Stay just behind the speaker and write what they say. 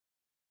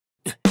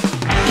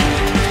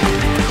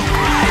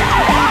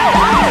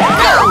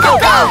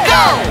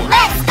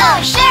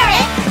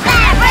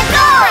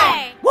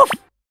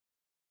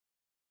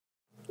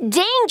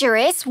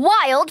dangerous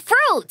wild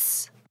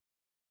fruits.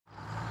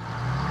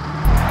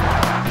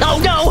 Oh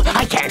no,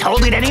 I can't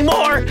hold it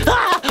anymore.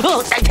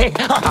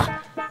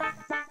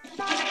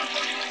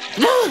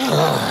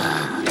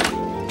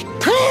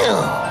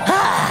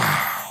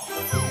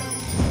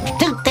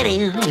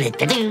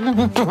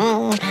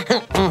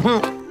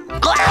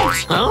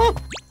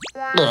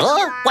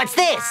 What's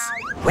this?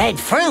 Red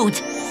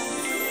fruit?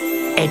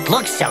 It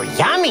looks so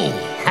yummy.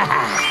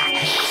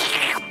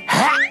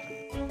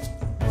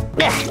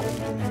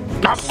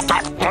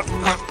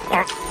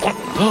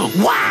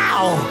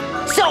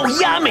 Wow! So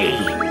yummy!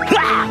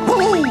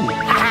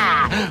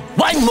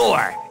 One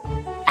more!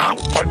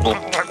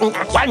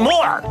 One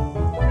more!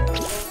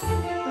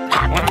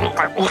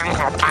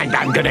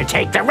 I'm gonna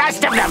take the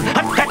rest of them!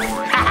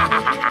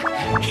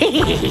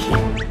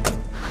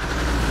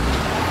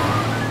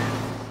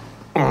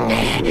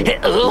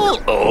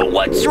 Oh,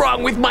 what's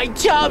wrong with my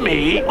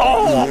tummy?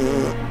 Oh,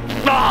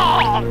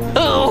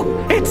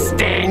 it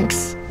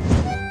stinks!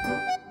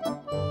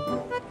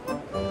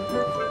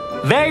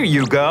 There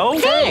you go.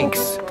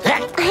 Thanks!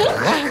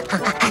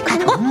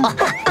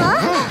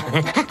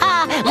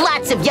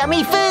 Lots of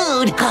yummy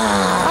food!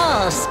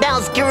 Oh,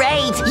 smells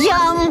great!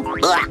 Yum!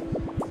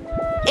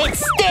 It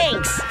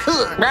stinks!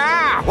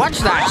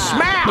 What's that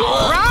smell?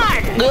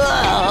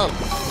 Run!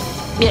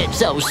 It's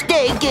so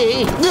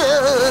stinky!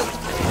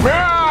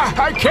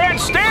 I can't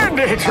stand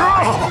it!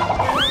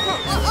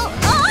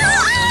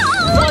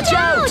 Watch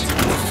out!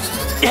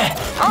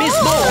 Miss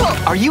Mole,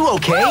 are you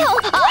okay? Oh,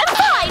 I'm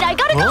fine. I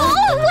gotta go.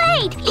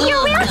 Wait,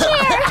 your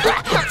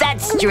wheelchair.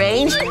 That's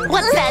strange.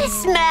 What's that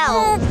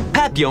smell?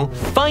 Papillon,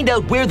 find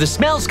out where the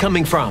smell's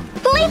coming from.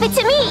 Leave it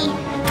to me.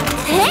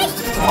 Hey,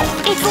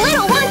 it's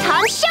Little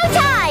Wonton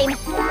showtime.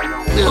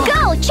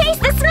 Go, chase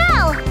the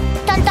smell.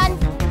 Dun dun,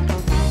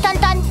 dun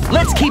dun.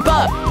 Let's keep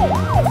up.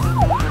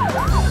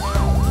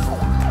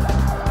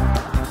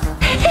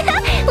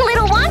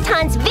 Little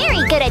Wonton's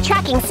very good at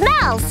tracking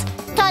smells.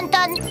 Dun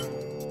dun,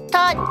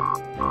 dun,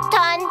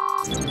 dun,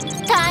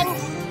 dun.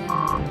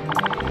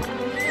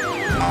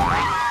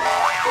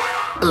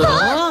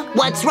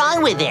 What's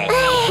wrong with it?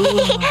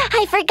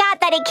 I forgot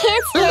that it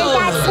can't stand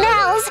bad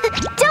smells.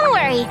 Don't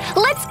worry,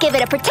 let's give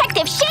it a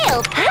protective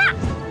shield. Ha!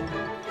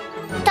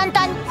 Dun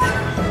dun,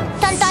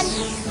 dun dun.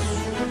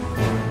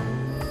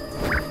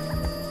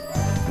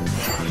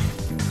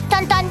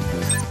 Dun dun.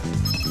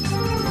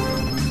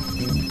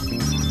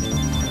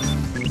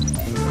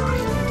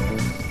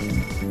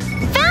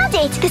 Found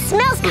it! The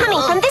smell's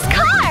coming from this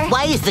car.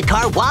 Why is the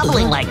car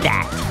wobbling like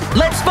that?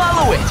 Let's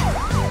follow it.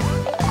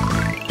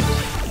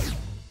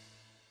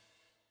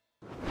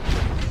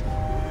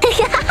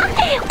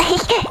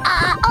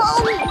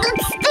 Oh,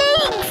 it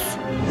stinks!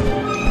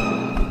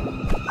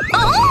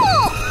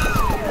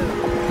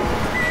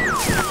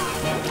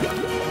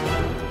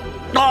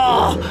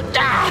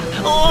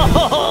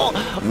 Oh,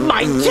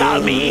 my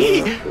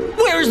tummy!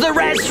 Where's the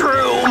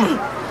restroom?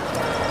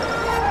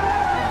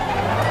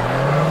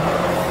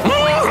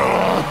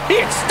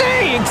 It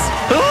stinks!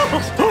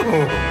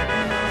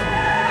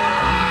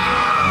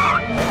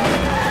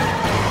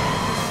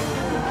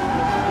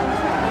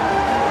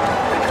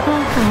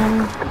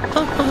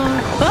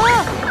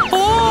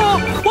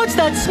 What's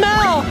that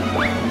smell?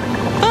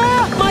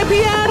 My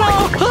piano!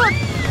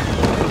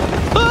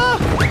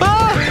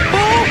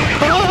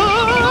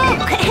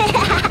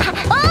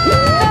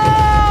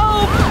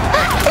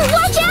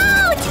 Watch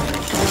out!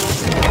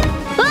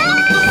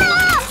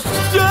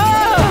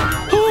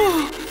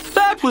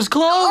 That was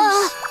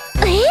close.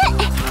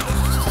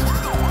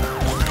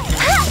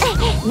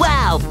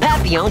 Wow,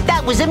 Papillon,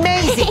 that was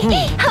amazing!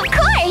 Of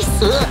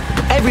course!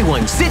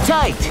 Everyone, sit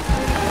tight.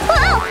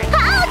 Whoa!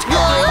 Ouch!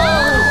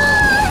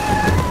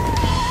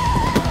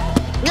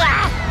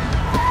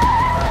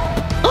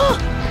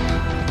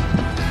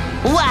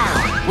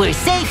 Wow, we're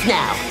safe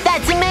now.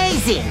 That's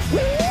amazing.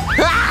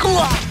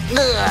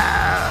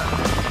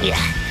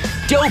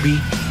 Dobie,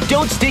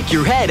 don't stick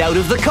your head out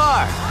of the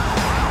car.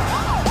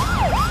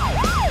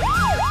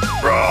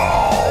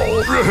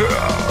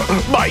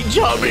 My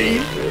tummy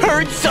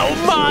hurts so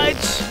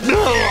much.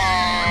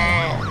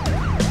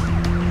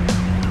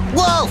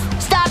 Wolf,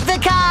 stop the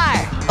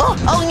car.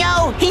 Oh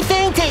no, he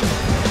fainted.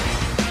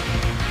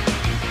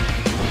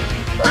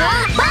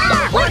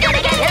 We're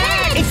gonna get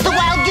hit! It's the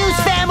Wild Goose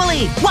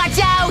family. Watch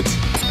out.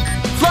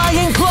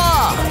 Flying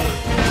Claw.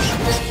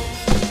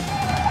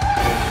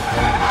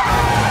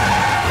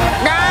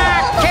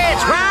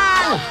 Kids,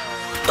 run!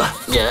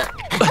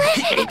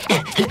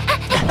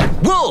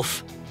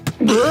 Wolf!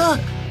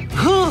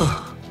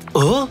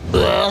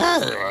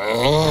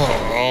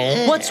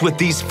 What's with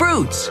these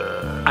fruits?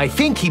 I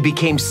think he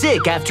became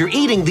sick after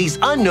eating these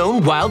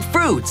unknown wild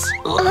fruits.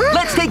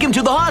 Let's take him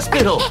to the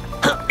hospital.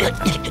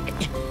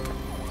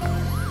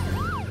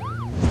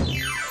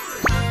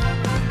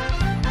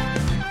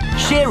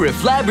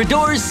 Sheriff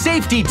Labrador's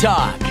Safety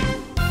Talk.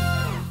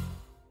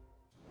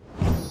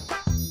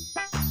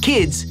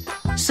 Kids,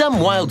 some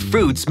wild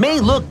fruits may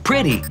look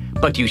pretty,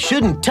 but you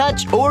shouldn't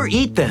touch or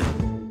eat them.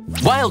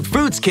 Wild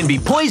fruits can be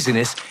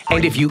poisonous,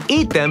 and if you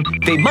eat them,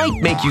 they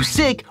might make you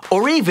sick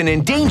or even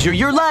endanger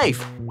your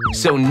life.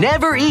 So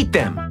never eat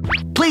them.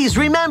 Please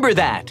remember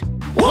that.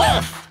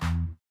 Woof!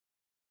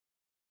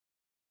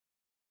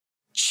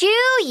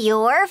 Chew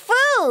your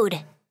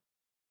food.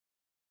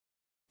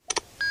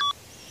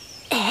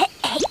 A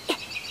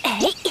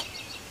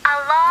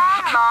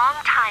long, long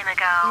time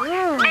ago,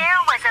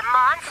 there was a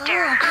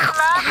monster who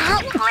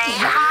loved to play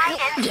hide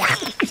and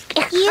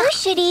seek. You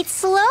should eat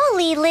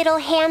slowly, little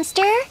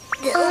hamster.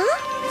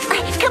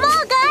 Come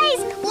on,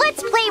 guys!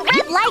 Let's play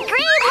red light,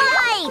 green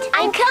light!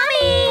 I'm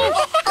coming!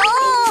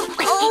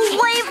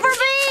 Wait for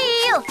me!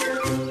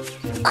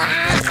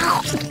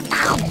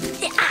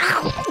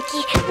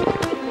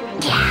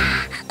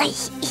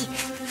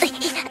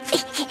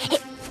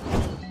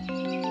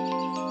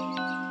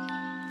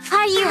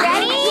 Are you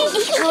ready?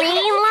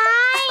 Green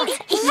light,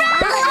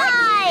 red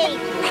light!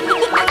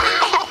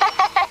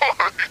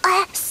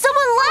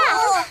 Someone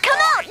laughed!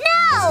 Come out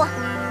now!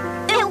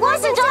 It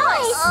wasn't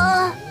us!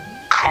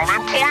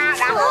 Coming for you,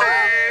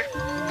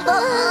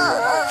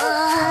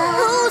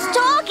 Who's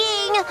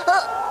talking?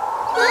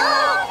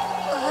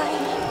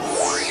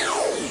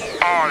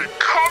 I'm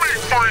coming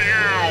for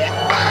you!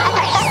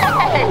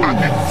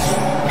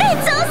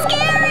 It's so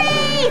scary!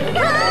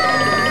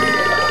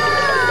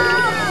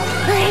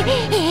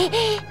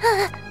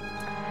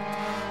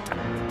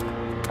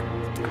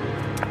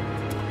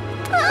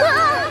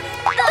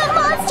 The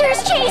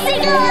monster's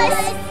chasing us!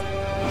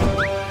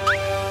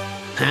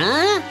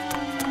 Huh?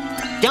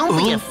 Don't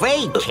be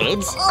afraid,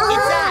 kids. It's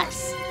us.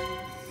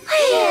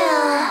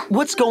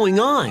 What's going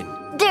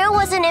on? There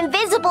was an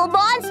invisible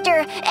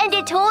monster, and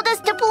it told us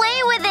to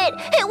play with it.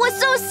 It was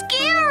so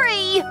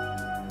scary!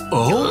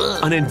 Oh,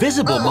 an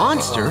invisible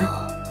monster?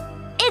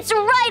 It's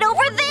right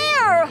over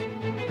there!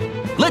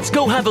 Let's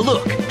go have a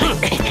look.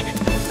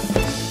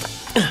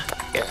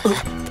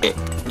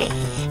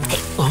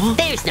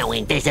 There's no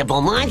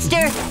invisible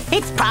monster.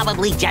 It's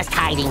probably just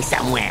hiding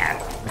somewhere.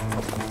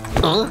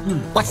 Huh?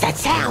 What's that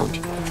sound?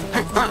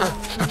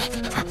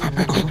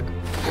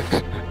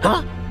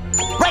 Huh?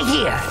 Right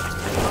here.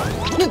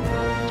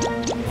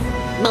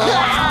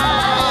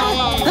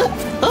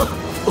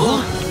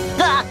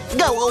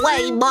 Go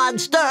away,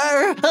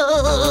 monster!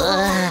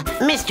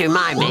 Mr.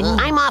 Marmot,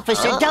 I'm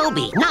Officer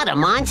Dobie, not a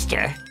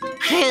monster.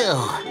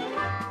 Phew.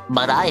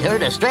 But I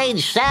heard a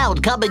strange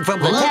sound coming from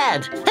the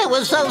tent. It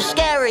was so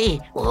scary.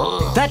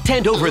 That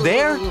tent over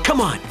there? Come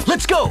on,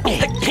 let's go.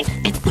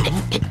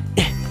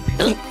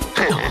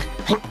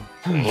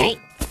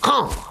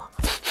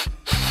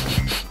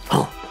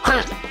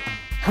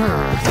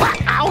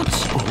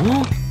 Ouch!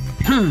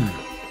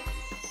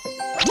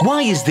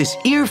 Why is this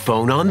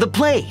earphone on the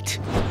plate?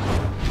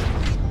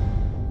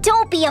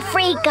 Don't be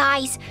afraid,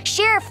 guys.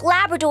 Sheriff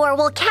Labrador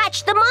will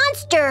catch the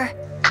monster.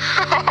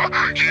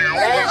 You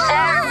won't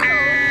find me!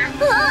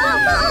 I'm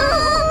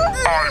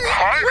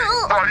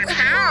hiding right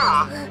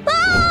here!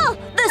 Oh,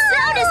 the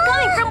sound is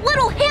coming from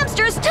little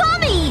hamster's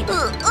tummy!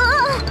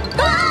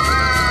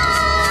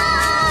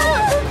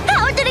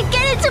 How did it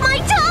get into my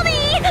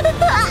tummy?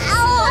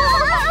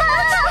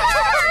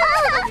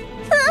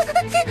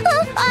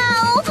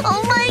 Ow!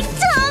 Oh, my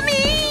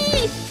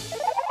tummy!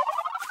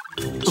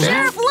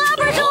 Sheriff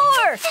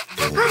Labrador!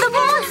 The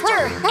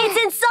monster! It's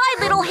inside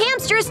little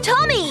hamster's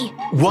tummy!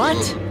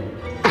 What?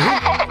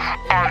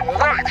 I'm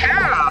right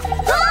here!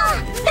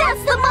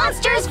 That's the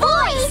monster's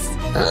voice!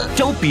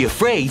 Don't be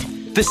afraid.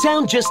 The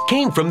sound just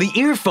came from the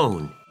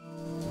earphone.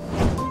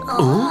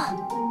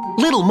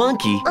 Little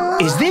monkey,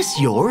 is this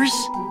yours?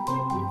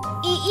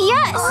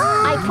 Yes,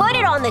 I put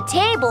it on the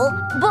table,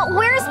 but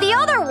where's the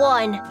other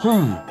one?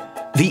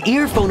 The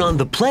earphone on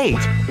the plate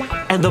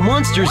and the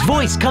monster's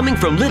voice coming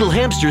from little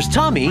hamster's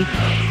tummy.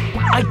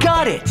 I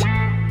got it!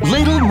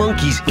 Little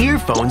monkey's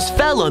earphones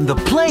fell on the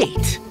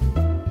plate.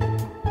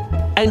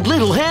 And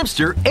little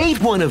hamster ate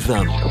one of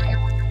them.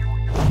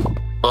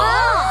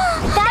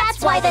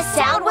 That's why the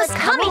sound was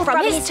coming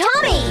from his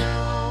tummy.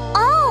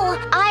 Oh,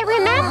 I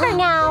remember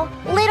now.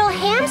 Little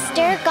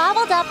hamster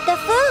gobbled up the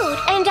food,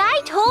 and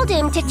I told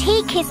him to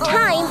take his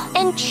time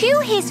and chew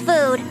his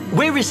food.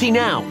 Where is he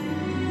now?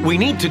 We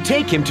need to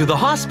take him to the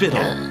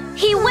hospital.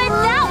 He went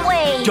that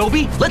way.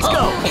 Dobie, let's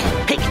go.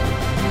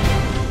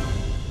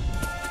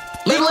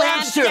 Little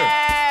hamster!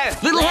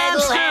 Little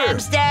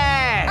hamster!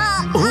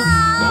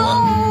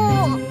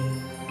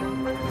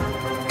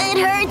 It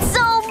hurts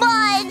so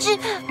much.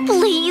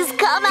 Please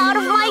come out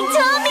of my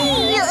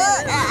tummy.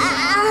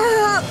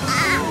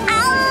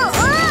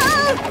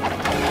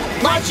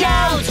 Watch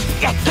out!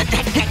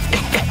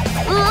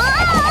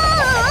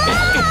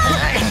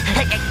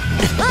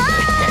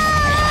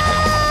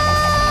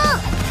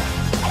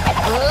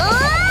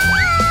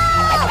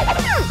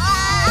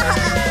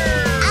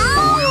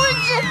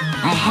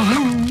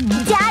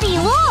 Daddy,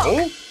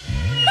 look!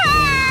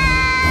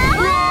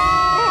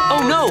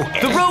 Oh no,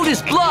 the road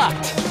is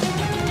blocked.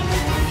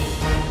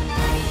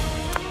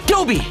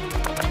 Dobie!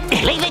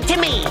 Leave it to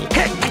me!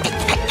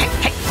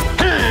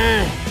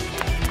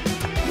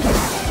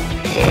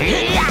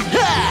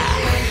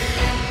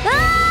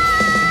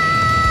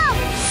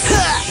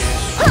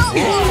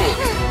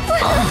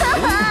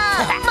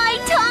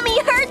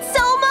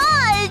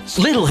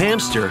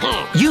 hamster,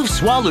 you've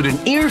swallowed an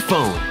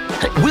earphone.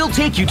 We'll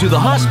take you to the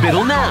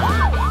hospital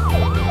now.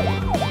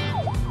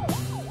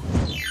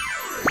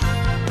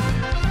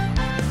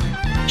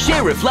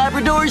 Sheriff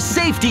Labrador's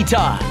Safety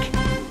Talk.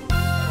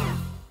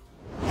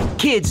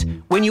 Kids,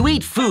 when you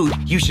eat food,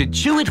 you should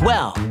chew it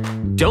well.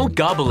 Don't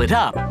gobble it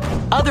up.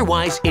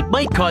 Otherwise, it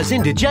might cause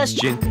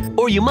indigestion,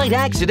 or you might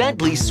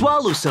accidentally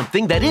swallow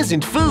something that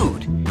isn't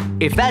food.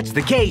 If that's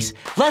the case,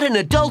 let an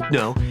adult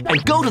know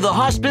and go to the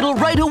hospital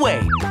right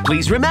away.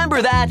 Please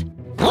remember that.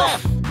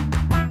 Woof!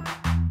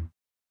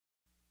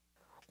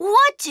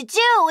 What to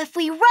do if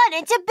we run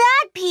into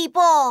bad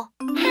people?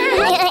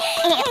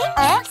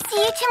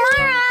 See you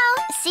tomorrow.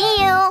 See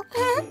you.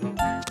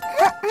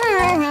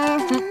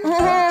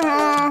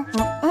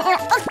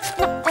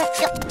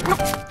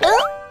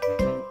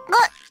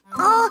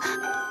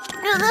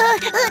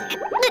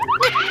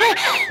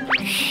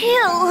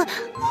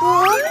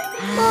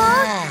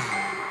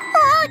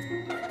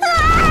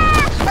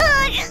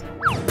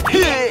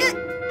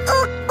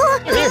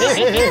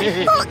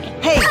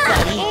 Hey,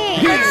 buddy,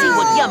 let's see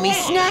what yummy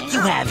snack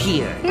you have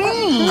here.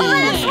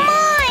 That's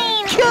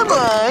mine. Come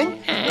on.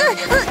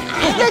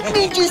 Let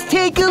me just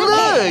take a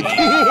look.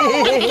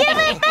 Give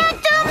it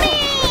back to me.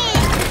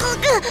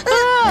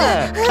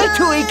 A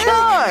toy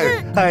car.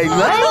 I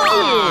like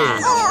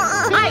it.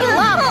 I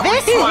love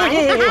this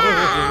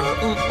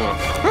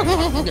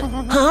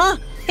one. Huh?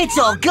 It's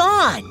all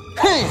gone.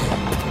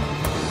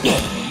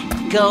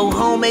 Go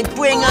home and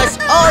bring us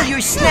all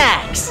your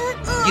snacks.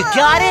 You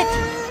got it?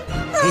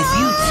 If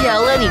you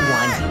tell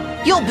anyone,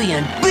 you'll be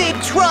in big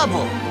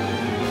trouble.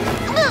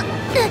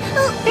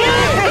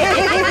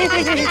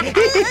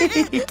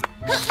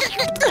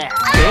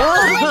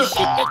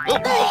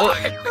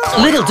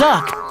 Little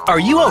duck, are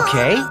you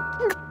okay?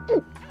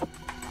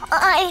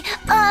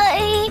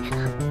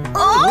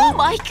 Oh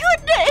my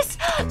goodness!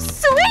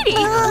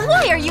 Sweetie,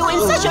 why are you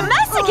in such a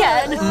mess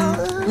again?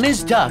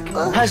 Miss Duck,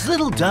 has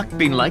Little Duck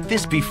been like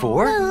this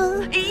before?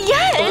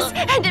 Yes,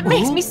 and it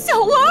makes me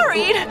so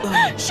worried.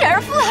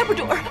 Sheriff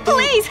Labrador,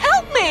 please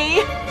help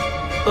me.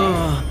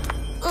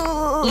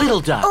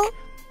 Little Duck,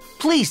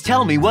 please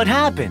tell me what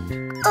happened.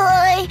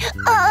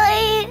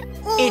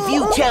 If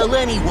you tell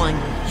anyone,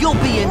 you'll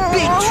be in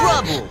big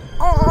trouble.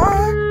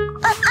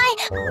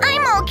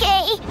 I'm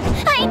okay.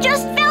 I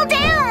just fell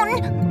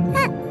down.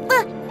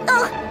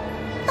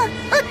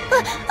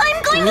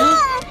 I'm going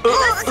home.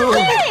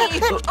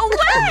 Wait!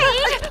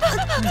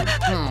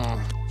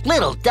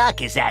 Little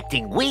Duck is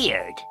acting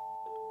weird.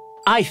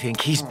 I think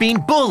he's being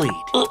bullied.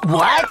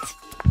 What?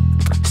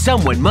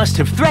 Someone must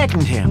have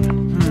threatened him.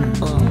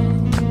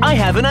 I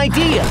have an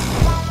idea.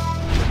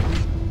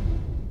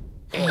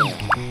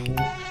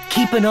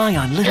 Keep an eye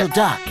on Little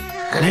Duck.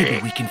 Maybe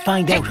we can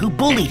find out who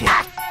bullied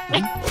him.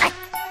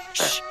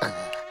 Shh!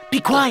 Be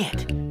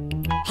quiet.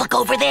 Look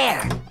over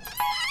there.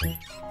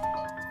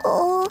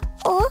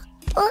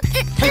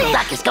 Little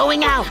Duck is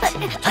going out.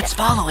 Let's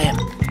follow him.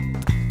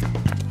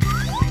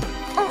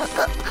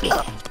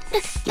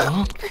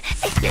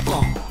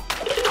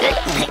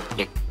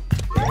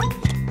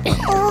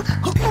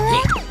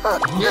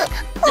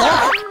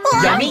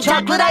 Yummy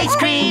chocolate ice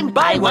cream.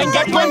 Buy one,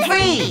 get one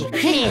free.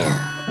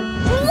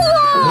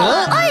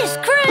 Whoa! Ice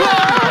cream!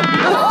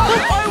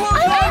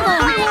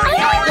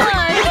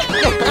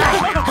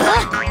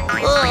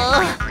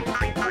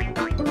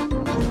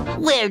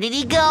 Where did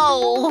he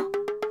go?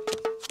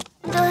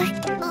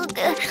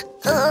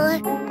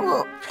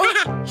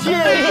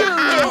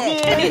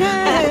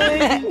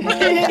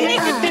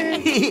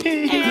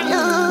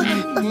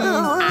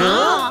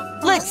 Huh?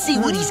 Let's see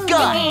what he's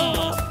got.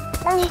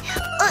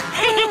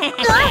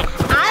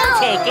 I'll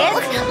take it.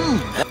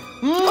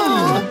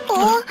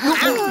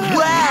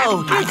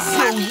 Wow, it's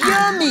so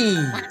yummy.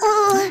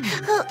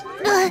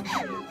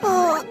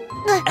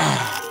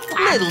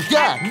 Little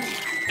Duck,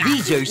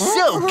 these are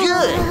so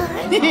good.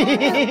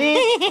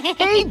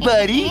 Hey,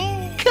 buddy,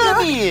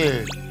 come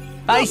here.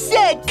 I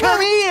said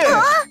come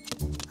here.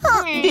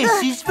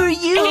 This is for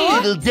you,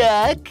 Little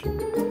Duck.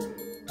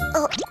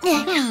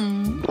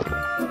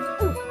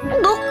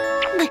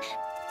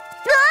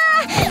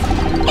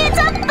 It's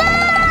a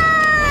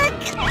bug!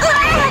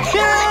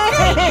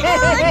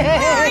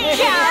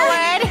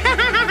 Coward!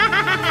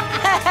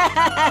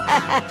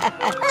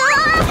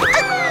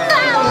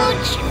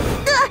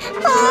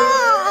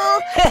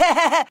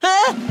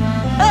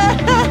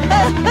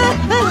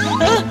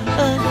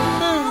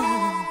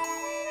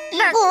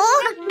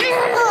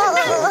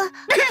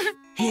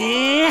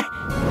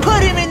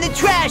 Put him in the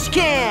trash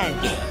can.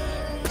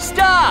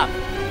 Stop!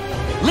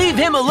 Leave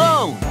him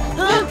alone!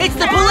 It's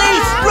the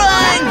police!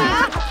 Run!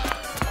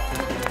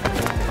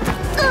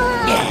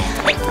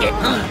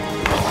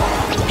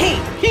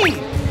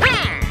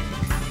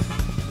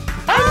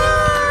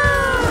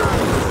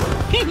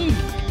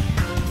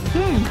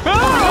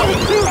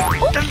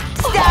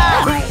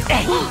 Stop!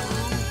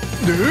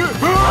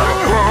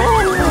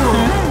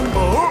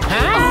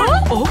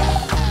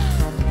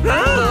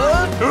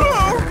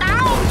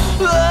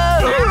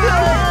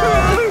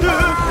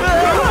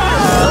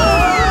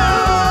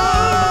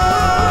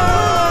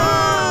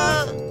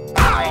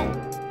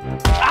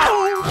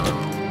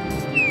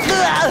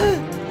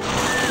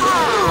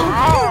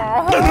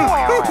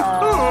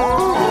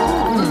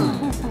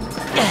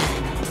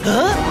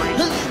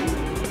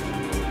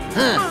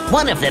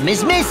 One of them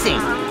is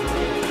missing.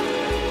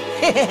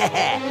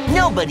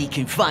 Nobody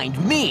can find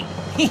me.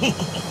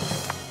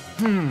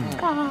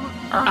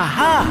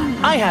 Aha!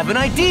 I have an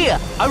idea.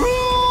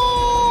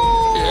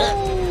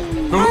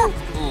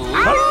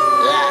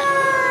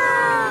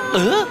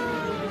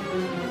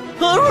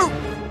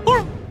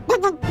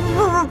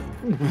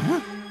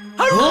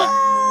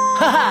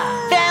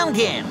 Found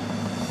him.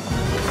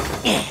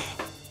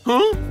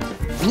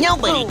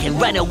 Nobody can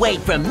run away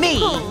from me.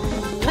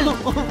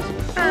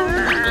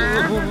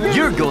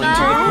 You're going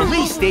to the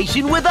police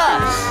station with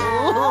us.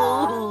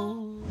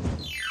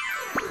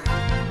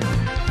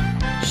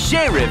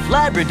 Sheriff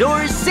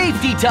Labrador's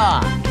Safety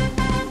Talk.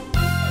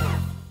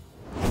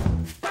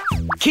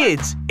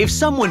 Kids, if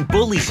someone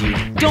bullies you,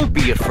 don't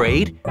be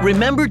afraid.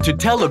 Remember to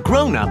tell a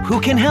grown-up who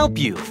can help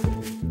you.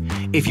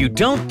 If you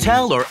don't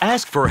tell or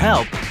ask for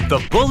help, the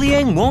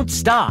bullying won't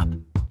stop.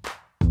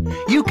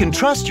 You can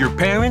trust your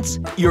parents,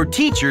 your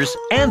teachers,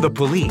 and the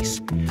police.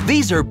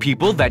 These are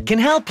people that can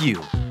help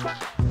you.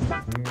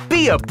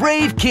 Be a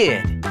brave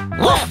kid.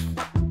 Woof!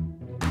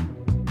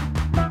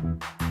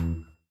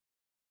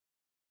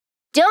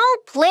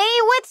 Don't play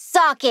with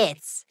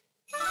sockets.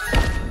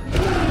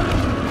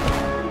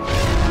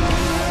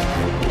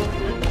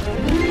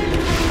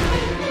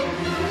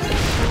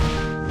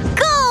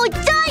 Go,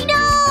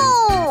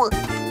 Dino!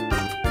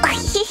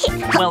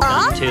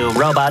 Welcome to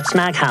Robot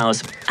Snack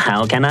House.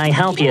 How can I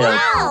help you?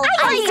 Wow!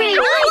 Ice cream!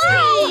 Ice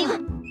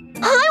cream!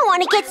 I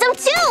want to get some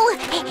too!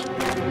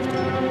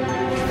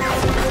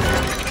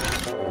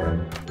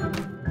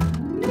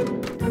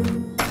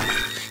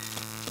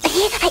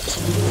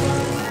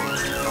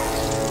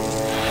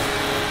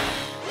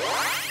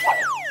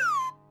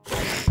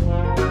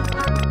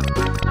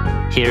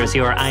 Here's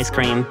your ice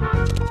cream.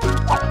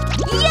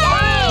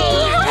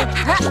 Yay!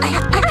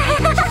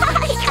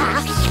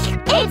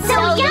 It's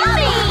so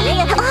yummy!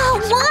 Oh,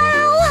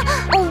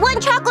 wow! One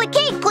chocolate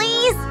cake,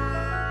 please!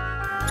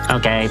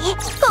 Okay,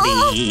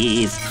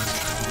 please.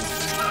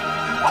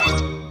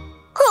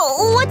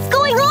 Oh, what's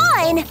going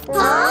on?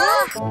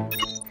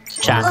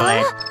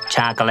 Chocolate,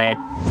 chocolate.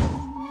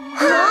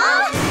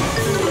 Huh?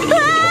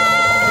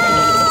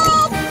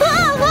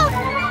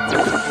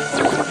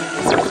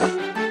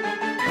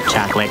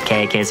 Chocolate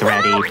cake is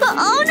ready.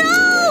 Oh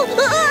no!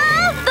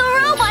 The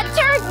robot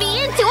turned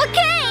me into a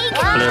cake!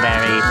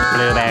 Blueberry,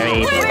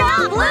 blueberry. We're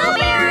not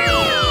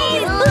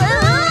blueberries!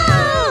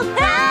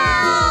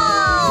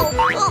 Help!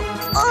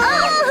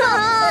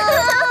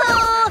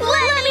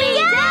 Let me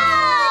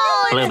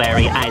down!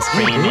 Blueberry ice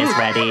cream is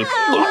ready.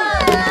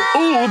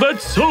 Oh,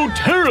 that's so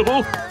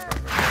terrible!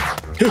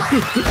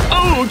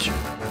 Ouch!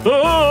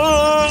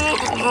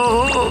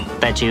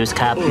 The juice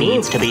cup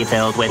needs to be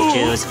filled with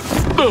juice.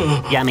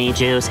 Yummy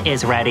juice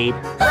is ready.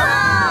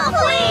 Oh,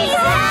 please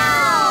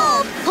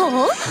help!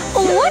 Huh?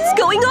 What's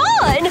going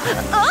on?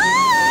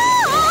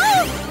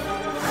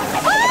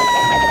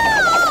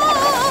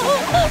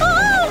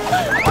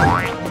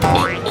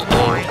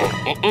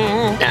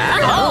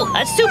 Oh,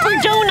 a super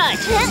donut!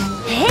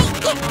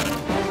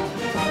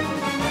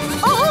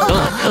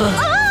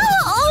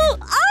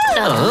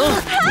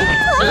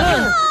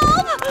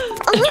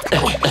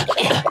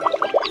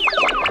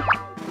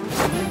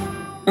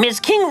 Miss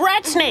King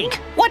Ratsnake,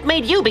 what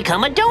made you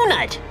become a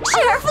donut?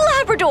 Sheriff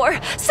Labrador,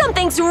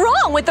 something's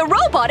wrong with the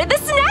robot at the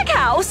snack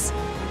house.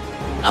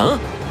 Huh?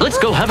 Let's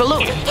go have a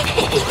look.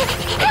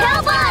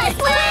 Help us,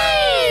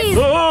 please!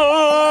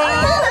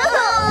 Ah!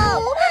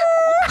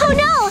 Oh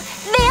no!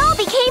 They all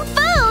became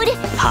food!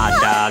 Hot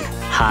dog,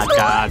 hot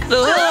dog.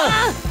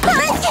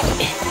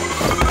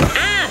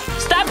 Ah!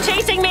 Stop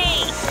chasing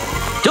me!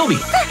 Toby,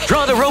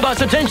 draw the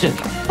robot's attention.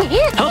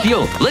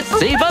 Helpio, let's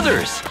save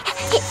others.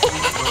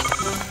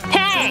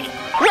 Hey!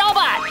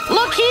 Robot,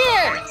 look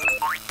here!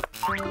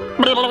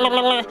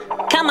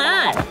 Come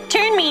on,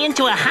 turn me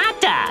into a hot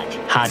dog.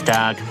 Hot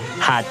dog,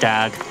 hot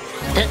dog.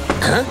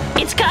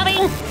 It's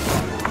coming!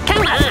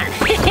 Come on!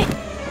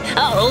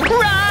 Oh,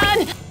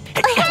 run!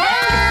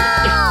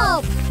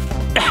 Help!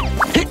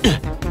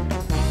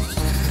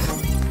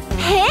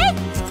 Hey?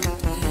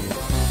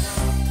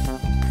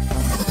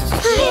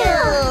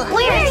 Phew,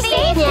 we're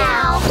safe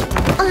now.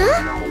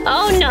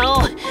 Oh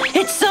no!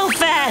 It's so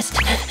fast!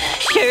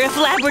 Sheriff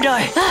Labrador!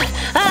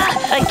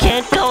 I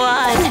can't go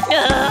on!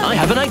 I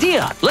have an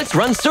idea. Let's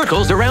run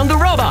circles around the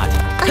robot.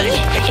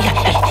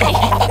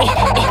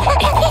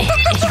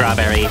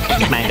 Strawberry,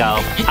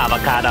 mango,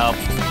 avocado,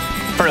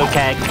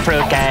 fruitcake,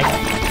 fruitcake.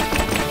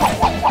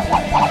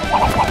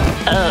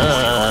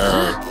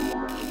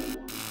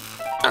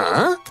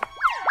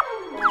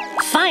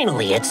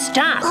 Finally, it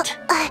stopped.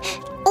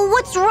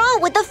 What's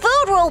wrong with the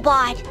food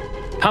robot?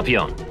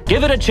 Papillon,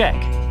 give it a check.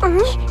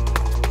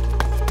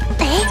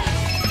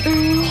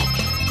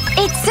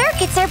 Its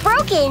circuits are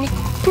broken.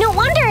 No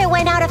wonder it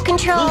went out of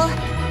control.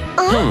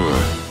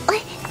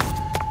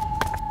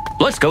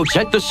 Let's go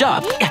check the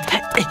shop.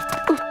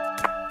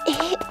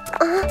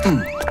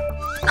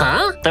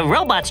 Huh? The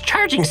robot's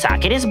charging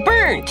socket is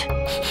burnt.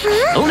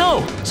 Oh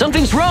no,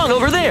 something's wrong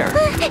over there.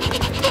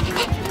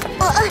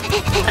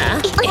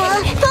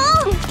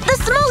 The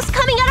smoke's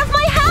coming out of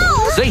my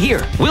house! Stay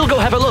here. We'll go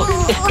have a look.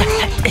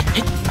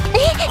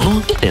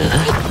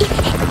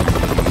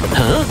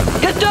 Huh?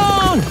 Get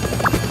down!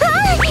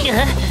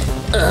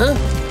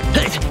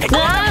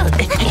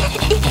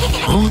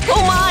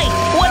 Oh my!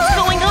 What's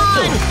going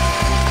on?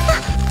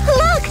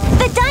 Look!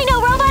 The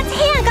dino robot's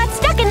hand got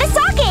stuck in the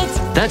socket!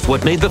 That's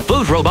what made the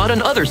food robot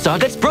and other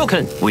sockets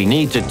broken. We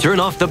need to turn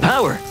off the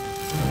power.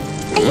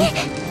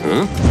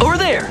 Over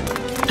there!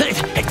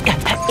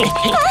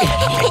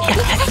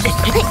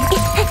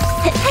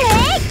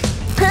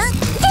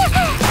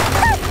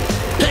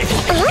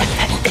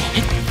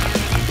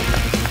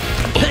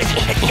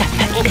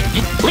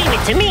 Leave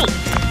it to me!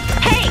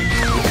 Hey!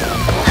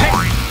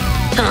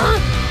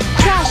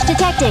 Trash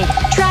detected!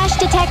 Trash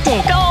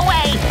detected! Go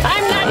away!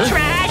 I'm not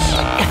trash!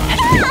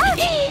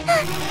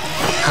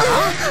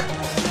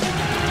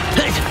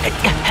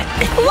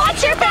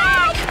 Watch your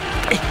back!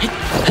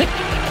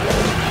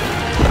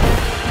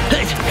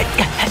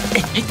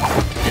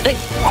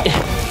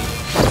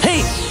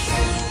 Hey!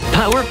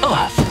 Power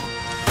off!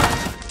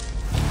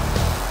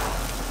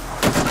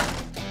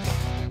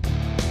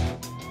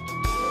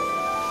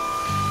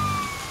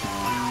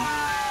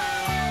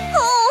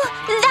 Oh,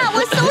 that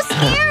was so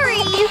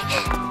scary!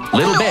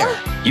 Little Bear,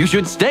 you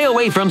should stay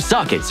away from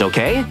sockets,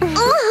 okay?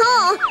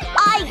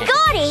 I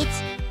got it!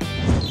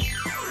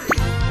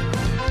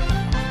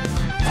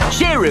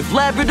 Sheriff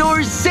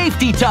Labrador's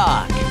Safety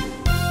Talk!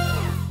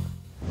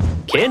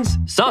 Kids,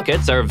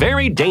 sockets are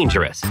very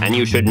dangerous, and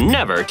you should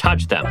never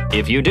touch them.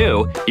 If you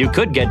do, you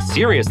could get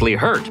seriously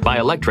hurt by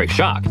electric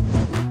shock.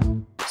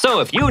 So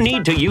if you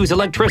need to use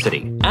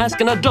electricity,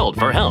 ask an adult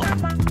for help.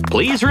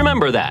 Please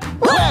remember that.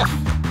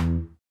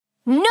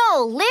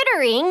 No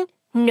littering,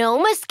 no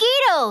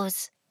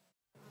mosquitoes.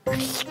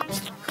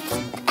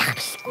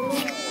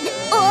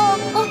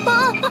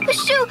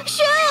 Shoo!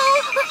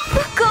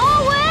 Go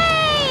away!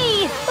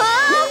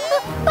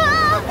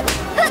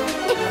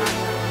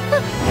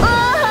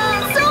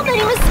 So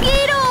many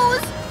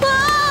mosquitoes!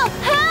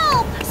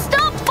 Help!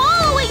 Stop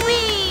following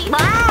me!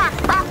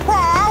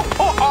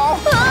 Oh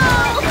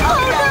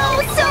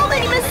no! So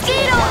many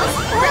mosquitoes!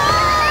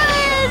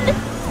 Run!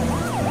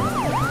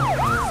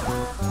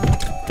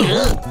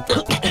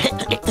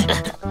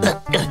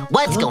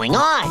 What's going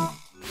on?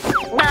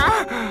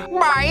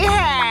 My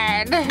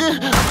head!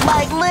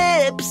 My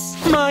lips!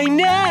 My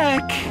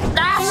neck!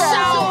 That's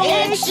so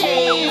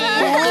itchy!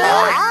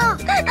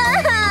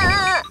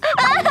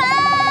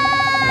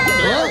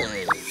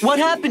 What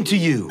happened to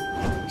you?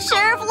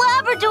 Sheriff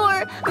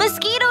Labrador!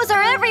 Mosquitoes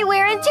are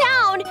everywhere in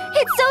town!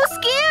 It's so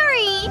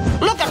scary!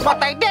 Look at what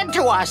they did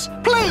to us!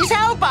 Please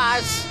help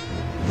us!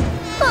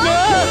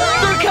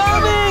 They're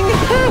coming!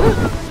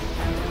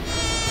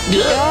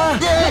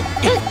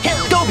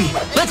 Dobby,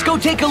 let's go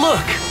take a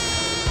look.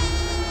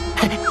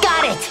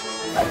 Got it!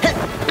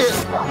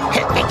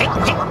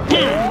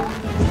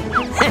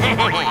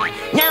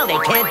 Now they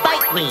can't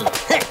bite me!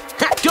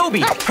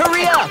 Dobby,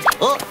 hurry up!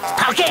 Oh,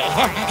 okay!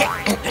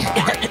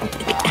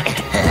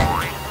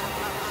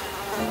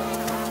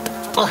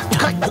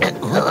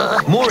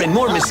 More and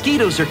more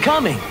mosquitoes are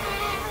coming.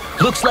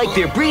 Looks like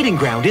their breeding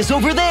ground is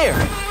over there.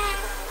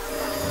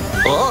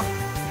 Oh,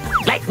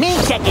 let me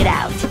check it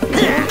out!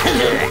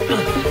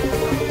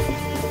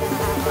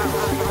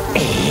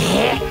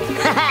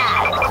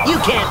 You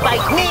can't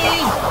bite me!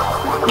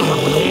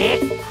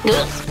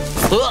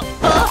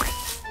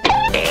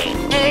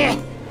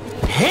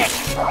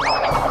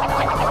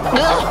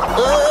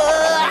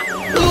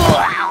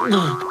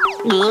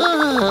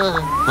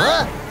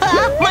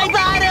 My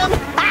bottom!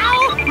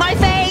 Ow! My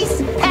face!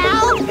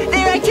 Help!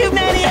 There are too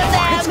many of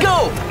them! Let's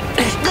go!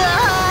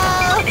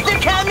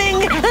 They're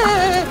coming!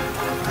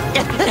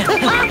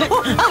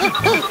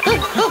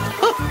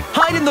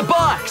 Hide in the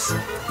box!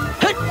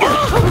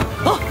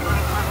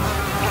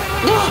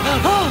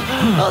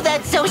 Oh,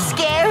 that's so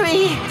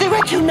scary! There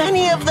are too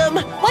many of them!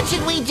 What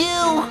should we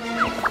do?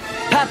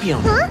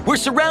 Papillon, we're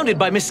surrounded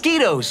by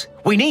mosquitoes.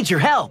 We need your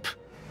help.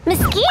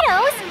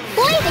 Mosquitoes?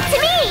 Leave it to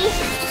me!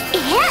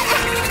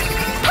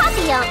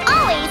 Papillon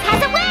always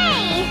has a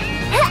way!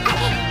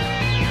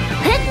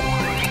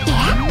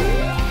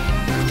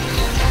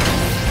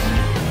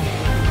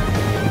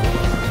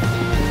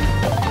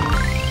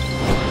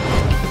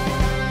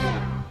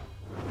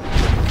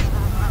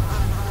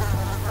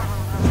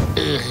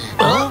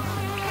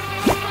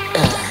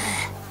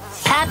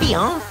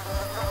 Papillon?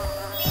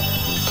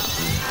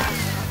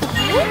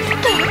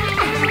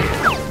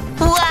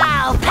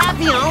 Wow,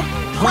 Papillon!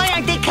 Why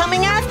aren't they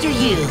coming after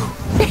you?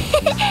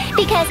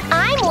 Because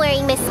I'm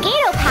wearing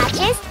mosquito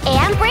patches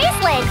and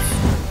bracelets.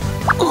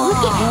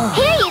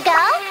 Here you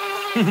go.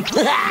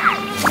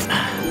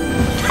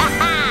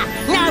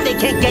 Now they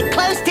can't get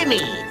close to me.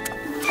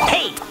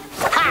 Hey!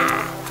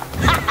 Ha!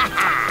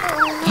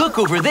 Look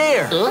over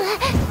there.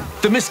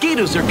 The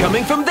mosquitoes are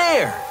coming from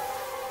there.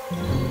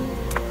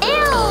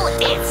 Ew!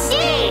 It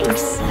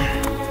stinks!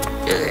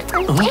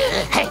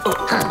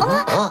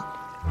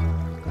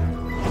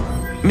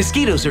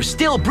 Mosquitoes are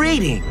still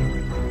breeding.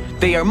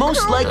 They are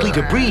most likely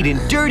to breed in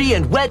dirty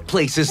and wet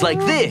places like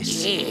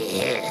this.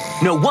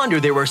 No wonder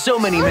there were so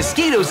many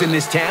mosquitoes in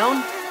this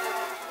town.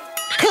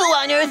 Who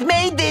on earth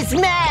made this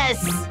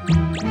mess?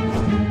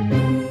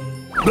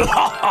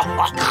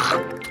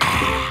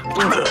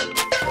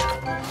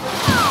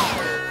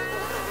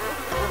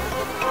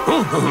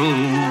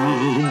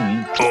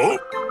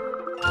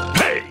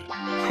 Hey!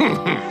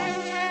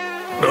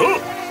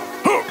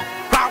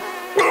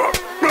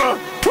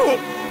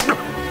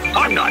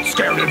 I'm not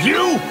scared of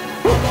you!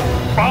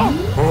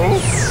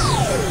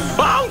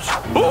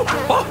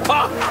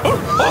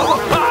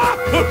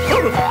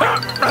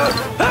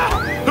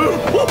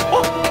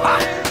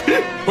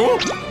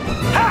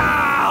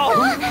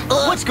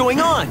 What's going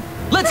on?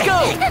 Let's go!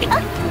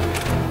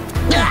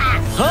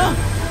 Huh?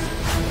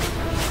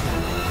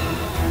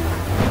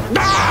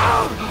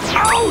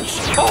 Ouch!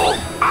 Oh!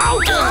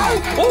 Ouch!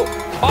 Oh!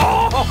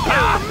 Oh!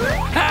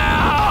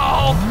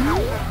 Help!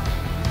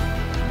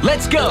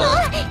 Let's go!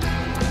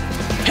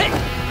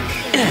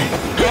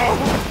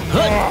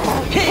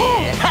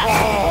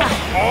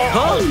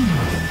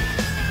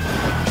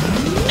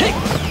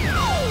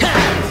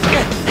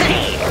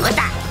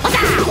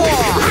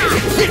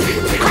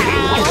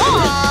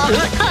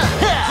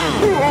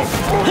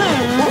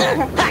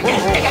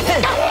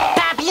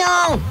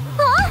 Papillon!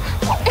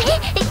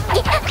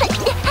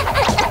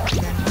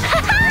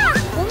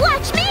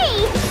 Watch me!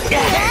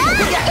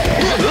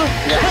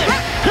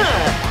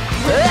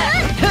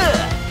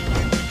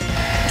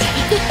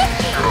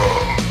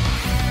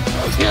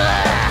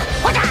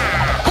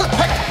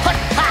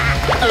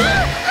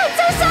 I'm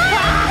so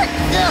sorry!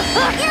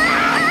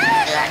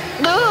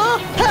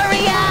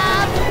 Hurry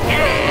up!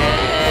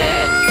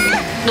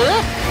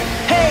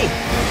 Hey!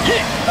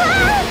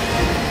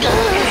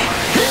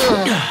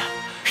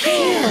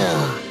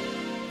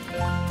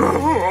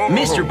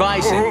 Mr.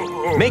 Bison,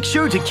 make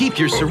sure to keep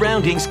your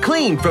surroundings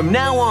clean from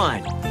now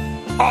on.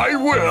 I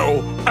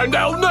will, and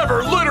I'll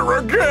never litter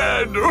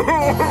again!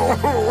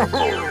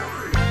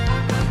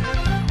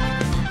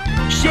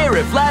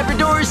 Sheriff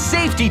Labrador's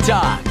Safety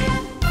Talk.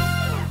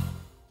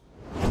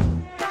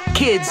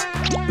 Kids,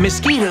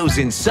 mosquitoes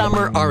in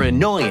summer are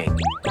annoying.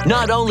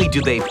 Not only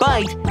do they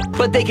bite,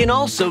 but they can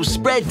also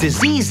spread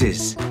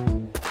diseases.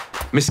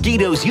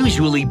 Mosquitoes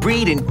usually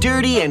breed in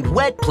dirty and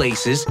wet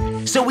places,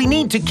 so we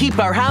need to keep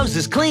our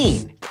houses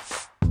clean.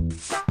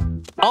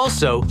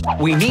 Also,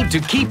 we need to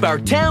keep our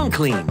town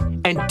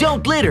clean and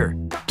don't litter.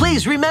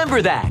 Please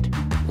remember that.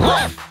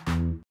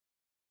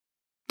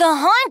 The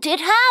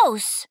haunted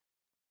house.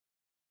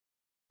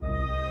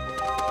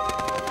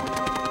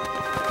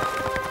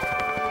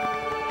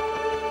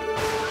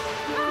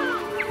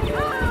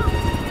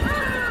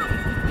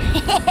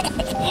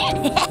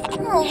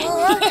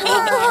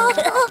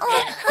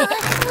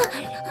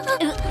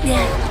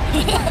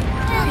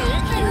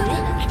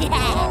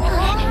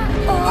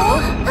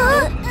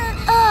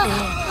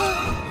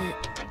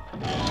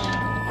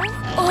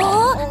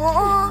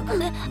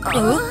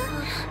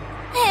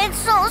 It's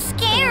so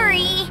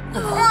scary.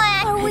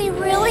 Are we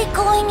really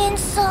going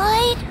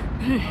inside?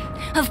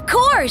 Of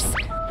course!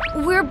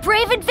 We're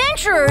brave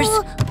adventurers!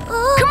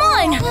 Come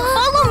on,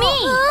 follow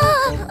me!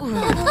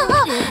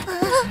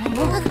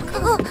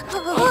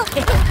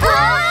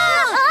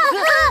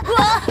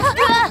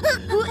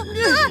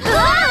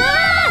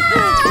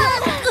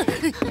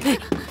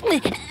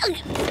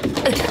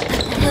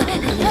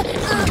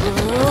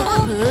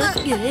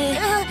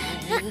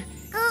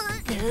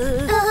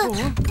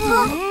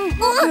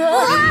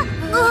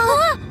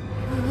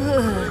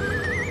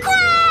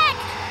 Quack!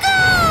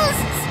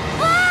 Ghosts!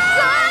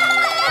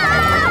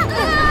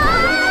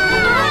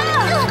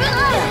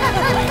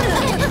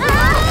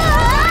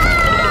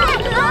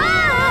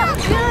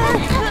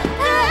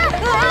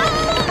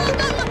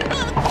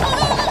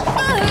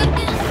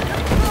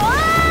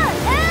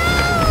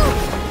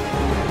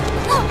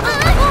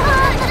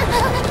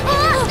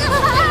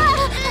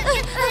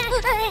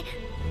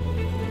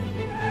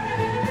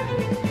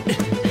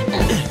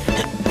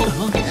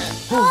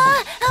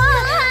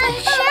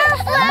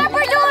 Sheriff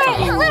Labrador!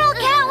 Little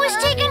cat was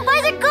taken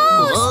by the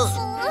ghosts!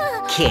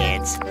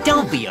 Kids,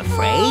 don't be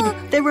afraid.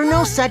 There were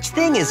no such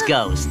thing as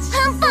ghosts.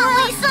 But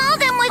we saw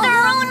them with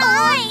our own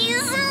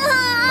eyes!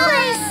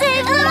 Please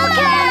save little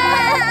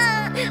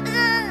cat!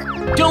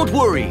 Don't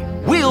worry,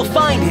 we'll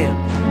find him.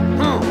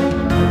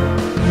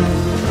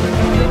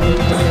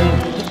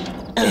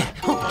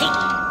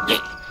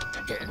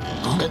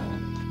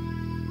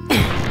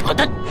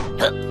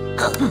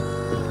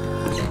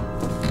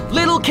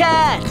 Little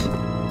cat!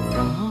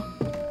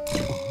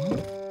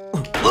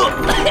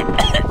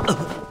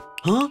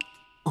 Huh?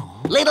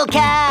 Little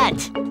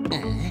cat!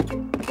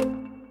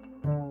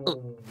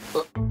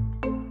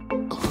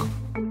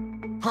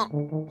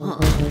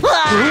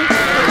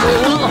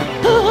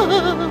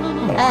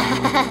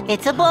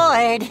 It's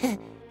aboard.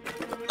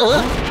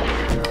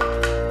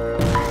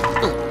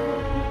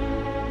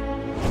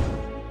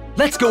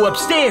 Let's go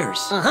upstairs.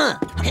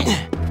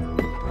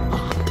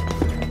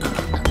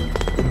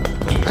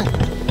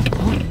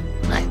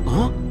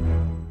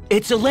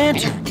 It's a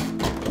lantern.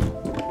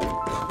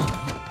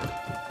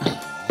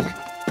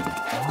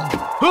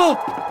 Ah!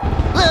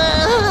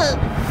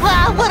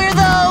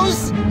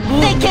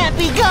 can't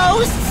be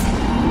ghosts!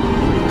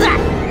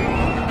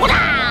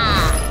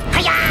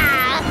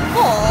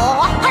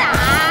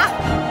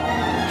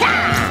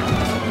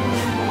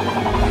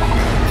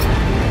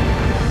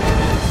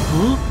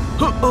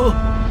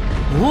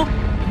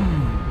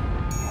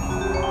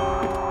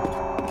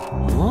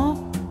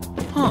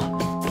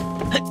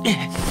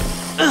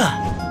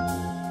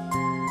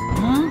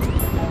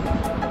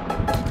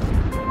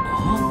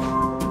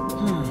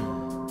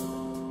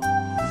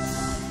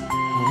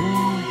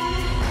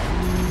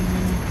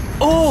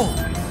 Oh!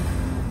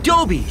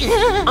 Dobie,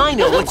 I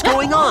know what's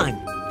going on.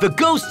 The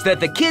ghosts that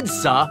the kids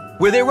saw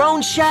were their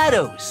own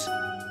shadows.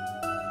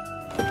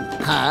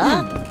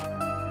 Huh?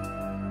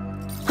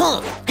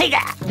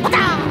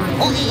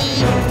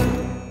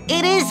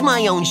 It is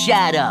my own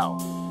shadow.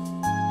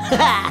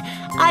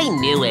 I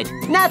knew it.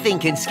 Nothing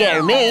can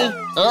scare me.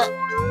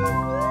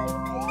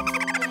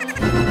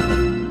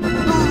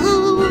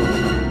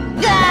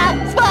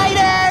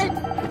 Spider!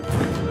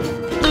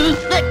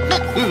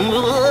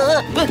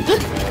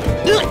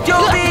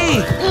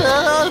 Dobie!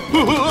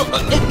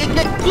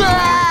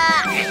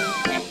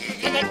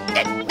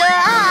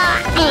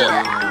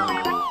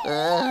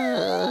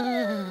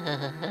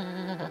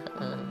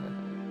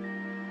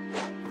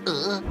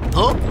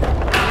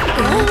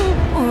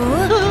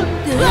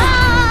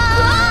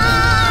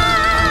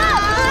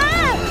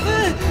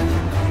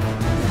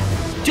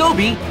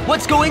 Dobie,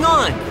 what's going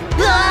on?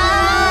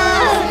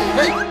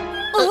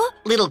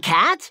 Little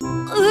cat?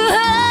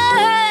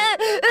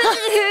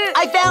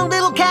 I found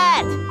little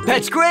cat!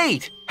 That's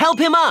great! Help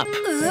him up!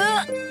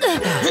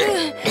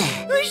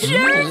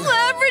 Sheriff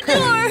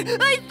Labrador!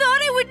 I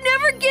thought I would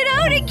never get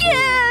out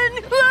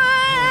again!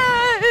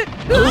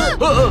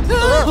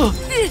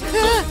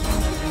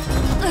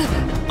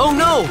 Oh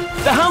no!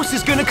 The house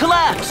is gonna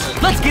collapse!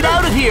 Let's get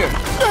out of here!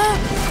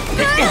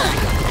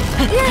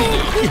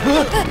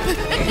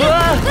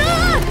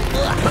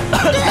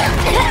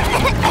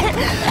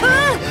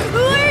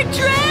 We're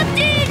trapped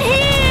in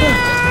here!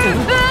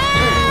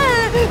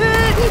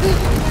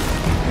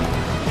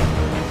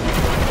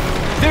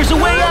 There's a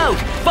way out!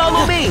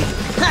 Follow me!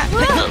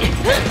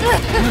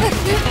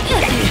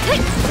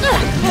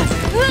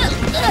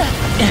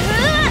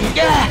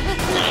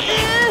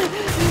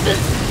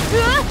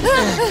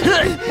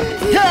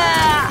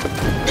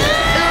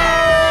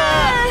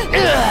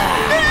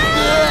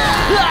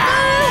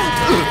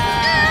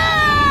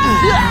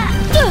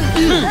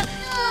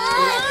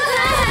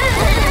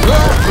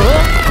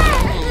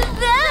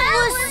 That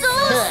was so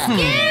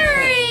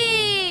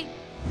scary!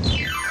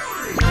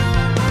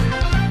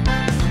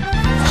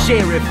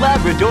 Sheriff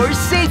Labrador's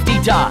safety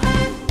talk!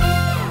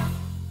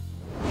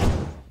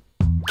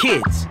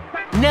 Kids,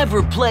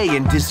 never play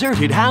in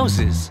deserted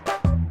houses.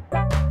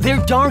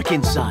 They're dark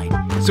inside,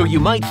 so you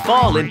might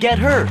fall and get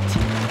hurt.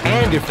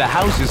 And if the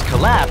houses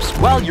collapse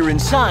while you're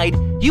inside,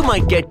 you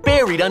might get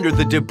buried under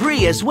the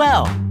debris as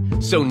well.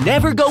 So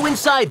never go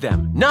inside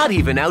them, not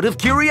even out of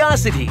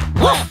curiosity.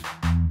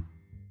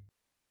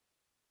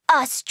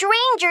 A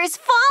stranger's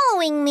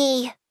following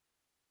me.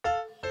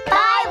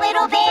 Bye,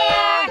 little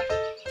bear.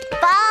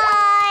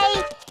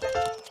 Bye.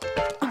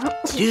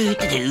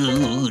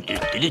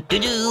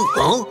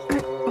 Oh.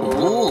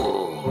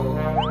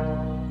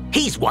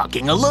 He's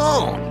walking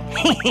alone.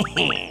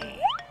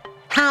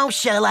 How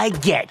shall I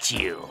get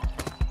you?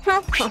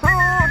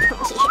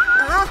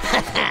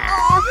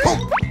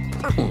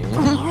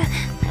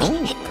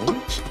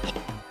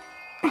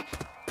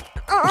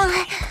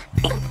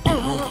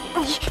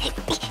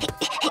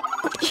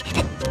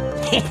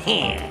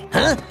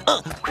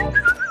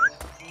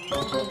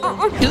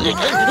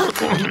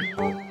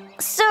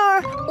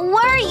 Sir,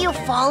 why are you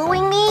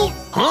following me?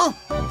 Huh?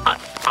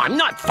 I'm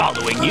not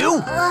following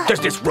you. Does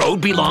this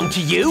road belong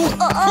to you?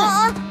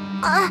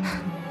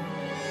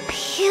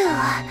 Phew.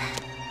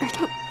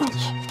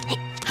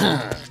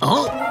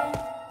 Oh?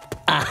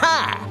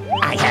 Aha!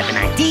 I have an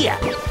idea.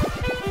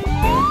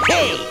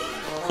 Hey!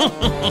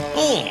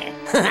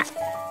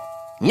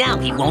 Now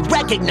he won't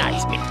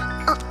recognize me.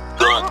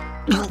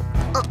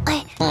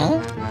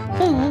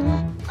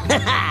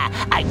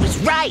 I was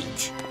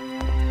right.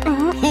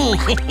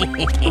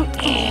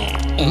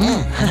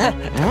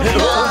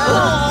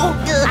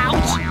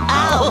 Ouch!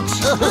 Ouch!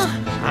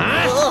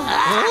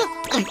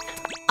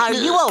 Are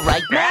you all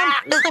right, ma'am?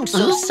 I'm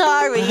so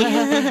sorry.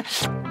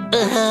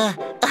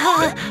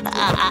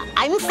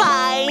 I'm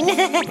fine.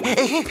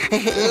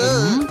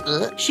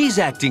 She's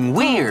acting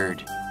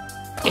weird.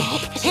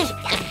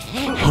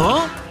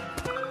 Huh?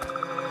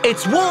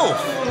 It's Wolf!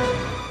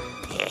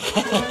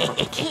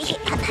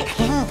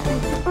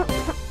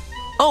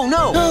 Oh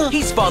no!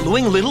 He's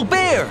following Little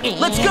Bear!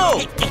 Let's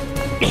go!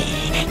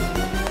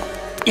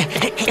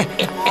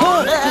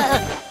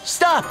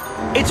 Stop!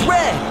 It's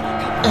Red!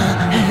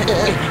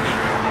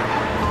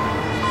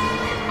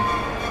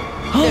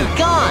 They're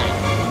gone.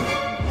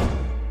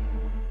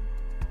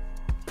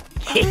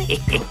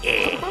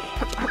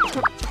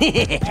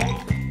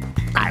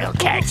 I'll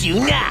catch you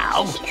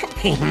now.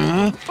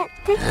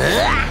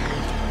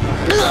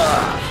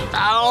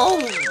 Oh,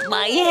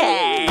 my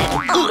head.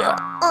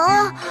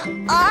 Are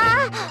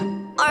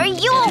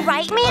you all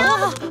right,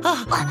 ma'am?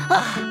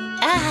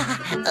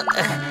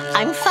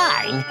 I'm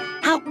fine.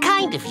 How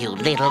kind of you,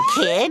 little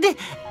kid.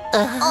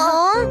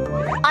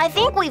 I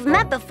think we've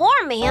met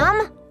before,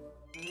 ma'am.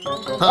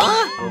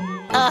 Huh?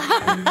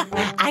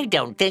 I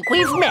don't think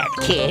we've met,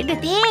 kid.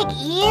 Big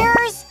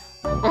ears,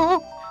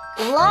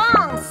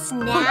 long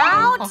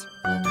snout,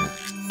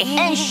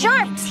 and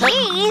sharp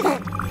teeth.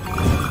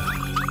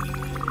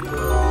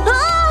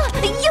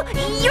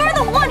 You're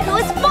the one who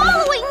is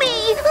following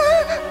me!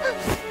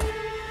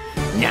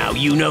 Now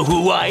you know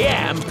who I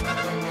am.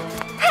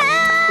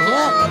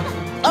 Help!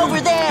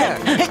 Over there!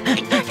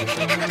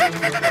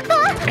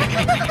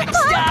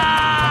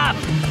 Stop!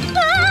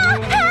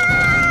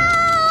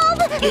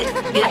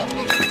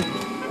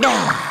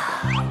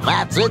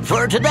 That's it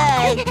for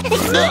today.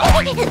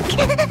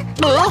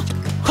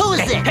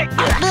 Who's it?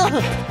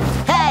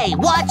 Hey,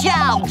 watch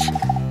out!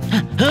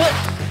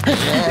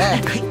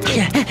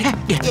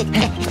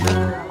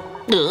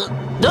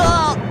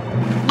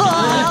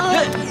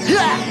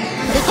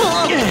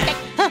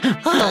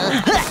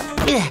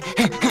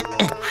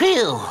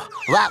 Phew,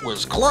 that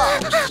was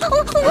close.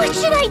 What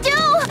should I do?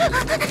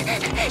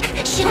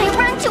 Should I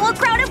run to a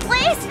crowded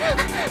place?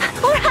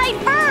 Or hide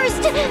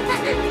first?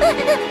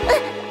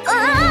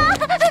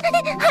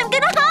 I'm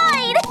gonna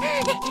hide!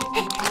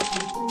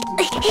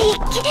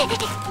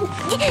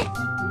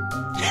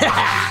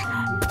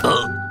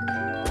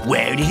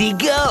 Where did he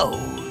go?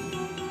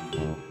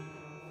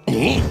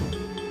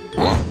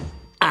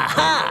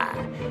 Aha!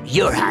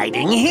 You're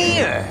hiding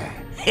here.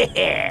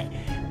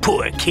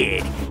 Poor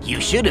kid.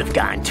 You should have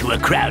gone to a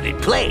crowded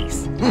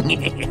place.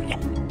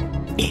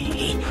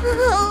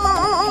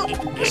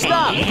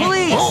 Stop,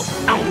 please!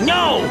 Oh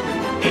no!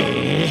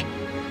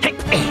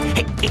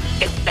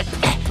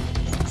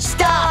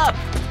 Stop!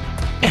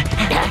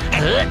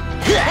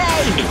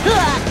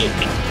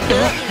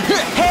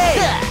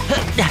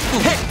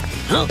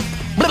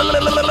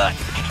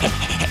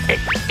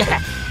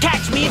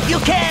 Catch me if you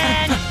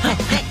can!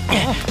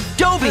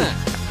 Dobie,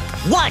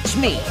 watch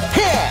me!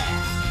 Hey!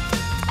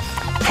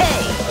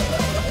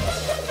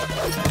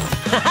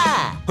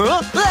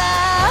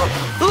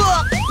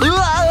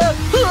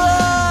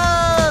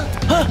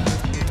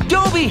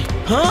 Dobie!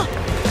 Huh?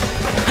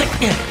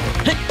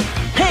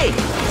 Hey!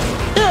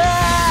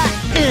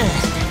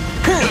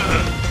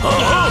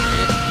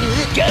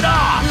 Get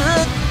off!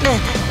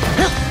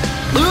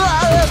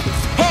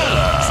 Hey!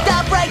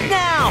 Stop right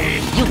now!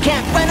 You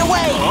can't run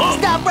away!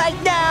 Stop right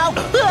now!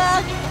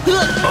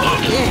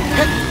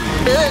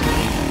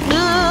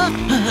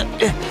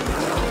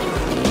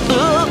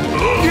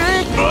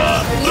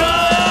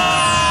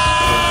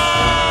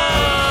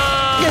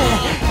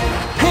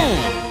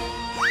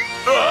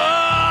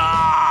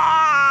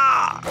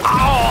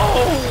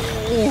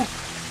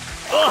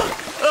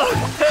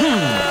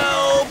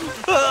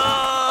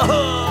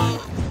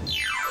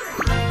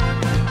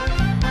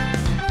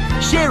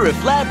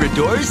 Sheriff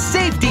Labrador's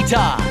Safety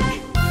Talk!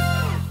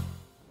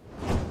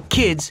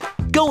 Kids,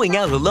 going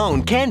out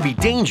alone can be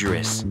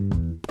dangerous.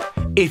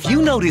 If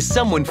you notice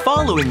someone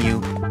following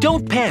you,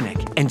 don't panic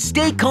and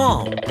stay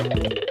calm.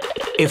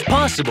 If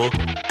possible,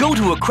 go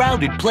to a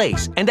crowded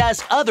place and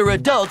ask other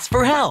adults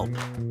for help.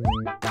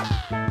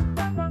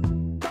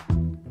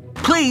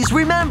 Please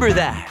remember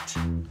that.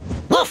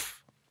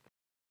 Woof!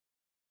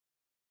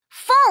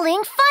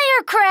 Falling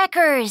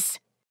firecrackers!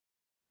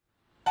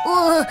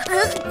 Oh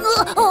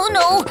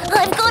no,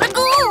 I've gotta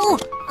go!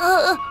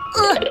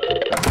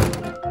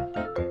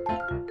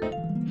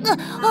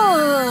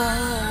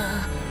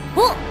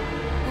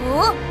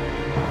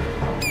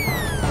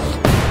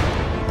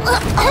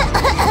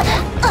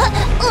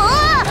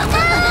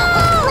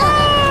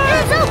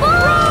 It's a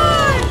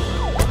barn!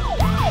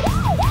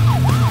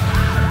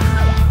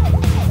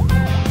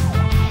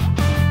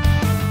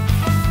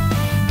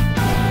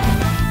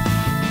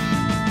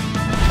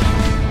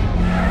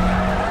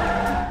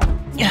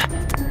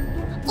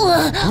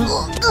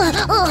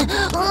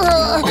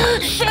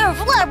 Sheriff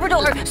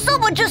Labrador,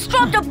 someone just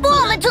dropped a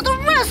bomb into the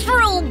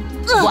restroom!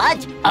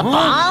 What? A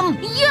bomb?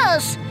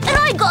 Yes, and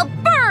I got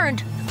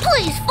burned!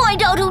 Please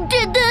find out who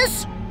did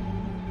this!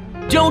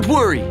 Don't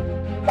worry.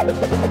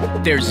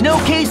 There's no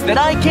case that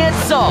I can't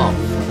solve.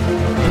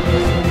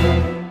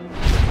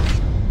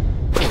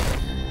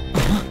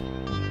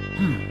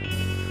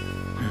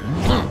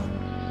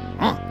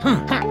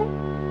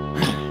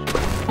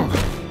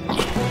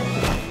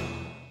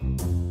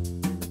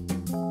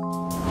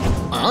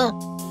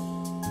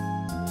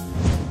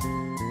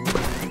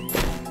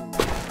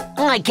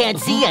 I can't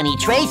see any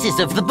traces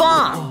of the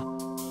bomb.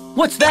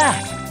 What's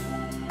that?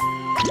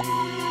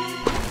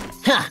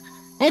 Huh,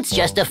 it's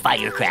just a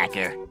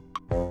firecracker.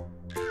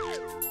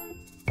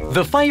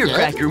 The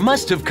firecracker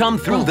must have come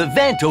through the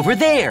vent over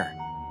there.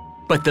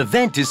 But the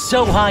vent is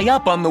so high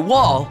up on the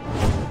wall.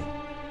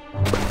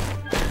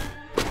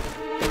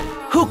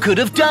 Who could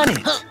have done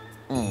it?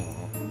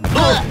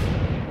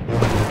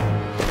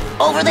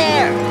 Over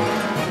there!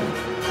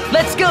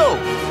 Let's go!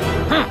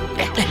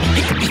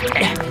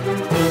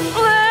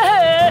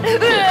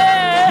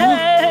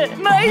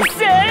 My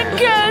son!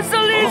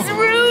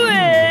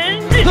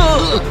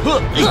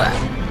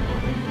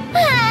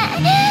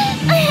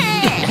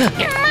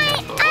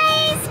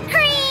 ice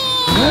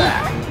cream!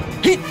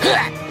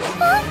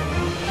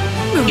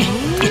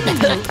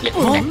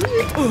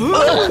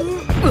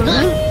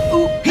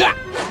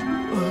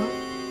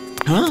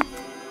 Huh?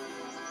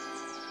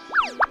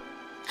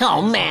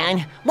 Oh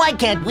man, why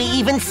can't we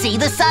even see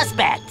the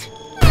suspect?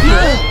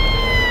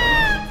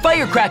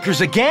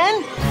 Firecrackers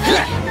again?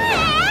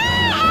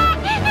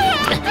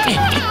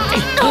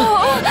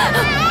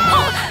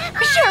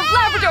 Sheriff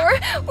Labrador,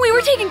 we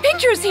were taking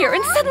pictures here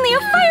and suddenly a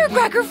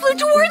firecracker flew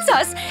towards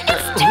us.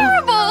 It's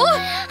terrible!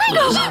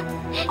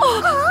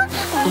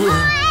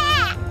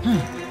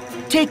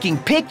 Taking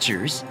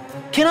pictures?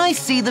 Can I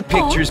see the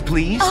pictures,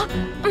 please?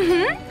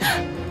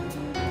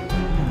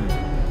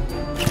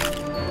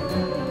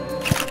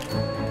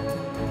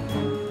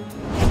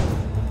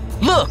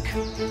 Look!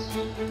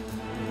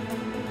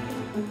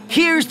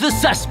 Here's the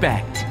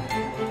suspect.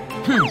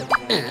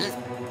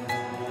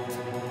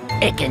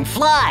 It can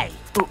fly.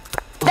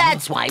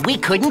 That's why we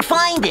couldn't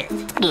find it.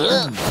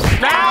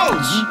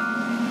 Ouch!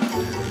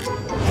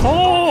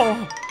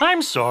 Oh,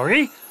 I'm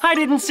sorry. I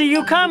didn't see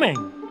you coming.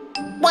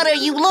 What are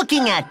you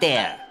looking at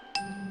there?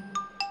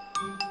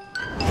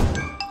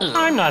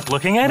 I'm not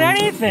looking at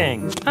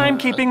anything. I'm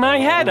keeping my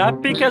head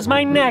up because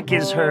my neck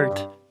is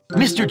hurt.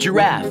 Mr.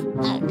 Giraffe,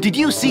 did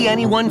you see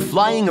anyone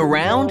flying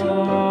around?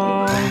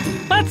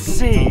 Let's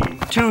see.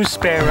 2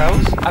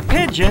 sparrows, a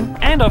pigeon,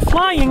 and a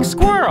flying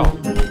squirrel.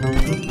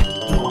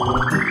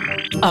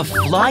 A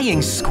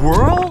flying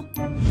squirrel?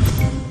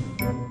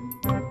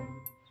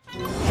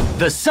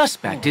 The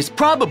suspect is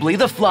probably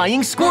the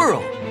flying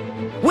squirrel.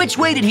 Which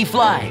way did he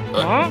fly?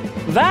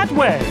 That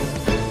way.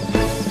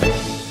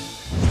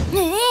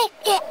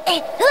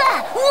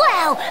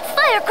 Wow!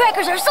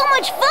 Firecrackers are so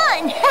much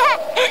fun! 1,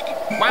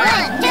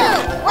 2,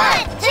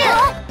 1, 2,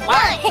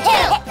 1, 2,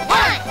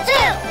 1, 2.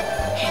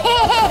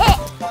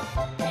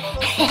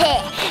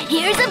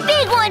 Here's a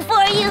big one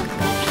for you.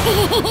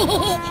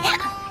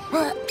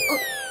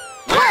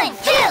 1,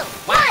 2,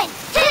 1,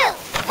 2,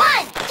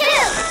 1, 2,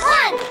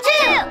 1,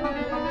 2.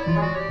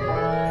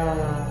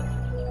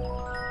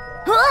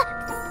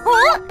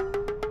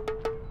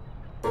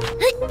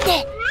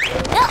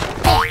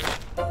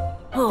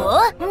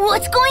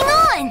 What's going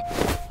on?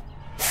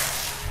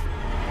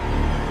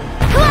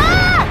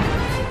 Ah!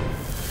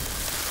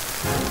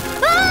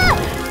 Ah!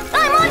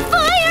 I'm on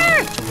fire!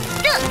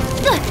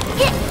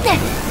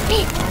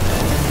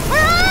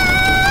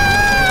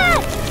 Ah!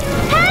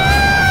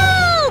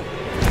 Help!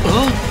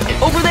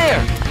 Over there!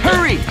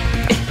 Hurry!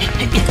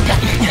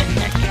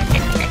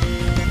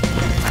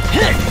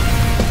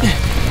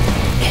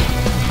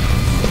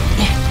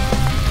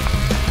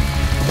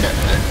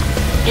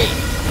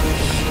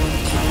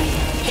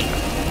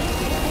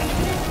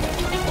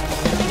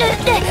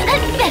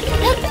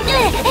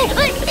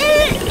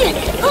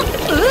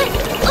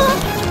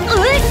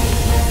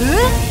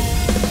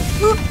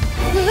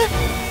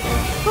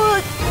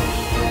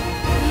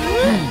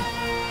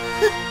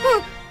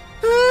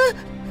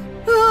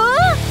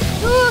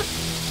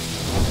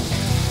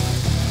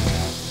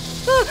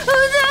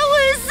 That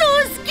was so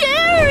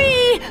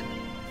scary!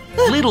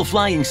 Little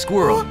flying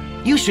squirrel,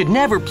 you should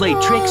never play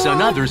tricks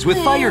on others with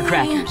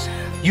firecrackers.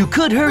 You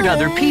could hurt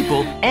other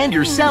people and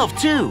yourself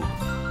too.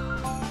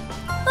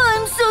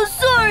 I'm so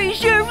sorry,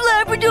 Sheriff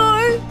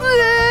Labrador.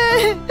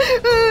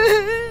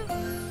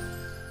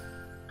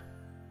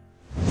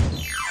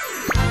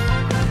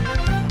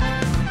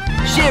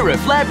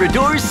 Sheriff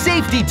Labrador's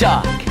Safety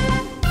Talk.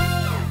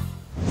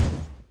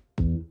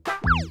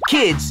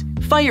 Kids,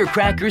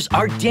 firecrackers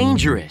are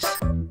dangerous.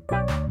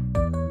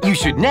 You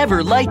should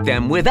never light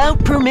them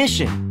without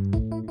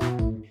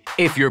permission.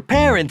 If your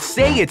parents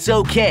say it's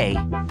okay,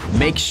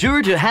 make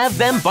sure to have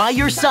them by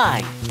your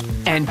side.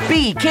 And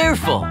be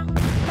careful.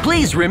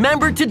 Please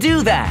remember to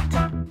do that.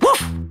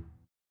 Woof!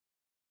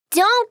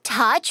 Don't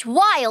touch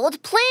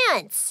wild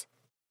plants.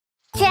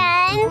 10,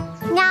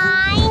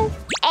 9,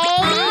 8,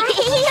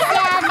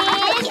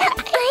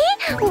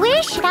 7.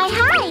 Where should I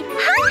hide?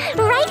 Huh?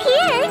 Right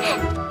here.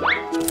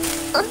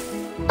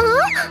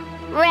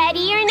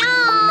 Ready or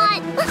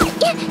not?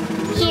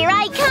 Here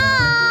I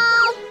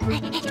come.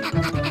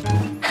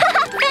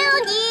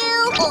 Found you.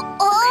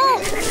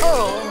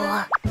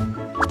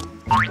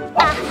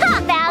 Aha,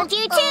 found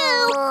you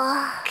too.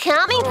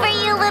 Coming for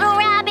you, little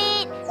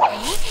rabbit.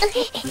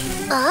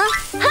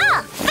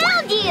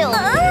 Found you.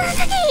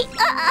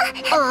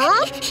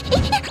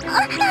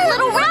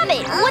 Little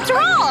rabbit, what's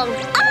wrong?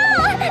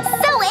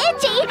 So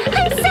itchy.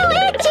 I'm so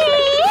itchy.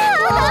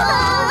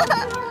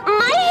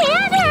 My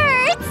hand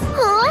hurts.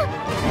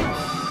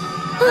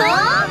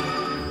 Huh?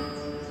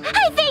 I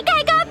think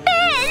I got bit.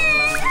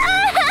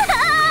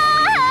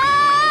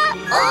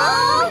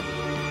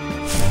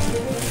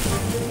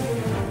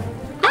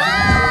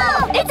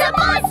 It's a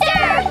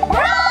monster!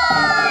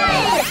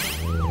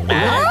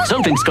 Run!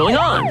 Something's going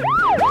on.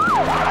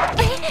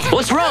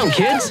 What's wrong,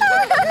 kids?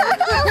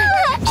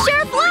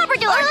 Sheriff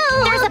Labrador,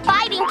 there's a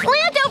biting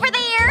plant over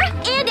there,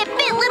 and it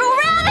bit little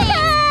rabbit.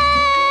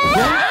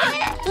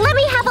 Let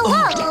me have a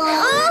look.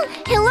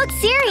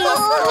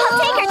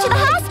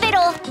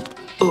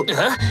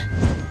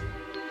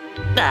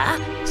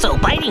 So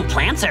biting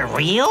plants are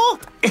real?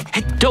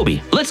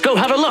 Dobie, let's go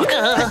have a look.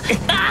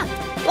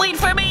 Wait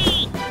for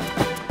me!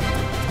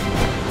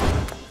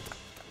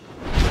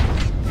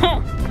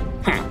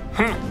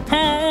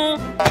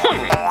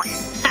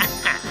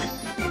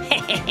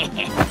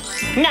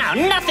 Now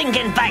nothing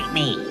can bite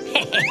me.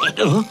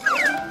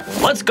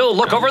 Let's go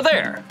look over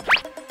there.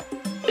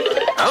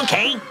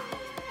 Okay.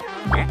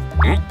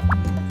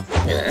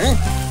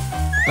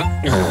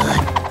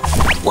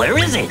 Where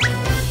is it?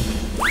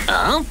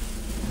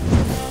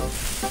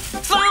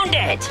 Found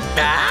it!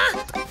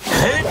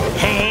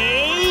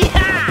 Hey!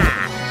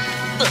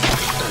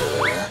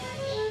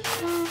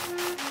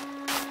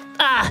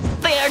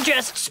 They are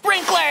just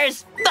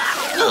sprinklers!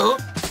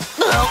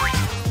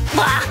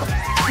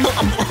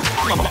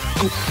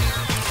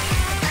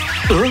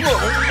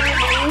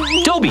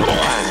 Dobie,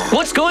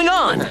 what's going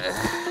on?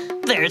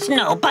 There's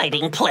no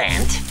biting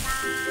plant.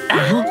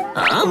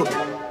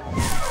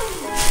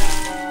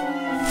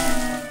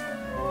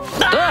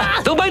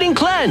 The biting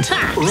plant!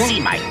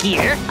 See my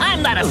gear?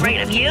 I'm not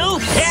afraid of you.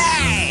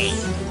 Hey!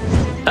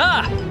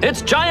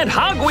 It's giant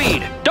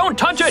hogweed! Don't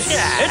touch it!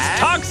 It's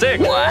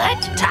toxic!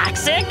 What?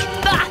 Toxic?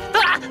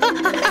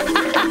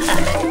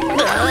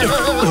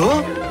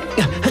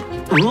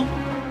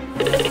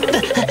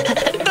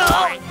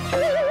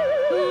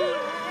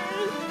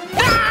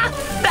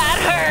 That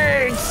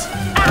hurts!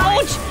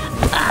 Ouch!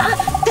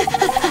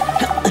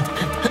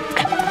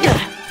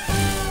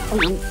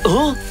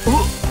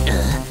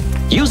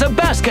 Use a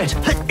basket!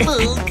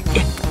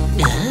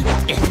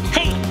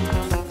 Hey!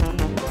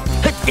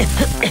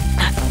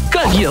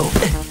 Got you!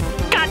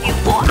 Got you!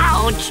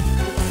 Ouch!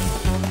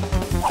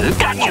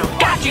 Got you!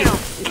 Got you!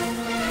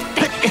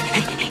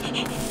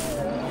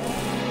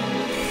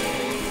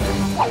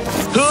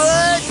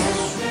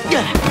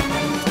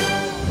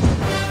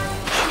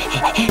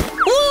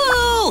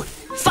 Woo!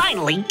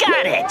 Finally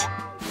got it!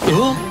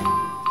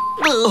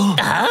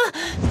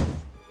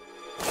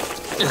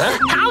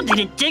 How did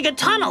it dig a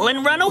tunnel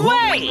and run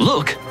away?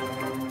 Look!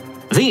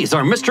 These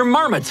are Mr.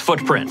 Marmot's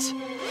footprints.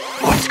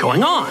 What's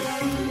going on?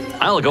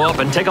 I'll go up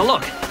and take a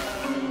look.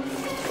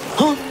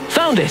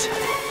 Found it!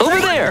 Over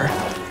there!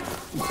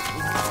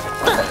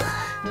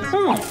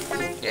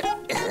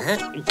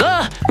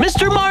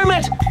 Mr.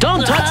 Marmot!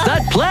 Don't touch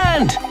that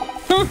plant!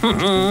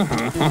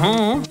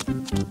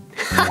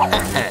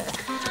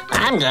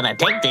 I'm gonna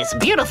take this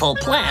beautiful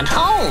plant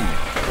home.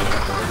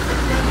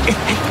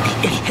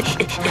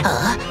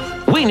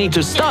 We need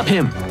to stop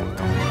him.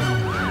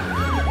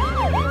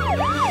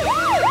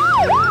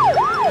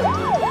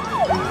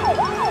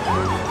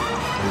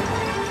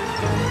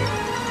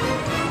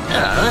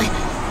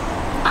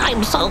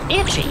 I'm so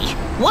itchy.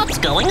 What's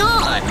going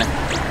on?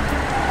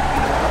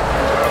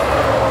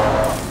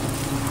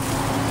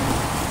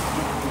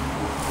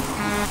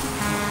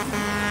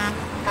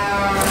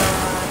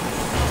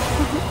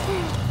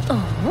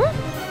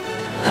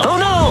 Oh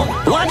no!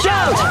 Watch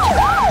out!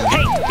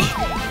 Hey!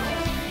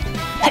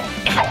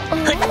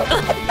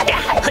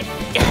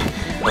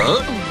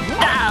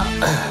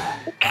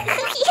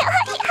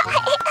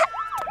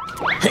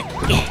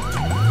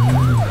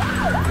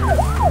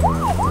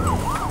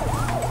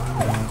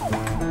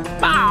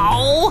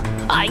 Ow!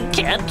 I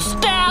can't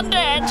stand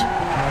it!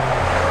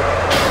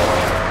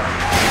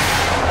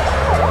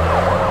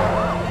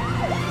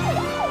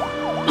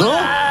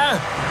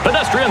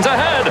 Pedestrians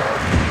ahead!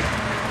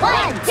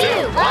 1, 2,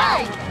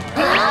 1!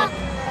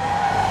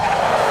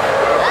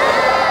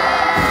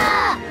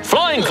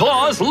 Flying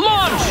claws,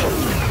 launch!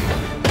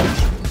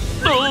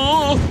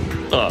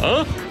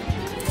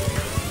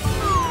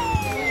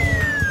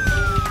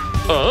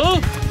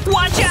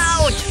 Watch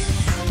out!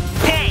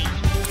 Hey!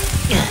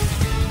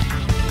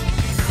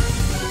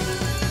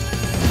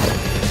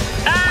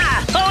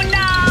 Oh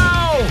no!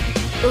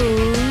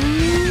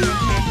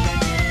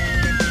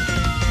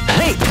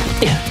 Hey!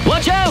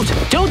 Watch out!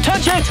 Don't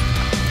touch it!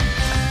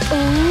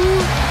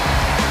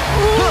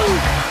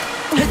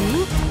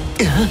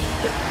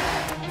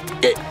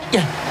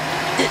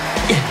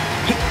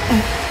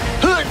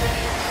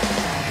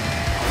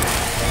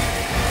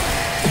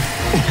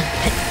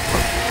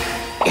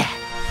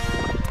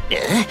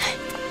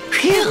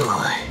 Phew!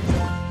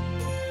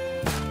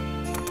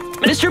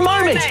 Mr.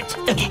 Marmot!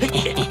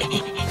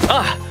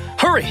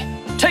 Hurry!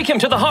 Take him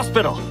to the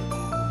hospital!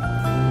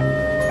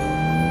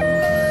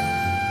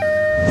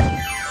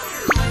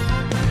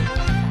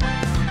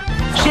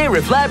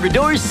 Sheriff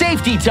Labrador's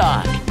Safety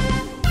Talk.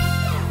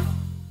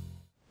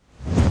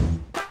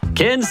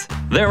 Kids,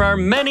 there are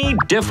many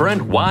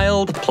different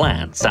wild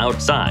plants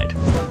outside.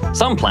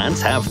 Some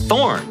plants have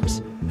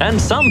thorns,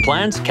 and some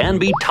plants can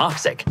be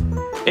toxic.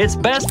 It's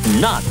best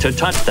not to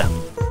touch them.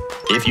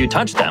 If you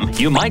touch them,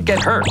 you might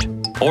get hurt,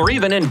 or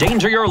even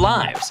endanger your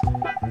lives.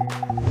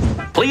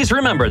 Please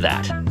remember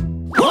that.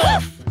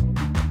 Woof!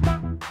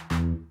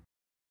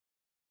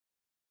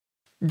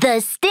 The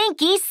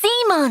Stinky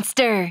Sea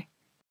Monster.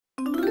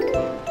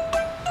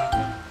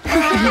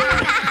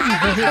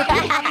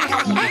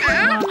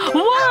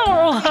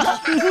 Wow!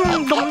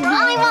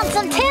 I want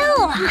some too!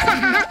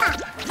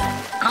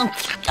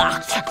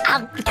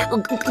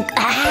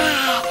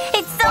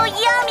 It's so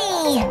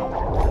yummy!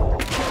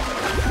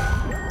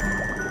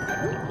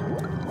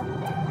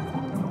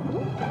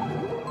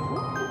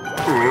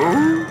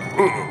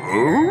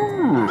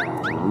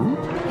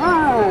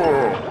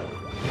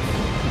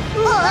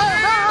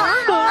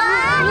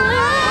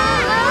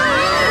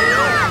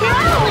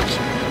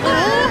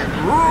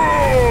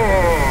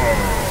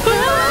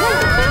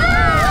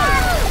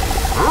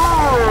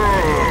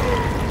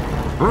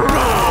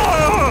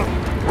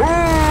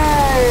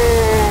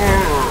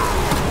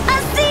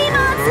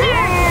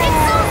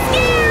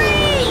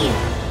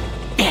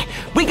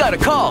 Got a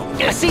call.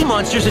 A sea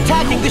monster's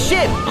attacking the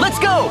ship. Let's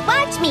go.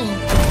 Watch me.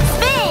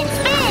 Spin,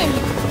 spin.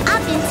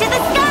 Up into the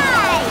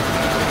sky.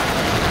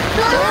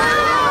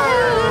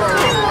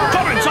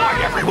 Come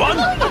inside, everyone.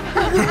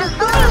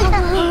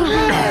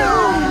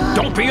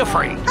 Don't be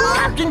afraid.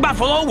 Captain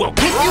Buffalo will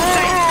keep you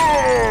safe.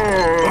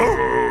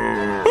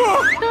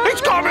 It's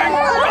coming.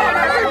 Run,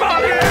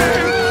 everybody.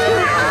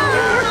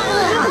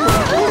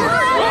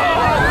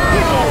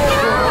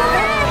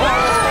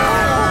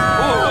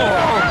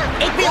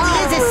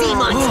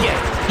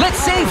 Let's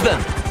save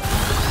them!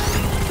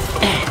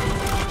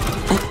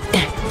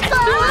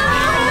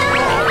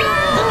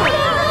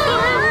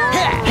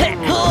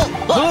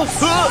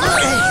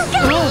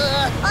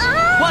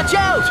 Watch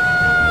out!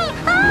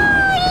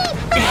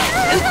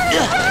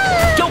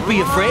 Don't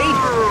be afraid!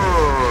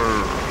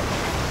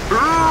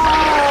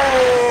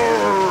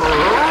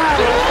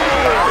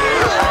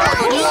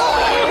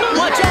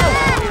 Watch out!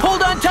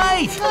 Hold on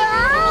tight!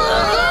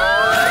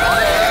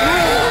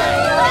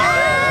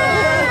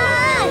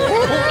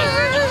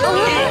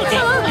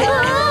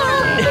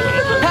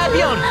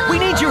 We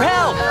need your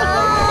help!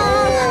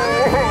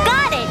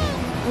 Got it!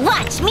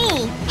 Watch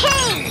me!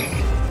 Hey!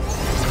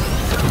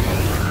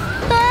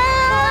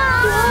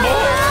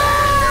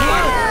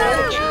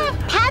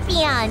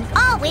 Papillon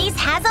always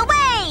has a way!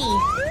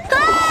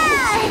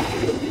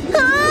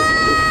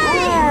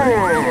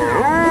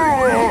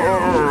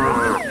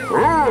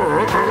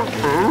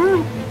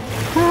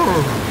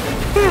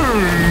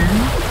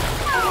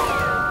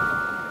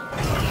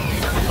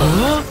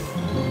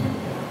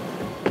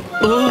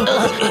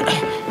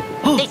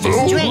 This is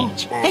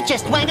strange. It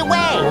just went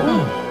away.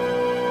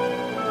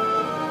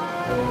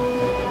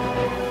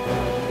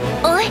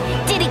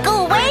 Did it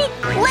go away?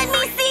 Let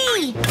me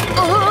see!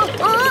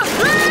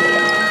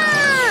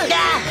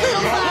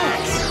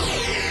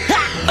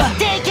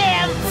 Take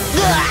him!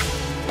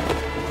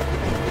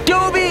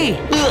 Dobie!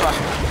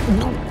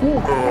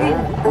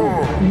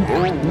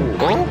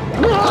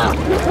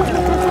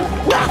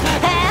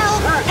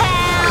 Help!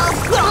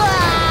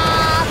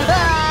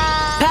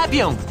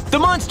 Papillon, the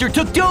monster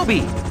took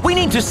Dobie. We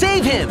need to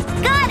save him.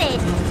 Got it!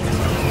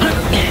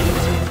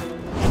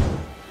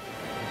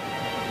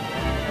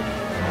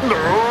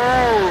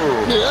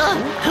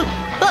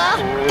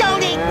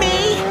 Don't eat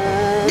me!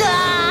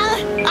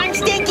 I'm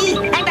stinky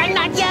and I'm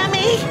not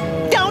yummy!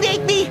 Don't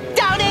eat me!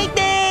 Don't eat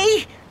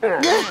me!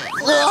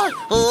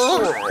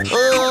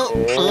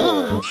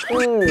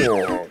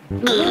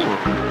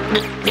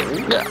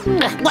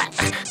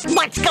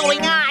 What's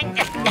going on?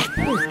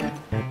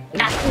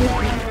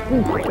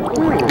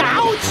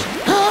 Ouch!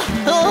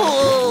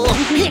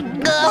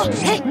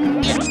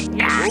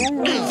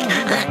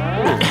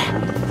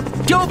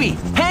 Dobie,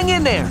 hang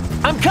in there.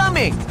 I'm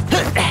coming.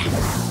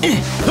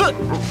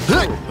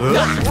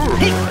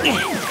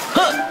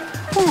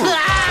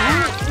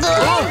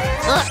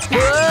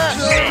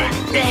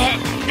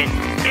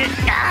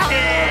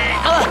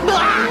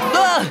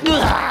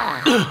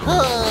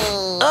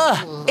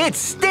 It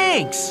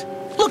stinks.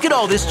 Look at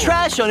all this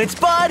trash on its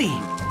body.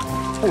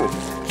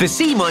 The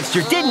sea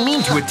monster didn't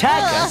mean to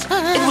attack us.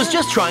 It was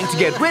just trying to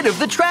get rid of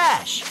the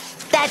trash.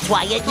 That's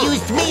why it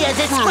used me as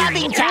a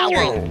scrubbing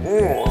towel.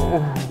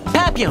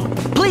 Papillon,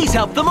 please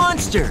help the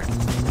monster.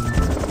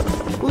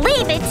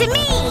 Leave it to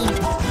me!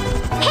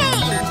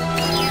 Hey!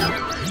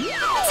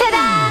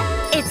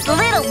 Ta-da! It's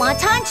Little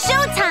Wonton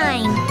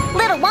showtime!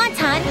 Little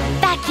Wonton,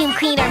 vacuum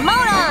cleaner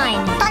mode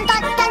on! Dun,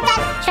 dun, dun, dun.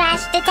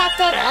 Trash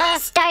detected.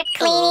 Start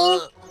cleaning.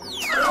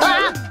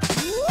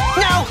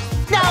 No!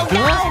 No,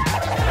 no!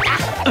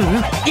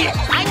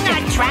 I'm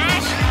not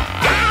trash!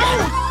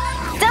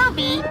 Ow!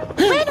 Dobie,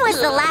 when was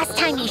the last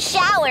time you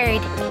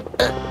showered?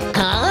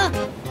 Huh?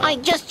 I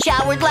just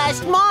showered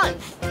last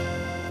month.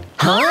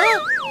 Huh?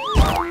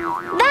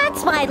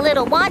 That's why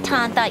Little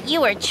Wonton thought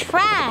you were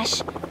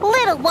trash.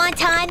 Little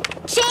Wonton,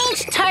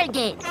 change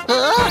target. Dun,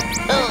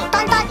 dun,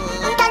 dun, dun.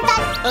 Dun, dun,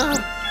 dun,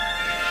 dun.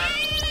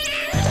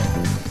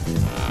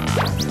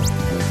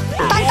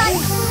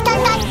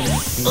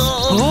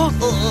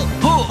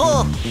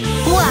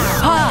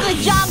 Wow! Good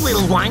job,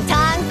 Little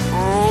Wonton!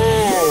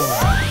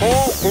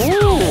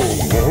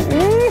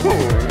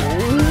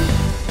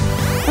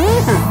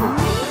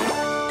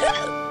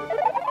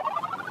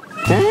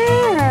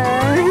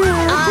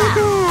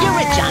 You're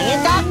a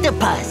giant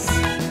octopus!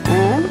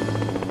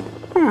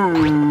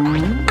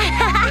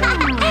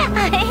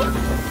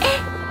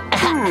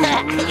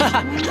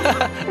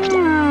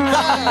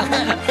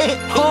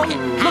 Oh,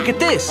 look at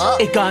this.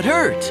 It got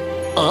hurt.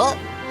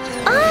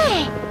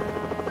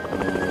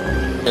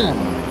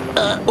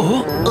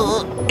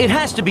 It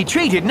has to be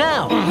treated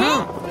now.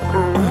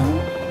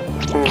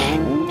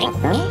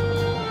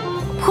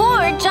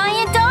 Poor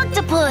giant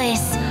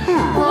octopus.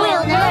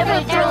 We'll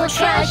never throw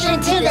trash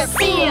into the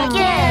sea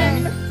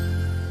again.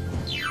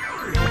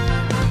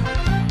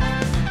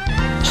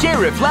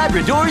 Sheriff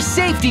Labrador's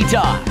Safety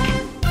Talk.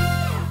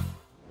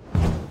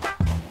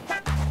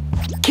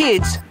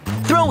 Kids,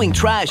 throwing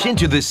trash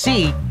into the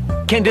sea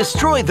can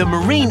destroy the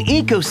marine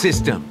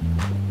ecosystem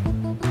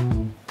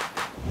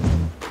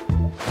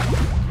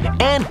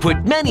and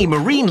put many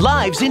marine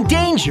lives in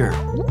danger.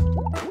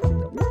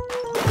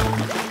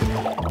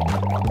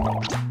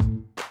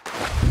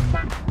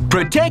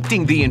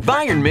 Protecting the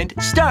environment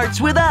starts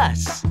with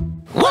us.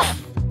 Woof!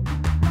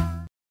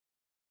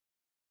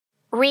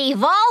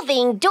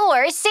 Revolving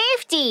door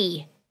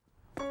safety.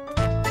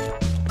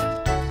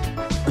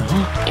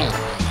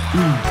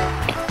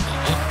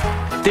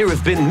 There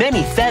have been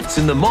many thefts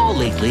in the mall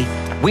lately.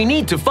 We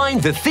need to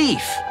find the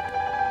thief.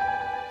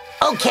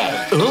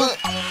 Okay.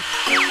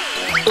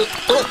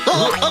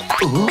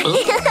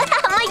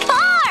 My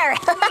car!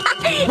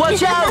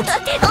 Watch out!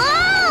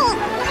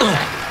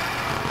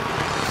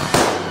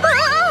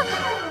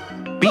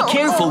 Be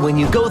careful when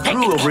you go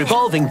through a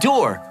revolving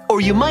door,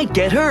 or you might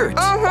get hurt.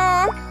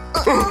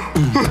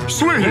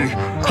 Sweetie,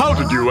 how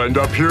did you end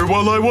up here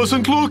while I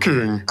wasn't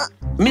looking?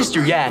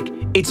 Mr. Yak,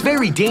 it's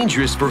very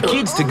dangerous for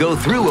kids to go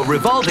through a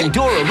revolving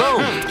door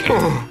alone.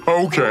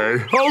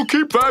 Okay, I'll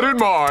keep that in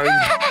mind.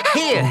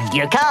 Here,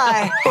 your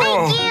car.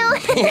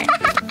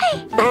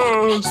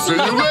 See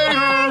you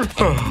later.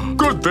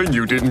 Good thing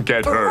you didn't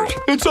get hurt.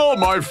 It's all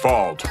my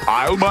fault.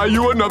 I'll buy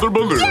you another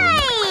balloon.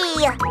 Yay!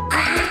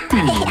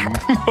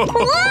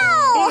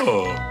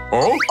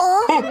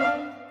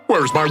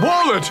 Where's my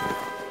wallet?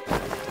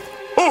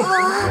 Oh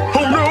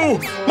no!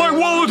 My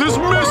wallet is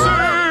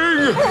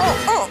missing!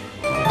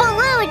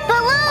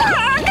 Balloon!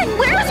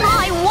 Where's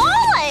my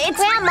wallet?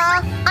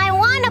 Grandma, I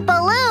want a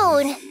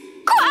balloon.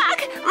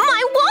 Quack!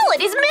 My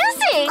wallet is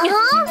missing!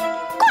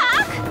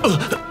 Quack!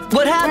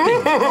 What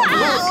happened?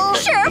 Quack!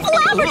 Sheriff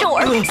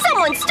Labrador!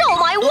 Someone stole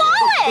my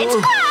wallet!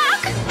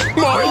 Quack!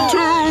 Mine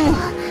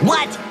too!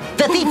 What?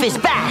 The thief is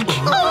back.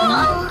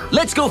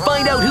 Let's go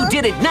find out who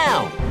did it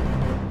now.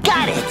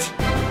 Got it.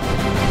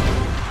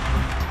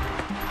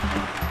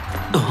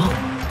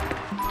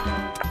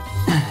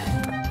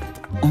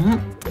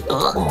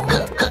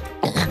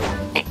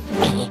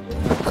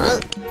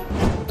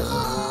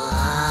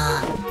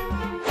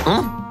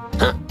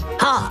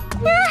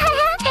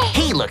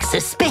 He looks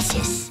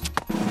suspicious.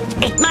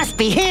 It must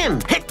be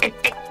him.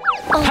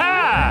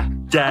 Ha!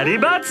 Daddy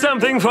bought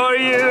something for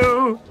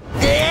you.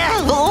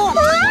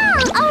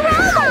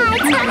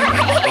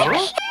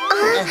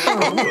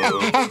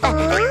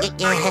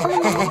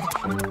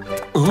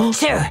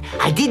 Sir,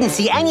 I didn't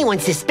see anyone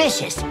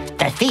suspicious.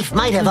 The thief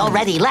might have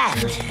already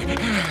left.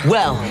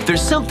 Well,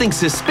 there's something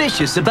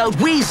suspicious about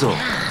Weasel.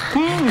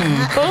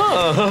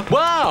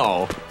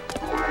 Wow!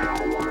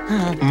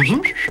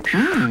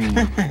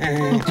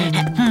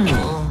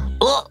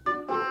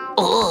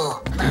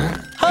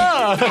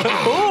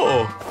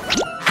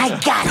 I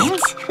got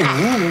it.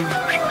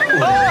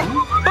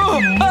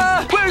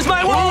 Where's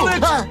my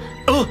wallet?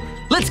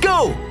 Let's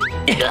go!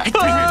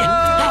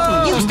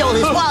 You stole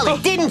his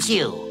wallet, didn't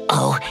you?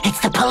 Oh, it's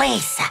the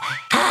police.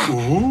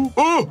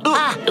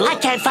 I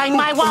can't find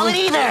my wallet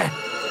either.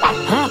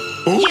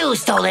 You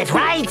stole it,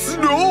 right?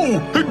 No,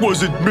 it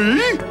wasn't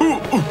me.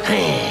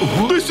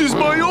 This is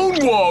my own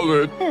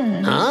wallet.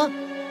 Huh?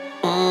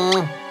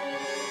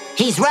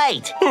 He's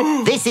right.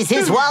 This is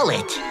his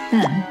wallet.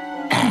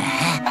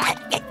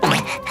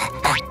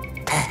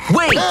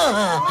 Wait!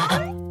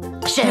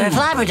 Sheriff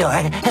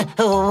Labrador,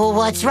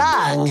 what's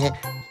wrong?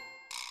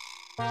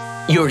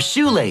 Your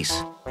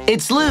shoelace.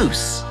 It's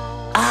loose.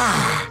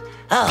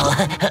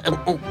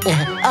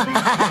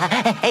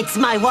 It's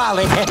my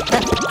wallet.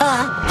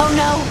 Oh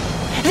no,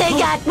 they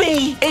got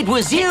me. It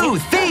was you,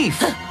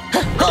 thief!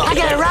 I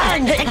gotta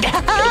run.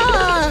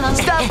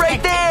 Stop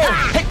right there!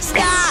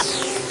 Stop!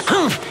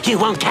 You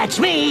won't catch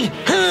me.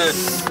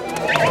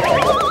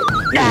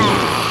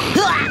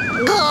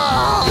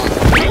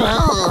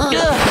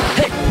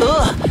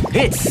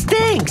 It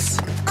stinks!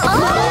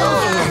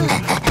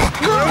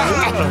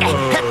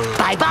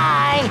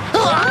 Bye-bye.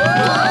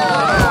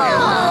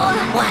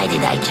 Why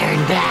did I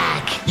turn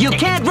back? You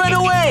can't run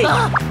away!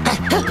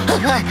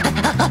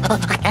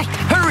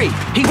 Hurry!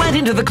 He went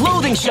into the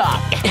clothing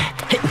shop!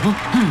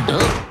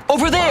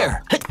 Over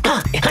there!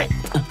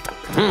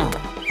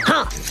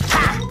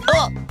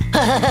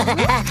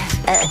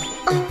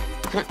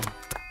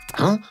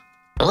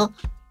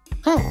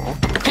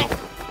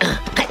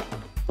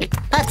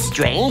 That's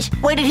strange.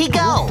 Where did he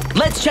go?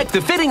 Let's check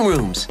the fitting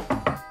rooms.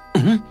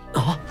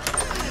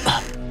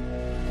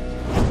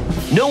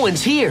 No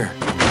one's here.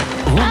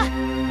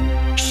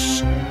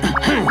 Shh.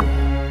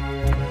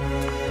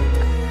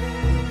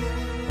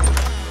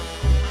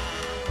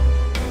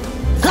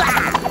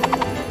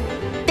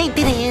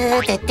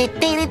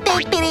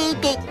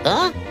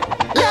 Huh?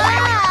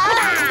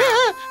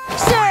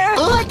 Sir,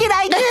 what did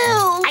I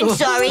do? I'm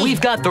sorry.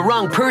 We've got the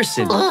wrong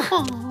person.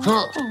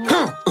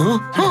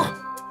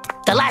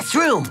 The last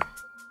room.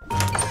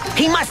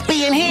 He must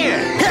be in here.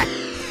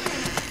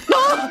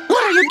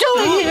 What are you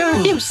doing here?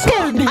 You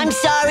scared me. I'm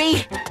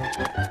sorry.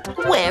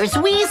 Where's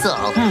Weasel?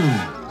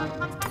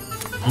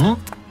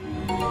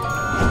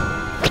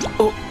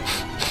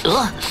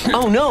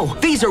 Oh no,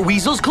 these are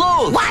Weasel's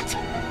clothes. What?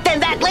 Then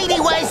that lady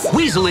was...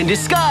 Weasel in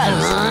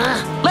disguise.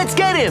 Let's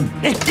get him.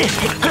 There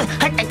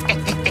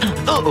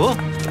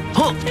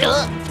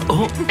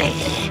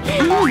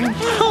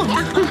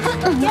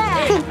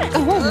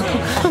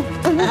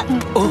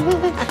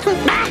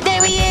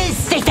he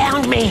is. They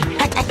found me.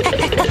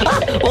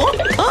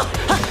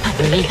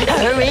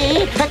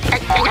 Hurry.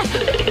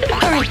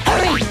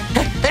 Hurry.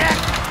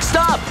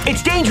 Stop!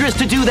 It's dangerous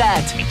to do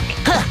that.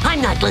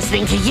 I'm not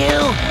listening to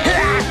you.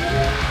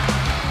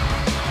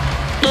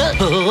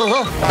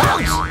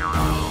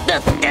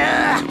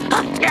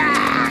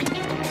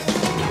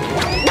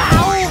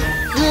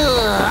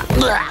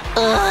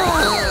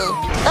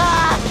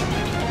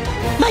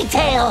 My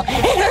tail!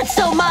 It hurts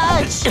so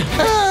much!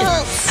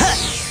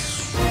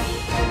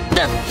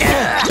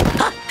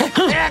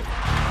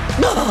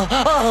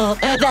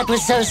 That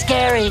was so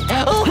scary.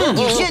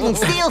 You shouldn't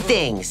steal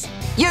things.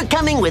 You're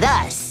coming with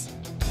us.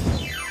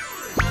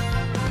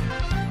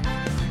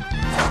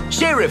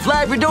 Sheriff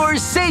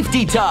Labrador's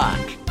Safety Talk.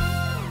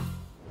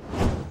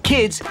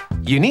 Kids,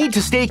 you need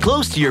to stay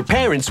close to your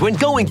parents when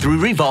going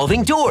through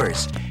revolving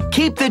doors.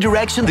 Keep the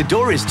direction the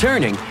door is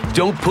turning,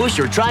 don't push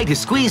or try to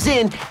squeeze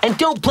in, and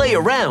don't play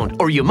around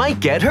or you might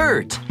get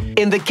hurt.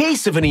 In the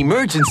case of an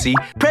emergency,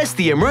 press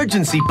the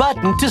emergency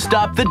button to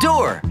stop the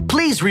door.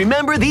 Please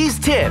remember these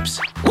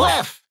tips.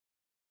 Woof!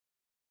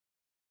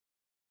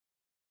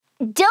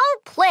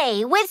 Don't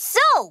play with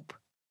soap.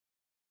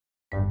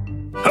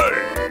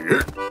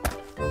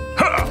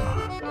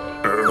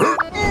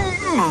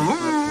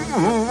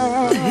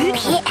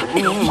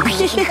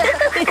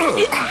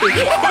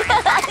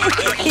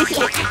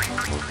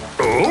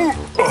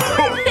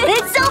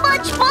 It's so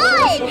much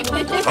fun!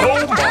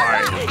 Oh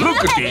my!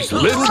 Look at these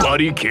little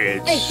muddy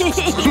kids.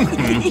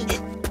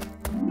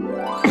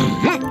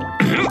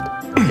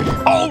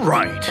 All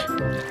right.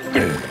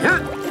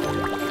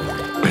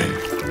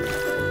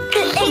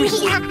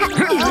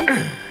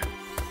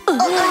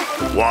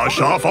 Wash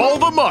off all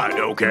the mud,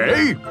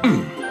 okay?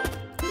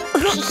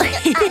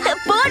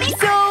 Body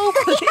soap!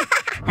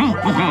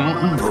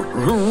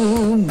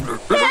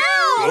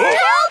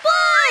 Help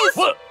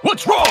us!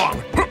 What's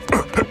wrong?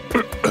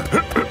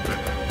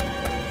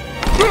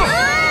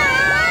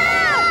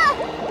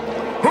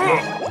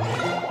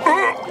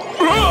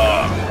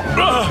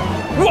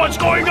 What's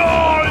going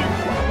on?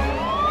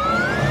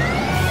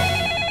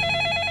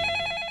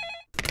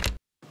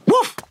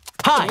 Woof!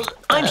 Hi,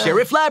 I'm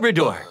Sheriff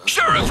Labrador.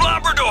 Sheriff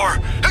Labrador!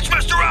 It's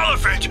Mr.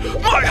 Elephant!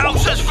 My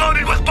house is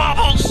flooded with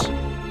bubbles!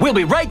 We'll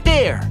be right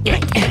there.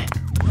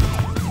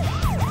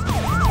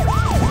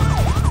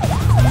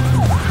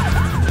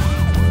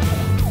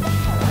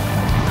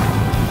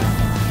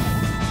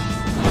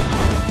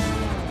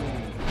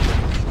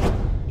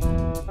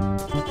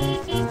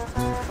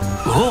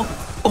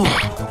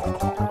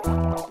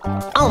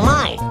 Oh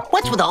my!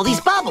 What's with all these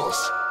bubbles?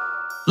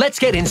 Let's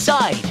get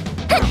inside.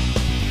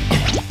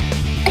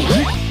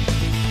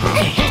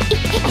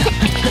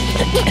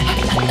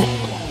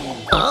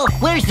 Oh,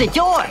 where's the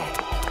door?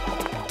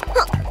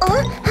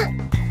 Oh!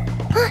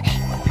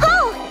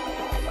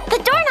 The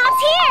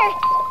doorknob's here!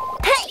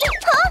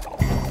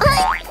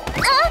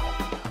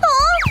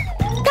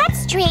 That's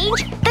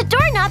strange. The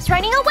doorknob's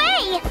running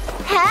away.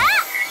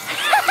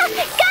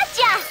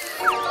 Gotcha!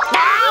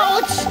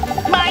 Ouch!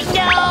 My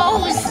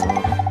nose!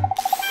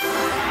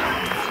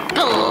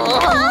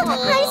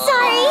 I'm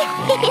sorry.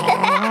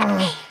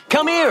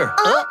 Come here.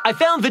 I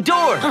found the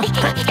door.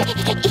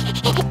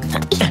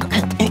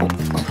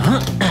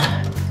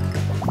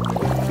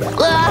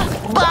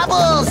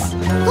 Bubbles!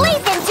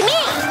 Leave them to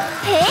me.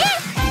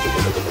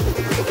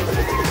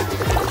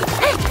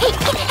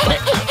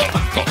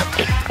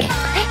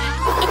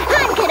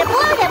 I'm gonna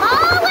blow them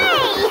all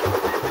away.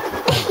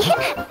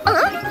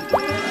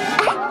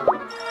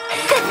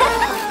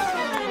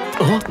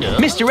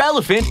 Mr.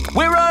 Elephant,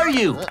 where are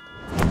you?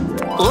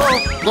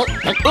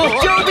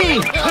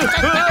 Joby!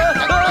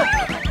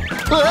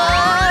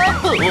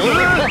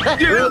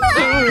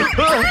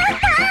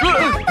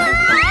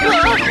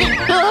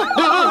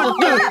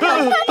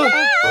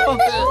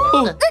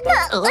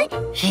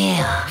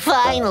 Yeah,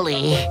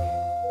 finally.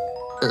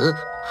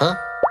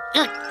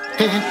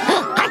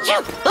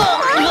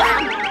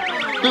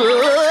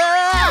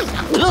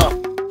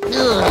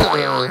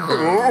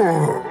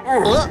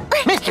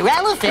 Mr.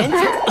 Elephant?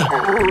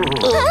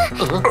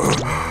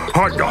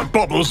 I got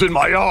bubbles in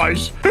my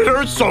eyes. It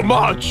hurts so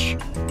much.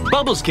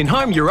 Bubbles can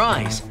harm your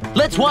eyes.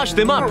 Let's wash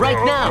them up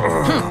right now.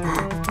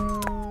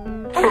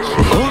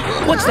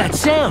 What's that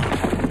sound?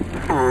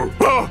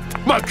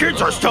 My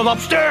kids are still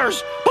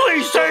upstairs.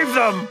 Please save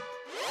them.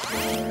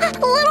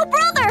 Little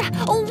brother,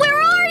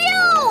 Where are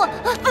you?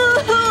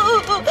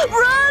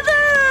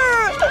 Brother!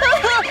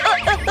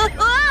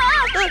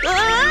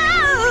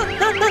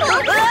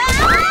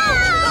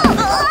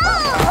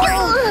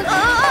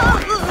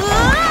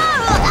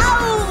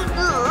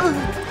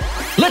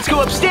 Let's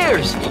go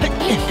upstairs.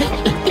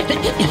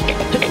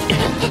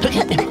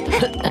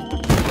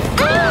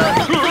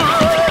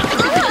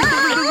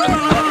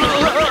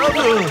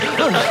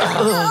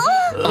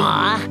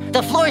 Aw,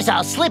 the floor's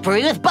all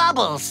slippery with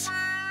bubbles.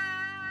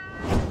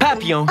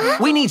 Papillon,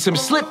 we need some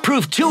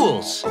slip-proof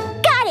tools.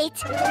 Got it!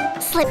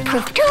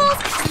 Slip-proof tools,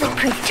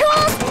 slip-proof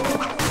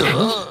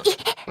tools.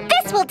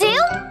 This will do.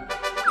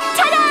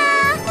 Ta-da!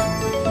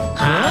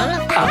 Huh?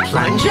 A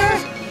plunger?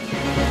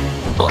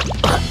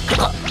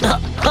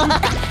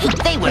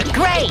 They were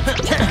great!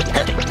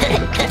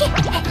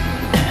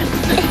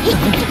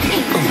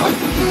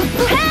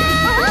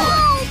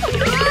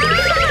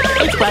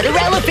 It's Butter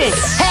Elephant!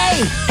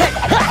 Hey!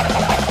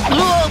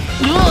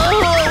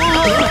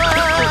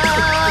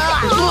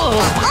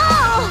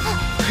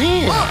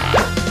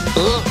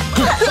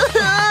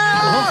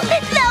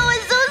 That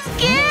was so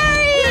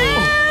scary!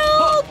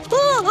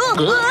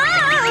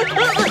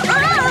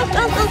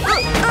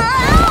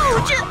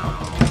 Ouch!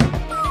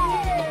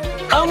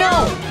 Oh no!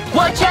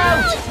 Watch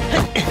out!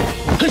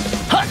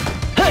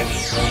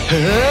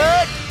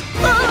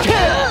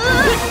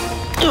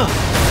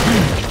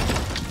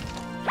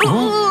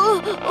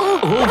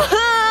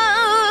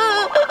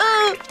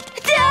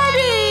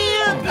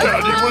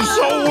 Daddy was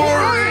so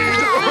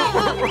worried.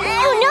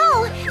 Oh no!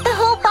 The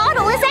whole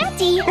bottle is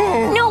empty!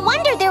 No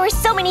wonder there were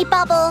so many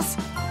bubbles!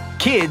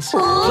 Kids,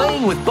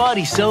 playing with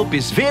body soap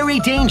is very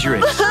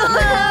dangerous.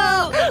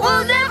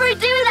 We'll never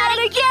do that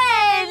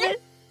again!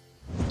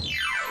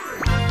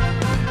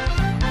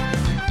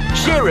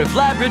 Sheriff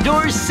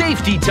Labrador's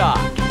Safety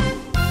Talk.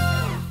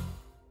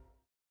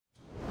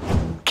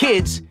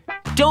 Kids,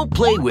 don't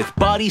play with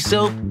body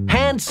soap,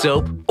 hand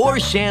soap, or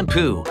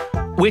shampoo,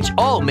 which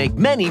all make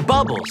many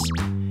bubbles.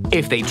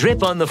 If they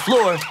drip on the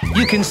floor,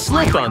 you can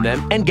slip on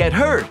them and get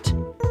hurt.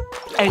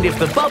 And if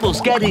the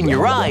bubbles get in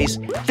your eyes,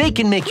 they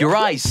can make your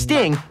eyes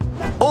sting,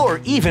 or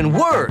even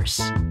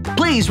worse.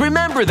 Please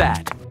remember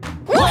that.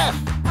 Woof!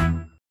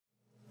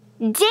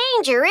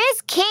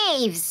 Dangerous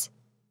caves!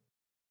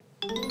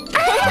 Here,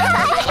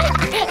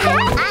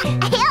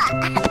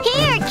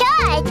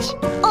 catch!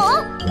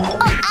 Oh,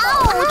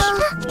 ouch!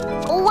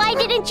 Why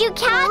didn't you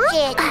catch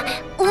it?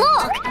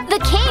 Look, the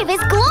cave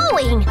is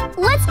glowing.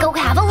 Let's go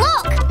have a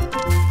look.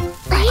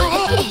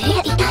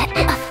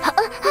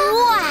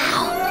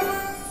 Wow!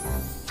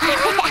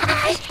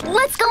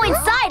 Let's go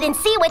inside and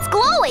see what's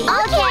glowing.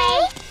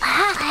 Okay.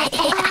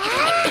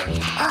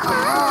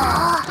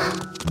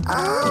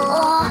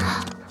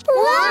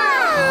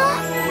 Wow!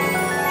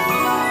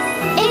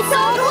 It's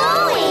all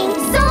glowing!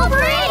 So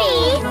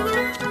pretty!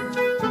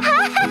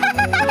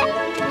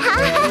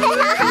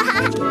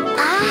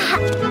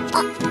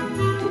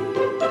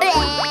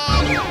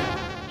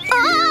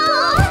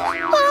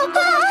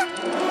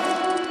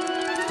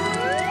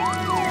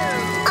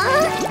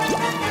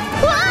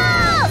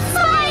 Whoa!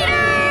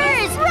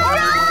 Spiders!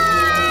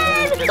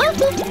 Run!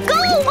 Go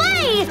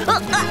away!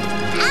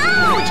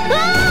 Ouch!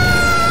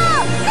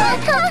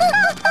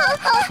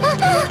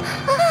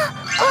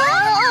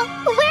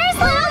 Where's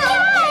Little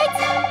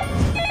Cat?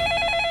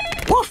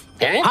 Woof!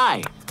 Hi,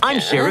 I'm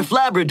Sheriff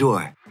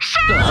Labrador.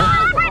 Sheriff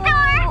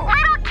Labrador!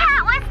 Little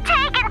Cat was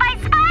taken by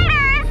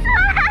spiders!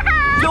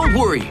 Don't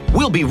worry,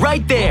 we'll be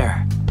right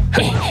there.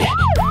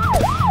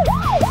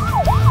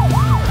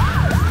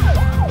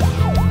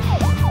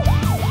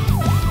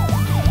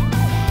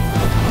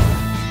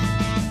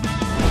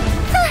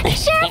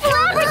 Sheriff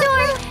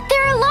Labrador!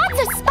 There are lots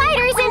of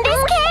spiders in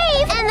this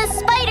cave! And the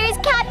spiders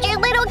captured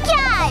Little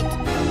Cat!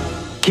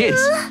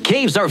 Kids,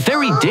 caves are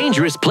very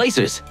dangerous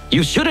places.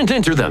 You shouldn't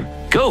enter them.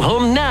 Go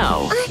home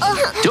now.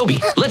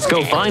 Dobie, let's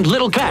go find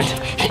Little Cat.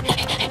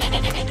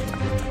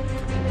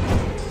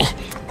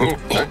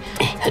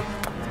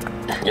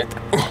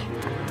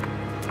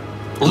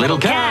 Little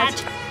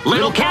Cat!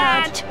 Little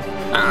Cat!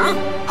 Huh?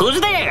 Who's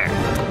there?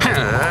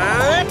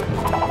 Huh?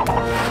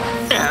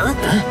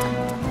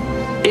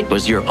 It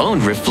was your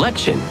own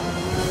reflection.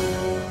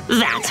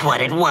 That's what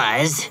it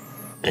was.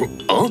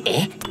 Oh?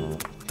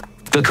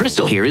 The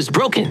crystal here is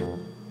broken.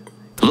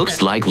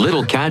 Looks like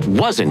Little Cat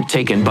wasn't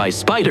taken by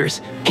spiders.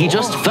 He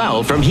just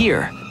fell from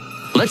here.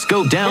 Let's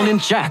go down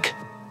and check.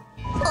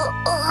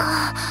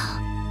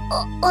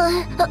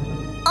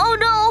 Oh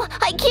no!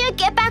 I can't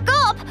get back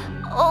up!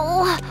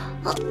 Oh,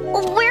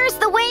 where's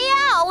the way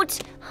out?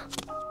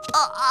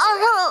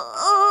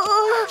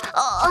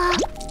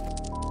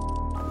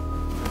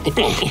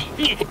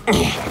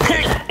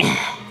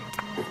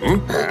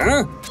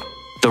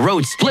 The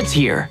road splits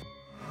here.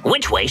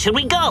 Which way should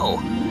we go?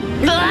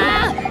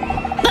 Ah!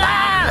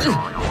 Ah!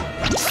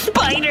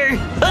 Spider!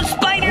 A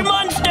spider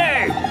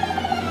monster!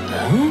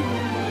 Huh?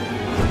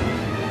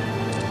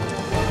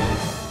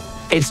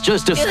 It's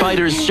just a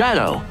spider's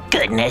shadow.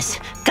 Goodness,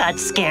 got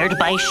scared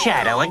by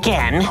shadow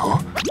again.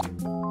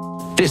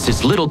 This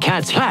is Little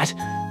Cat's hat.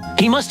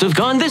 He must have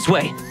gone this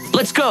way.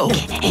 Let's go.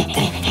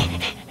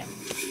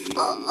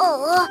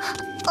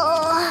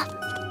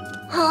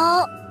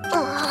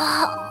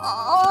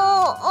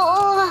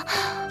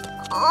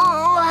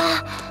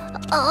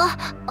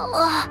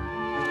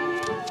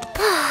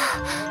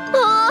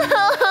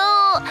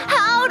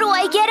 How do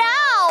I get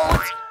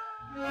out?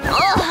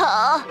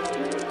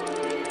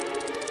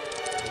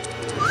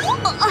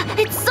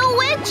 It's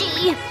so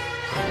itchy.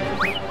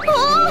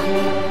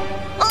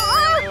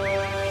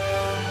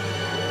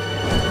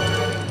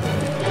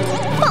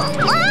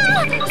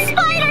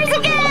 Spiders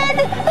again!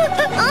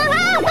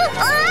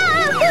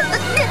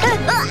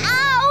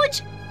 Ouch!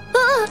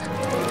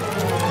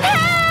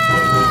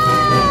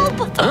 Help!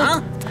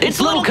 Huh? It's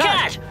Little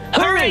Cat!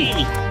 Hurry!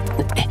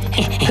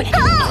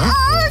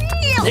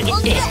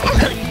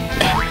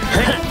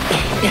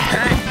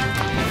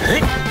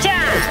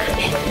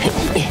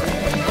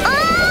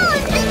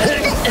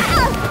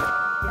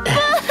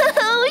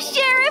 Oh,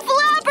 Sheriff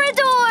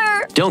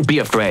Labrador! Don't be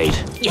afraid.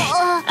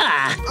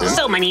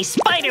 So many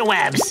spider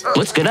webs.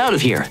 Let's get out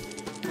of here.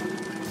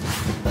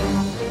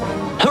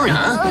 Hurry!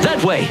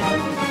 That way!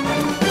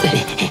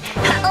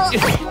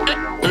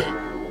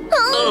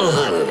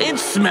 It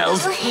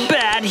smells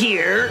bad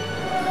here.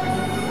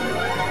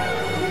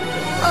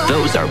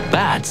 Those are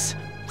bats.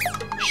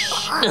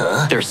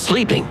 They're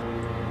sleeping.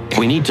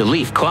 We need to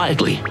leave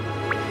quietly.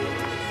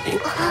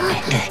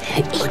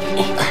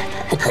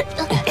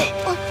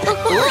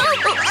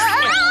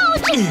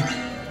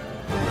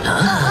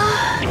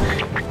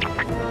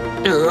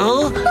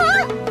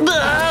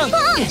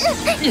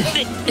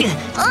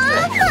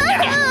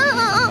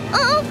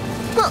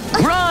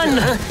 Run!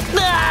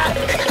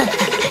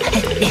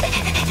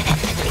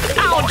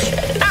 Ouch!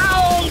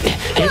 Ow!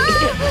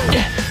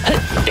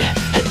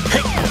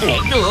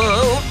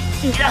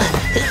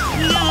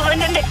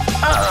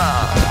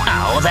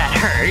 Oh, that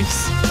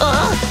hurts.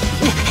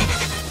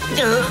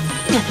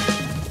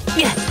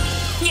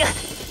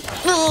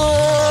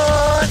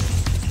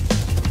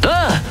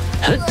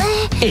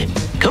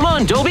 Come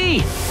on,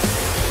 Dobie!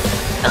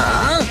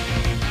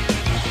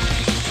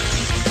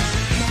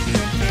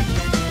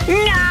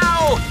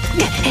 No!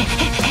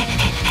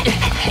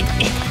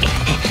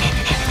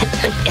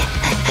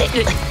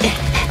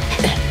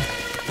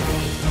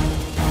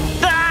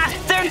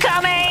 They're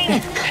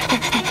coming!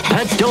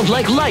 Bats don't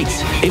like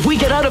lights. If we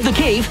get out of the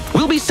cave,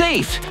 we'll be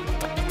safe.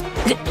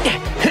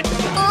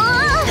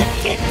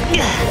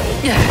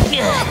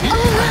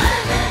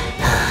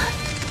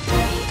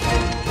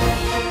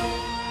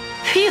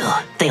 Phew,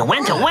 they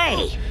went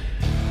away.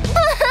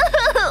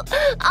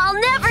 I'll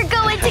never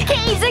go into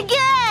caves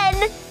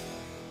again!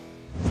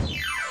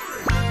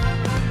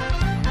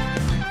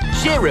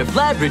 Sheriff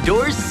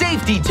Labrador's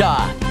Safety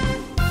Talk.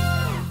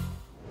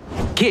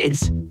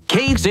 Kids,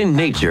 caves in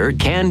nature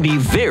can be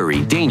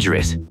very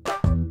dangerous.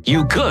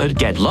 You could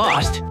get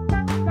lost.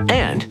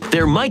 And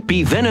there might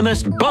be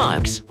venomous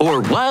bugs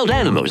or wild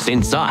animals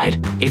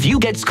inside. If you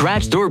get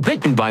scratched or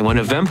bitten by one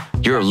of them,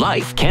 your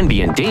life can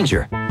be in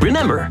danger.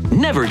 Remember,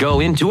 never go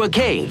into a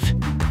cave.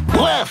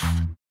 Woof!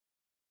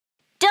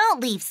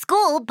 Don't leave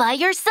school by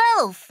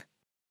yourself.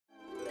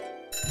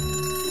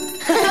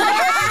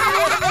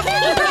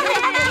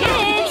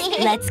 Kids,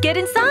 let's get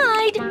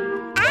inside.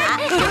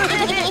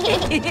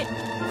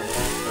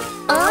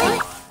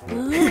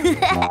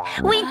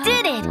 We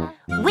did it!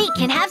 We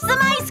can have some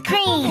ice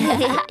cream!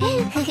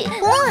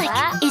 Look,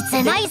 it's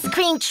an ice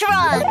cream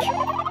truck!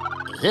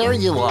 Here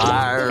you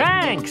are.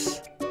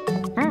 Thanks.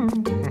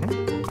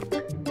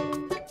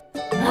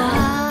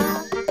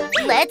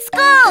 Let's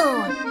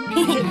go!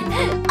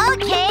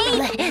 Okay!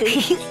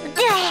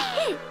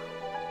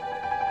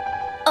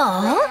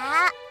 Oh?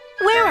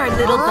 Where are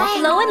Little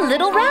Buffalo and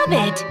Little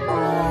Rabbit?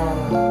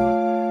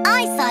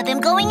 I saw them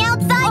going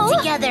outside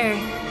together!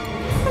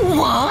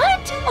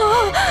 What?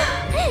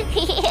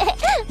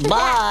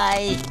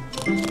 Bye.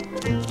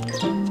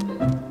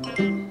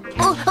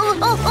 Oh,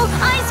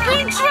 ice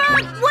cream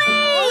truck,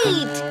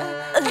 wait!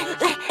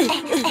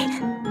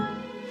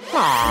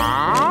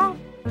 Aww.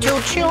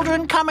 2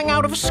 children coming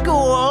out of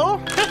school. Oh?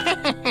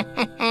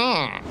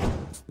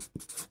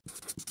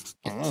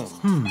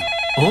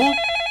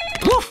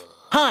 Woof!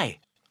 Hi,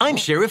 I'm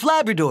Sheriff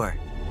Labrador.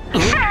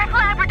 Sheriff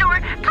Labrador,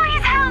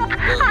 please help!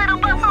 Little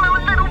Buffalo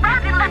and Little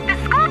Rabbit left the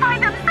school by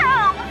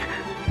themselves!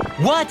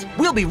 What?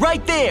 We'll be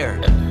right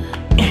there.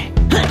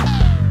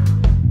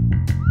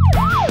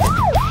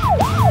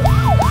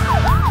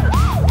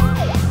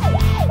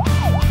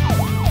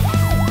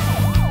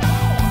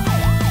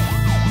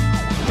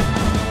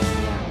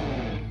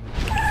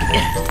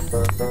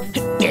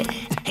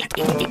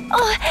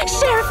 Oh,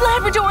 Sheriff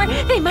Labrador,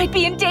 they might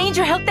be in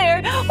danger out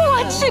there.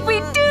 What should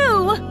we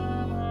do?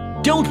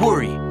 Don't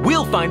worry,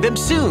 we'll find them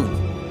soon.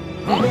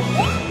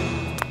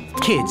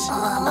 Kids,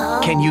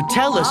 can you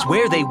tell us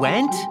where they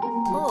went?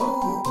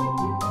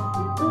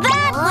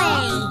 That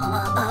way!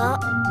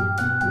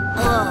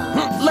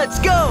 Let's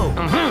go!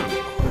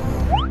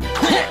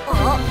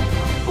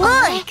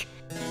 Look!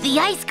 The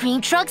ice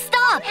cream truck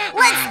stopped!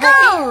 Let's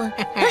go!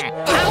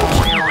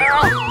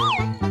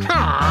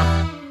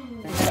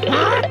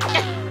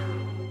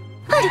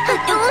 It's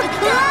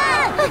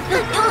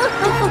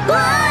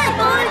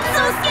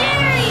so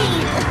scary!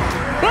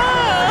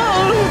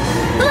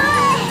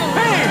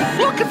 Hey,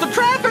 look at the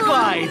traffic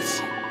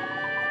lights!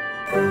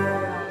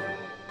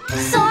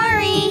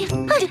 Sorry!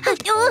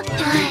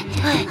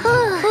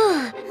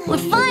 We're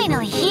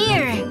finally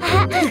here!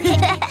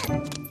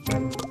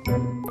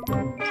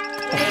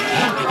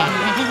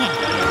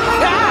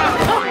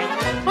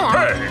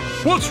 Hey,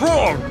 what's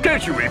wrong?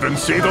 Can't you even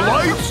see the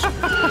lights?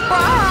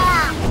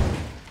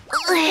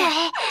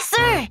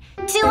 Sir,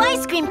 2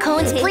 ice cream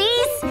cones,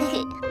 please!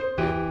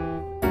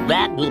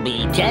 That will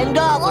be $10.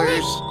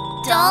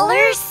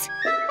 Dollars?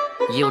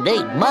 You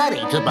need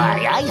money to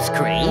buy ice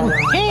cream.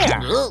 Here.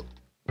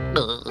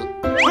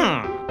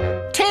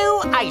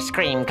 2 ice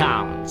cream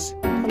cones.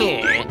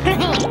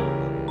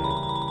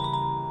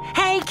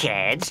 Hey,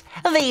 kids,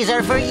 these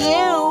are for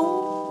you.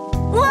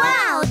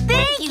 Wow,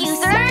 thank you,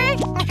 sir!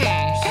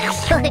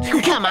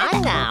 Come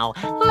on now,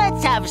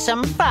 let's have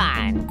some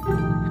fun.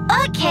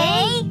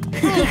 Okay!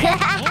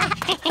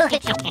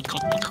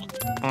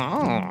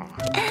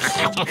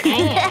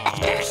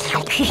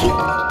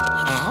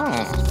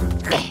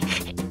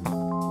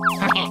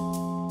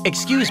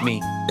 Excuse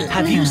me,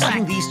 have you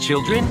seen these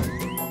children?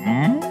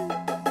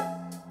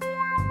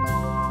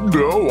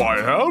 No,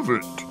 I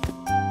haven't.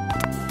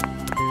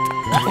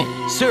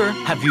 Sir,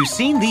 have you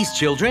seen these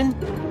children?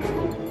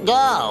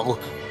 Go.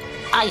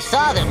 I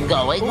saw them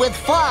going with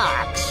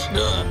Fox.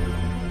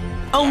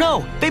 Oh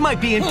no, they might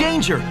be in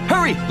danger.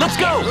 Hurry, let's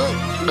go!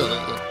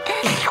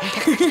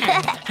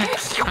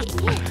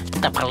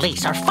 The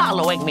police are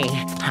following me.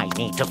 I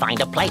need to find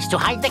a place to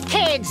hide the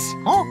kids.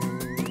 Oh,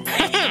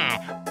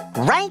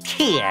 right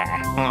here.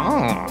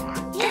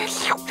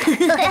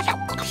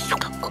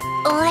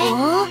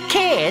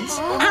 Kids,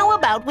 how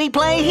about we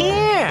play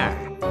here?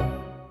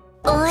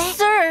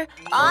 Sir,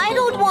 I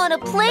don't want to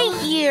play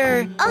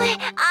here.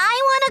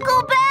 I want to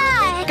go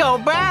back. Go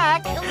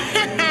back?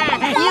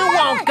 You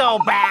won't go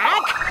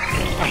back.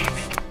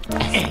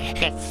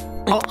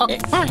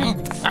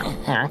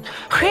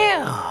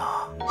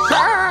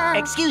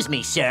 Excuse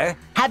me, sir.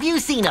 Have you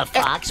seen a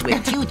fox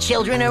with 2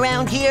 children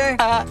around here?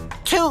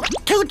 Two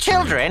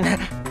children.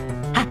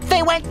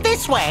 They went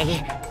this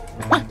way.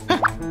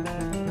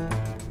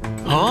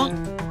 Huh?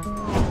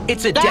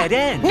 It's a dead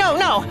end.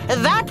 No,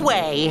 that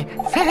way.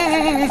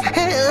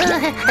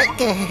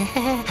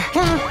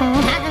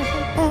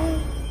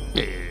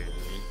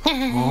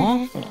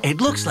 It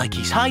looks like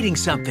he's hiding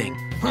something.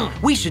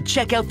 We should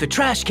check out the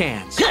trash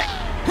cans.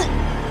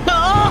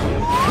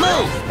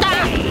 Move!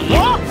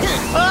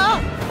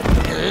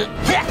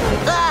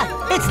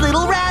 It's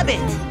Little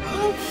Rabbit.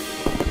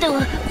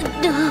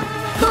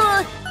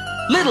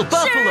 Little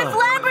Buffalo. Sheriff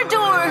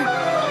Labrador!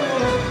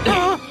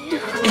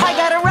 I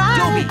gotta run.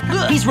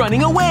 Dobie, he's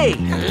running away.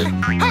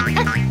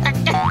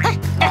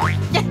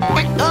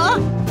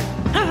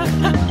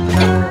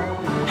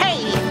 Hey!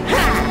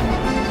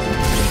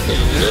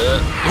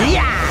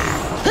 Yeah!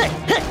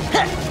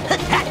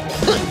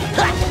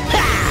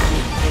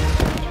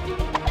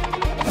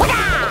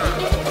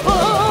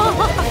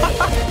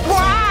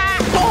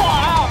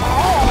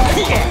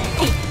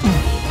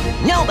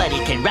 Nobody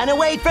can run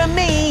away from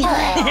me.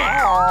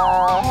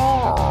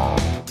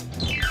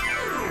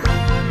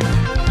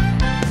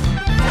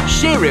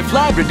 Sheriff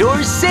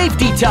Labrador's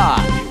Safety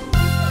Talk.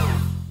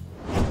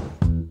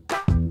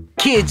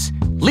 Kids,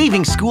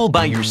 leaving school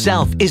by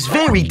yourself is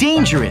very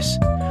dangerous.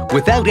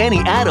 Without any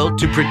adult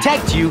to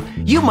protect you,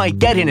 you might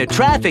get in a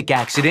traffic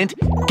accident,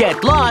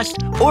 get lost,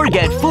 or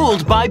get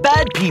fooled by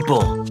bad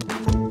people.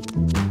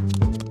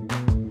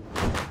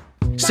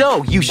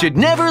 So you should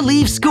never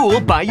leave school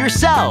by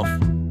yourself.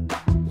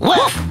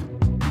 Woof!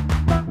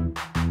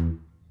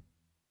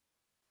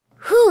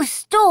 Who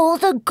stole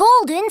the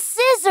golden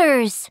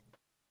scissors?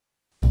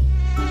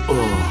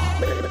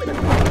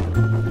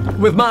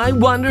 With my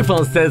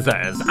wonderful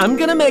scissors, I'm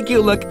gonna make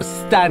you look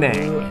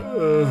stunning.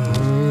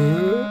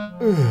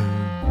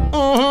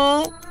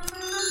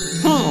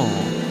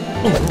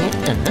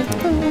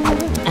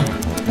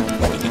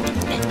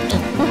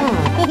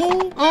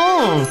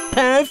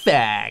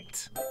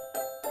 Perfect.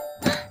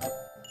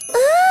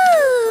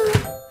 Ooh!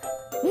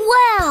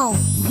 Wow!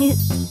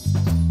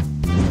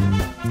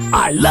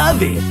 I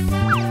love it.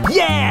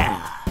 Yeah!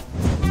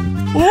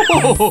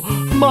 Oh,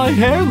 my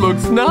hair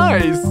looks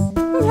nice.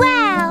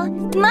 Wow!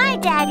 My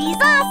daddy's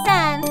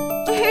awesome!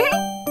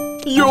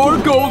 Your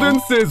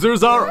golden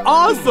scissors are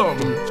awesome.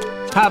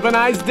 Have a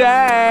nice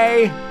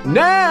day.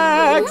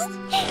 Next!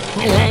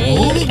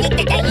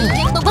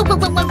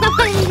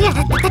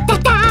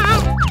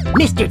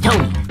 Mr.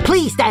 Tony,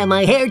 please style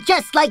my hair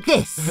just like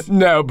this.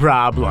 No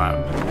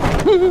problem.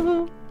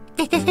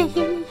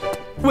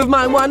 With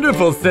my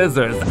wonderful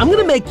scissors, I'm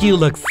gonna make you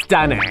look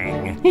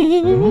stunning.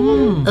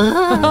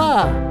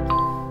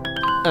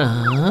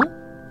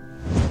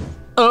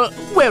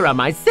 Where are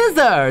my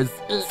scissors?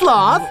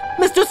 Sloth?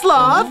 Mr.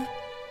 Sloth?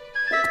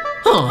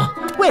 Huh,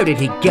 where did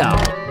he go?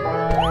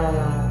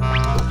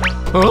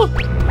 Huh?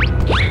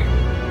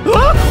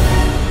 Huh?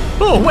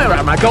 Oh, where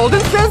are my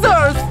golden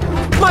scissors?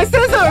 My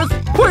scissors!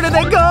 Where did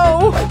they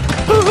go?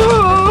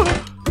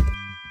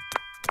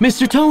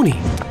 Mr. Tony,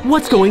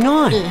 what's going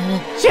on?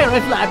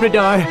 Sheriff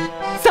Labrador,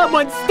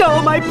 someone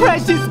stole my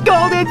precious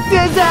golden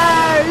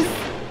scissors!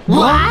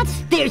 What?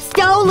 They're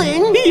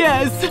stolen?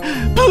 Yes,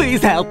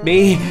 please help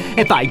me.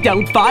 If I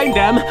don't find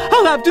them,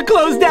 I'll have to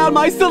close down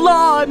my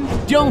salon.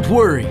 Don't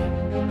worry.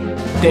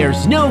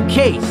 There's no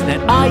case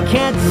that I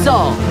can't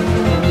solve.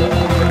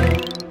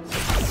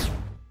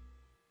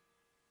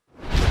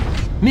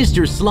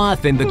 Mr.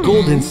 Sloth and the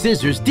golden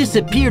scissors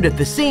disappeared at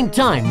the same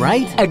time,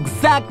 right?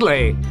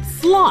 Exactly.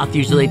 Sloth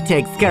usually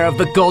takes care of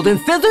the golden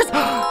scissors.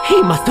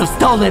 He must have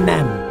stolen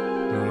them.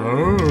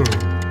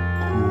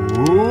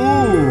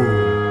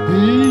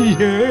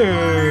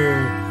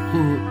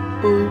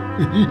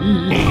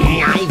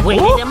 I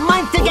waited a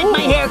month to get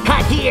my hair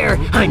cut here.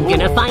 I'm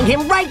gonna find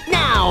him right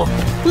now.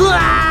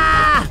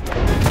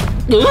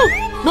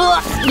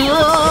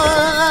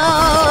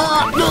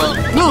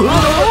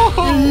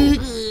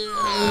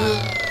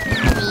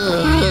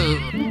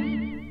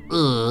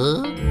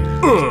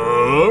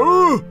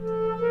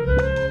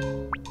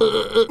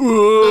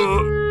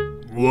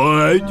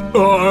 What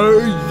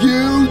are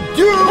you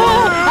doing?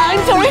 I'm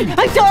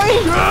sorry!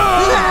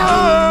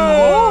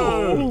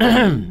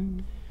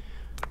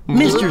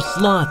 Mr.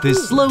 Sloth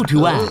is slow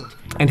to act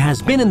and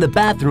has been in the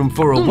bathroom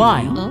for a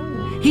while.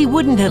 He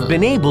wouldn't have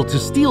been able to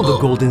steal the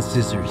golden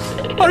scissors.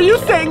 Are you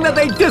saying that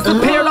they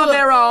disappeared on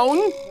their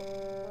own?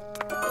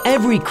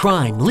 Every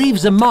crime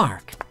leaves a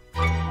mark.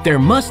 There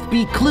must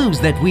be clues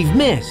that we've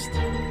missed.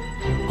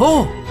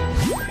 Oh!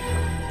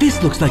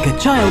 This looks like a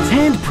child's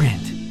handprint.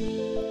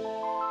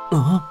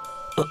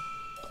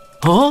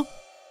 Huh?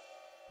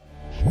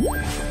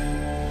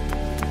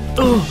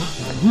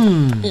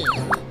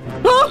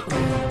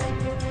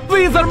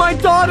 These are my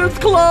daughter's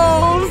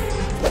clothes!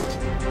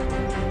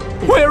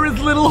 Where is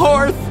Little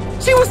Horse?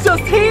 She was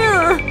just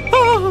here!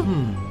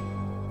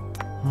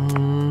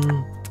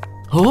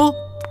 Huh?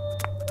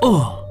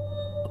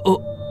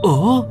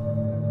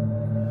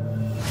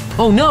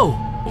 Oh no!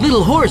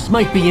 Little Horse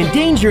might be in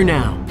danger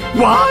now.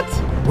 What?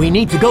 We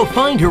need to go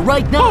find her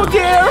right now. Oh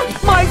dear!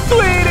 My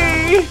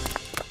sweetie!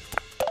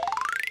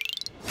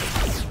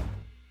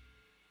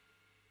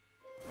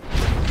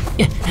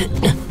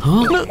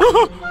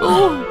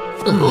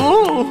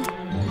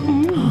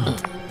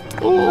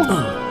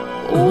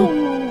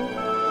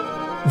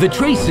 The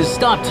traces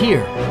stopped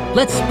here.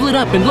 Let's split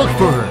up and look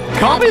for her.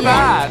 Copy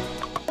that!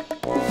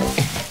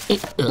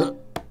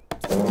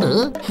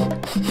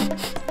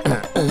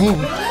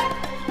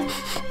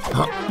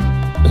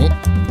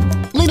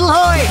 Little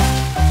Horse!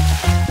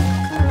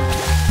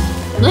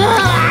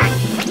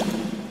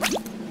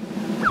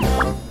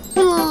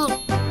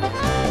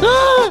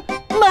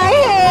 My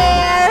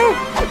hair!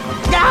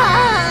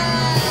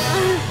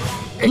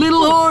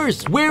 Little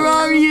Horse, where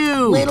are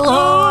you? Little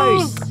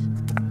Horse!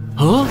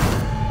 Huh?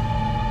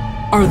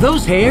 Are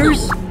those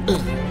hairs?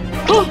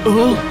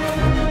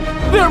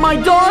 They're my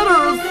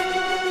daughters!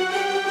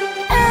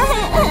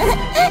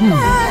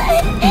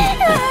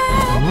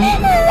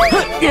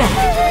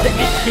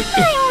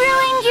 I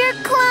ruined your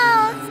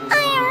clothes.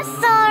 I am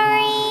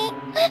sorry.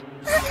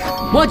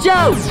 Watch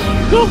out!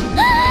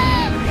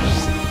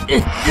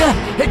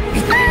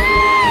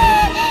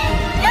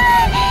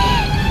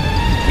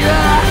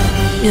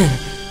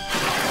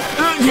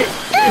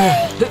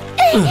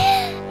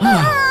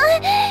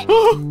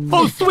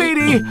 Oh,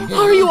 sweetie,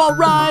 are you all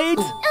right?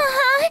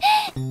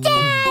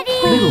 Daddy!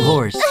 Little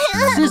Horse,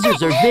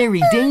 scissors are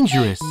very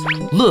dangerous.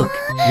 Look,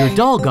 your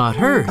doll got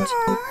hurt.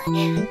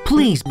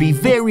 Please be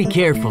very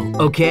careful,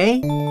 okay?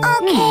 Okay,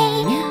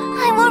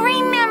 I will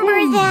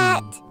remember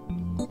that.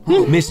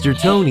 Mr.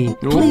 Tony,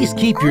 please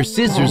keep your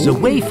scissors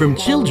away from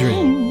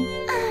children.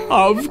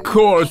 Of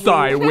course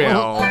I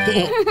will.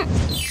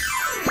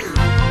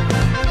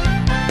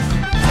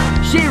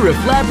 Sheriff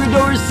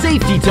Labrador's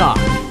Safety Talk.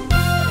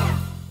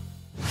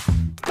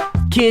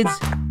 Kids,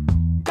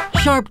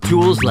 sharp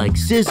tools like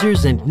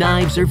scissors and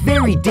knives are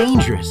very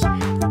dangerous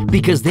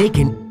because they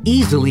can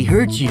easily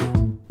hurt you.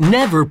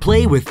 Never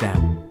play with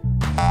them.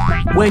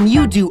 When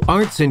you do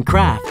arts and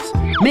crafts,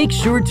 make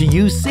sure to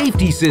use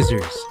safety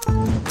scissors.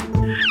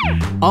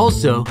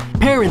 Also,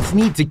 parents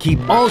need to keep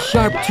all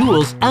sharp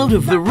tools out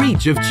of the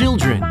reach of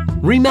children.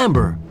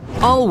 Remember,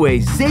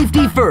 always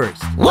safety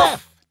first.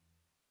 Woof!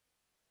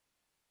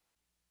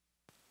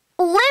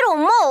 Little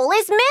Mole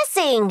is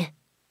missing.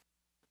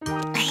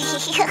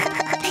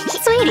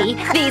 Sweetie,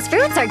 these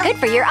fruits are good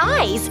for your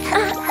eyes.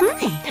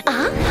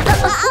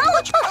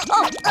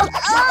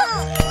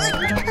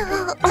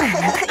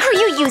 Are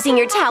you using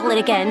your tablet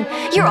again?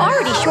 You're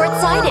already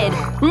short-sighted.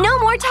 No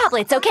more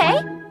tablets, okay?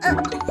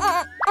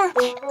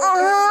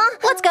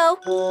 Let's go.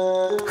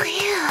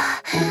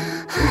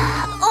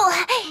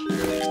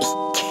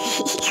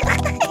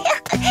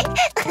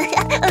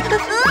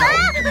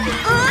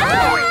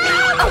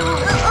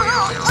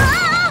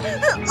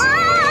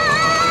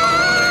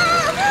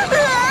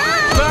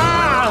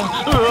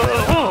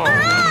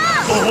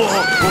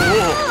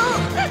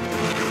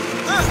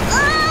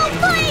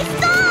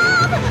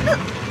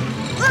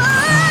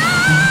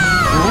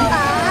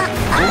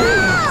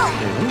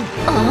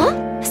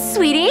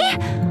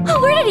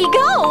 he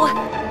go?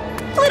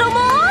 Little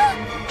Mo?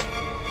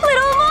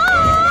 Little Mo?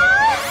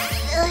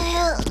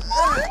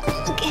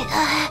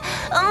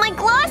 My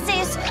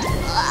glasses!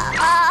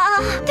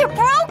 They're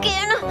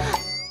broken!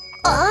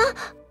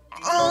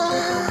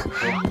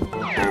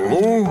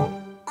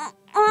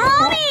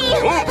 Mommy!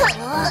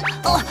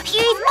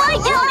 He's my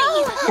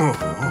daddy!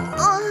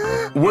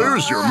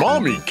 Where's your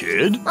mommy,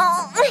 kid?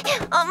 Mommy!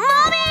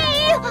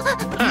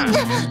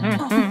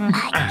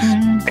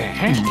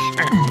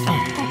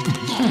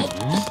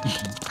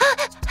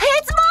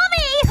 It's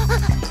Mommy!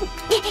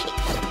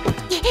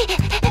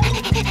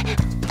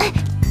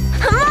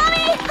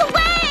 Mommy,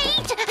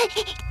 wait!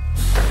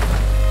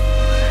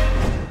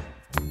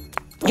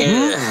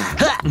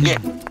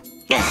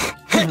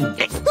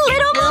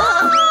 Little Mo!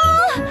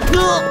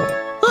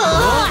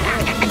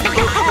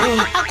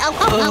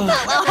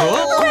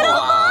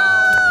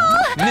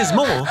 Ms.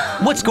 Mole,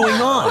 what's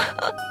going on?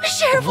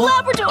 Sheriff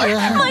Labrador,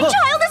 my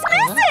child is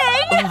missing!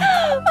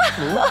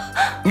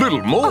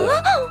 Little Mole.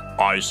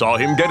 I saw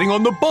him getting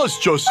on the bus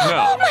just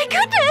now. Oh my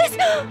goodness!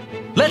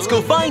 Let's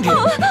go find him.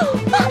 Mommy!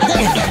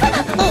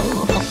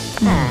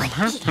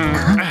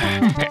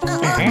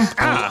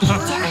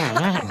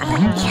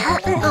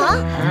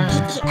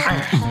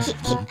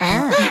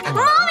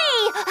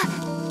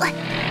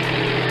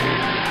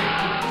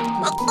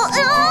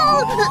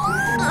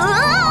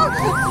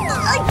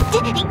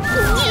 This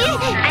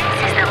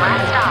is the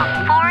last stop,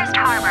 Forest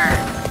Harbor.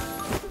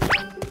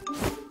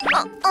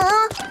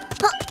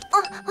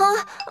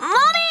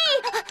 Mommy!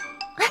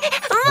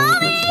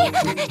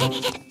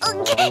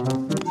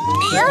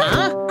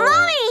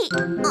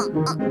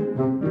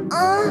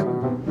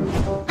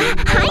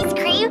 Ice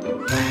cream?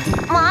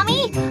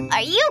 Mommy,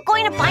 are you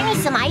going to buy me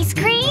some ice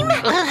cream?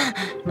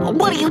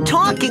 What are you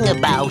talking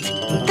about?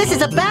 This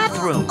is a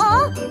bathroom.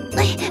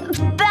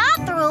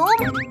 Bathroom?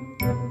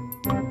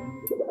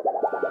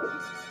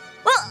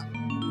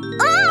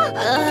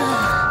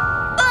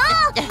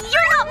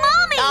 You're not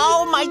Mommy!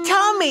 Oh, my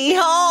tummy!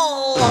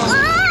 Oh!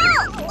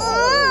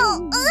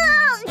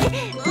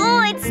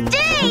 It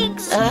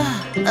stinks!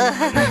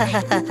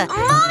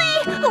 Mommy,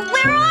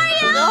 where are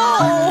you?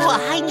 Oh,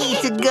 I need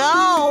to go.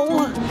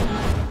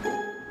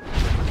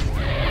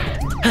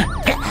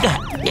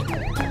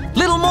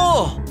 Little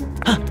Mole!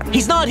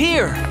 He's not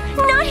here.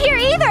 Not here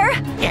either!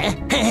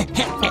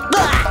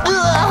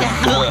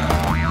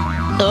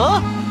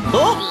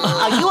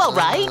 Are you all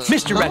right?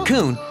 Mr.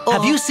 Raccoon,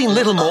 have you seen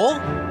Little Mole?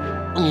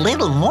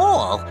 Little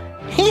Mole?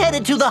 He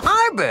headed to the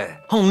harbor.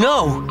 Oh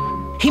no!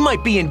 He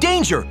might be in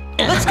danger.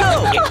 Let's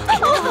go!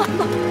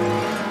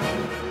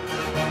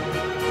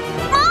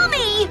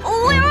 Mommy,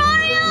 where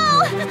are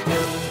you?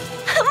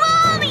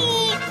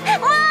 Mommy!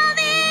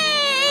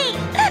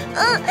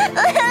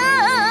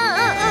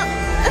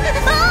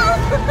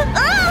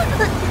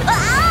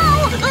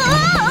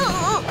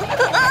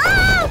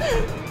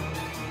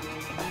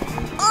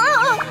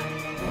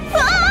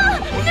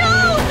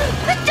 No!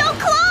 Don't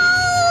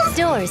close!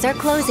 Doors are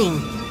closing.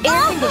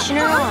 Air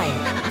conditioner on.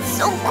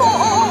 So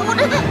cold!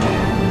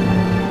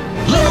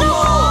 Little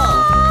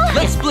Mole!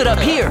 Let's split up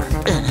here.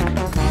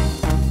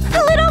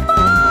 Little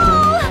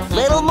Mole!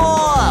 Little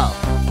Mole!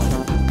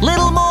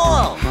 Little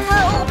Mole!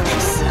 Help!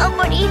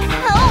 Somebody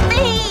help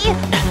me!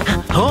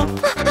 Huh?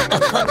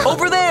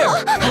 Over there!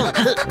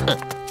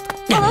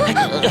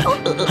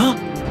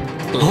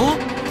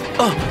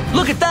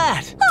 Look at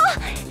that!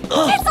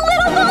 It's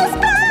Little Mole's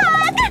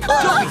back!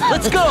 Toby,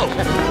 let's go!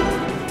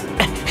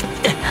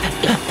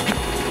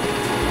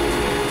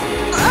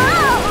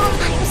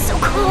 I'm so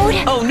cold.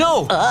 Oh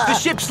no! The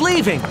ship's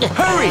leaving!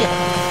 Hurry!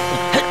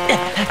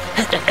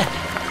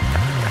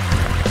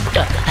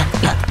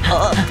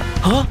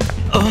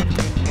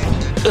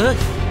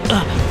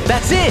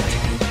 That's it!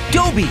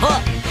 Dobie!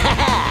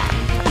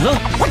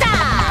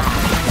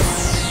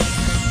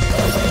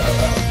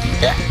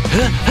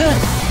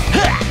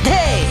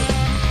 Hey!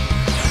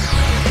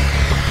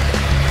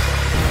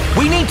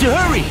 We need to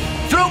hurry!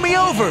 Throw me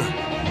over!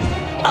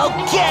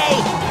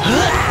 Okay!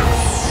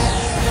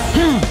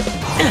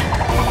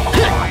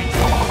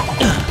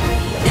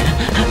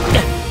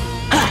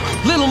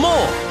 Little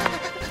Mole!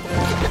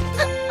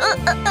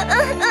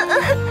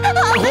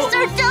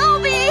 Officer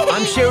Dobie!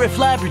 I'm Sheriff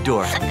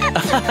Labrador.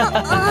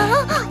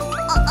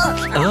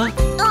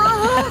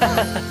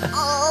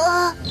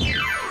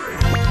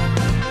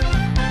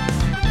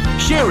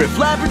 Sheriff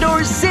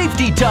Labrador's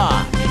Safety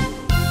Talk!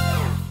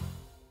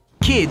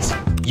 Kids,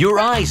 your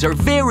eyes are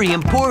very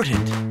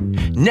important.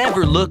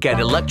 Never look at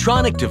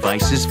electronic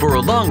devices for a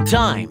long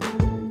time.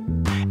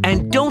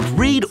 And don't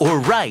read or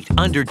write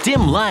under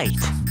dim light.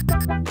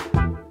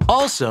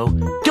 Also,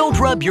 don't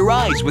rub your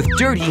eyes with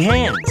dirty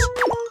hands.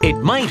 It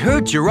might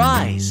hurt your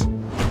eyes.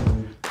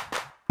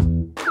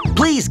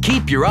 Please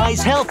keep your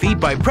eyes healthy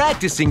by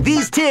practicing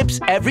these tips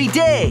every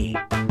day.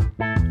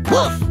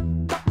 Woof!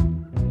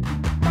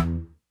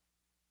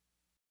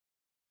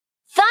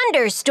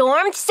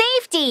 Thunderstorm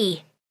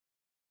safety.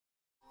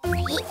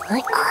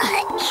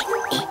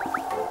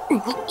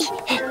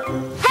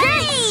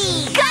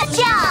 Hey!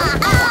 Gotcha!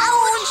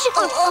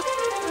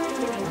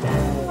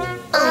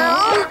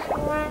 Ouch!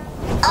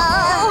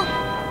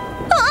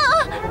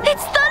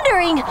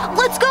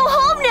 Let's go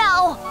home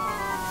now.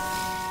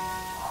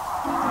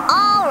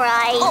 All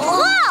right.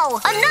 Whoa!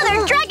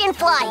 Another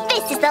dragonfly.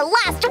 This is the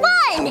last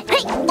one.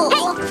 Hey,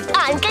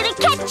 I'm gonna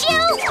catch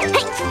you.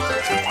 Hey.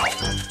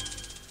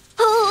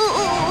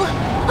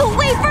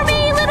 Wait for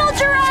me, little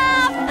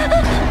giraffe.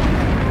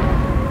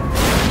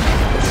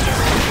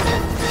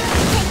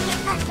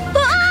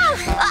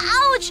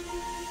 Ouch!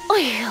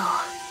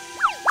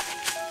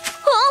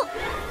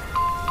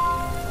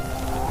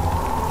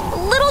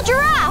 Little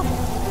giraffe!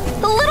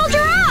 Little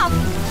giraffe!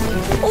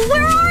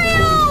 Where are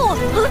you?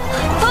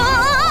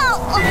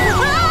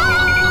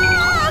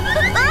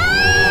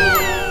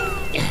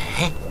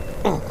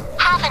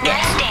 Have a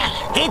nice day.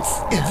 It's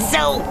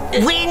so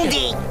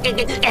windy.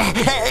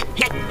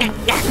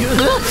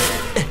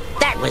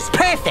 That was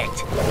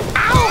perfect.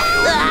 Ow!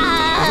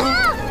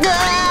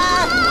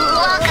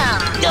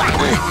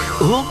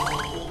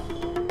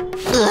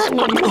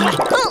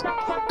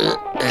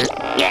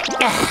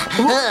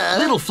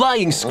 Little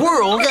flying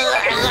squirrel.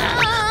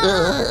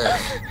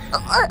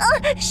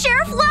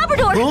 Sheriff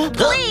Labrador,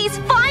 please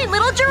find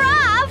little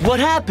giraffe. What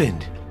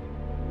happened?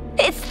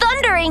 It's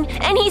thundering,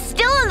 and he's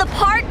still in the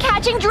park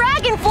catching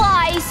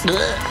dragonflies.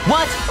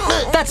 What?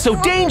 That's so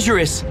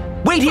dangerous.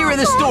 Wait here in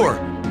the store.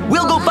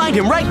 We'll go find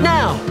him right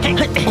now.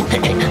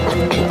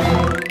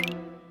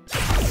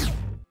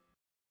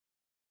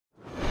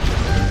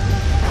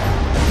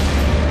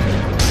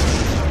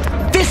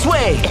 This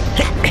way.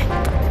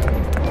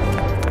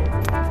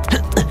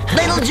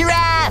 Little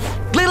giraffe!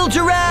 Little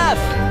giraffe!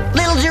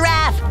 Little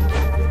giraffe!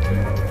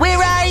 Where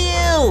are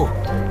you?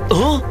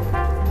 Huh?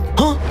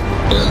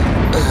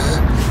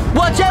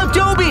 Watch out,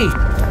 Dobie!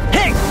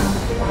 Hey!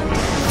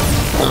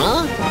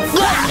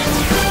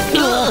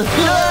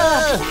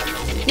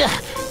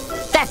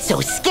 That's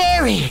so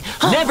scary.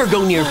 Never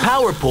go near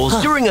power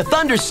poles during a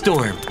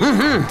thunderstorm.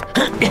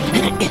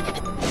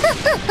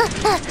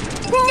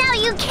 Now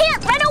you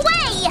can't run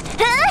away!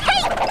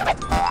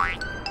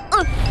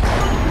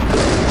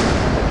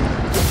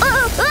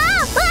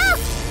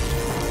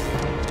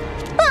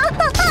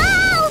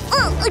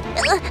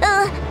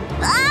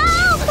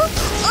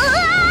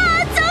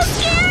 It's so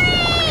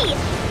scary!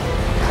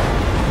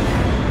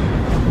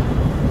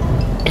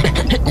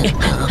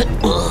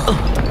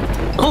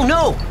 Oh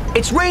no!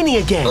 It's raining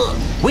again!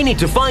 We need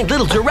to find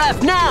little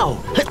giraffe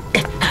now!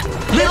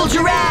 Little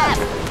giraffe!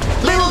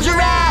 Little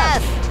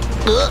giraffe!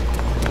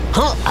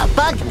 A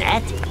bug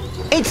net?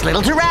 It's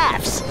little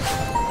giraffes.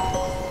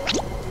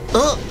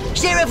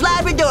 Sheriff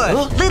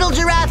Labrador! Little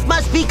giraffe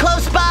must be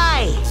close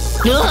by!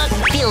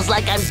 Feels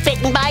like I'm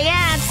bitten by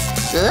ants!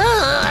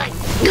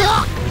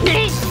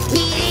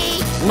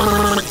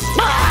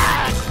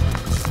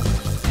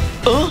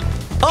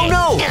 Oh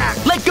no!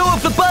 Let go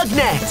of the bug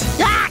net!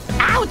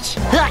 Ouch!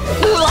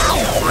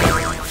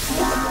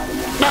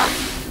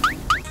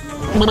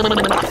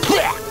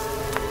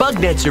 Bug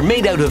nets are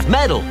made out of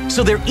metal,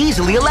 so they're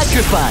easily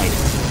electrified.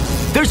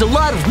 There's a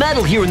lot of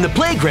metal here in the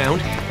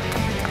playground.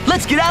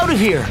 Let's get out of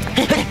here!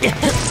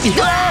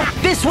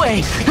 This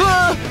way!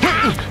 Help!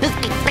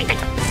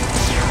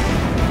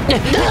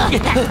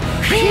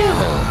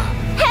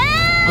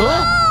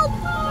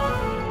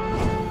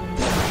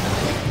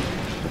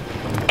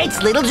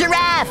 It's little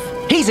giraffe!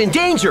 He's in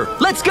danger!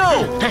 Let's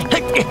go!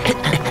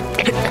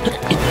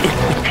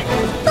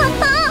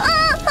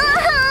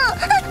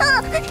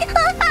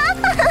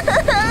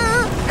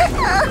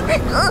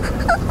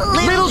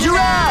 Little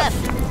giraffe!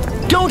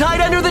 Don't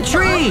hide under the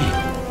tree!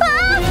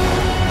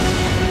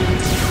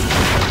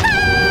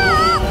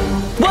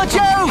 Watch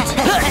out!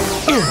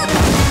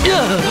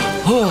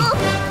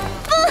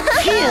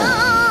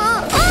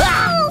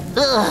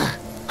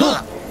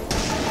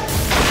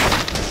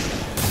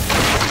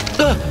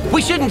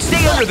 We shouldn't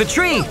stay under the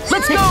tree!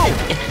 Let's go!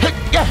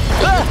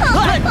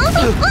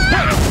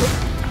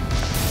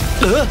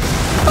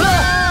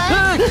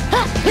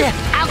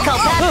 I'll call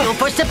Pascal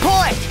for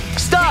support!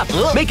 Stop!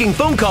 Making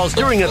phone calls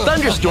during a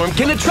thunderstorm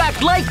can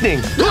attract lightning!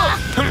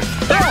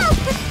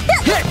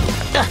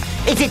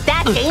 Is it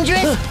that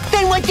dangerous?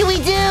 Then what do we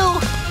do?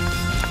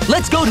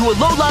 Let's go to a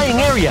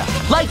low-lying area.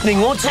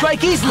 Lightning won't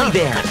strike easily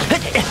there.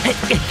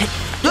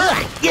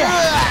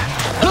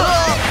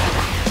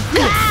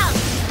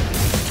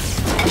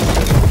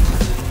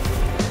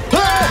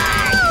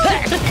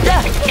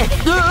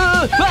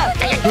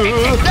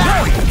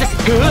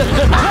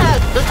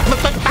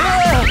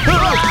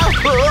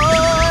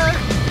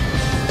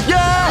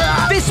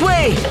 This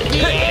way!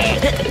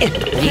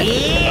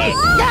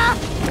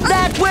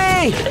 That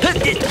way!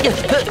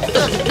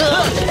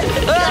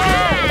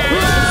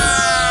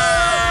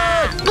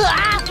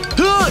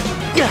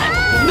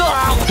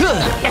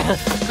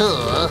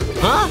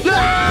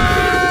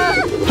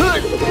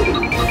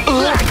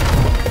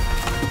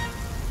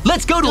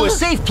 Let's go to a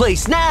safe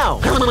place now!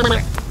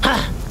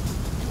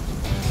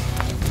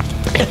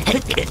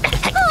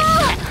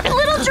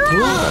 Little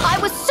giraffe! I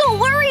was so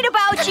worried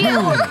about you!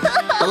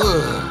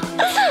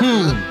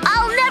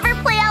 I'll never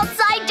play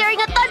outside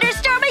during a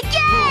thunderstorm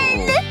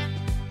again!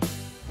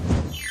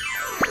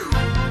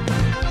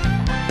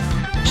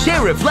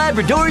 Sheriff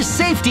Labrador's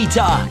Safety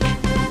Talk.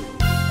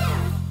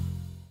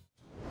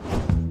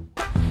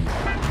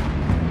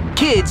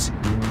 Kids,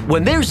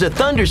 when there's a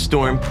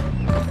thunderstorm,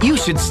 you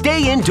should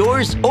stay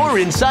indoors or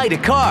inside a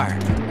car.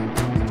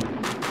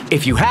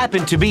 If you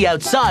happen to be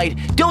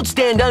outside, don't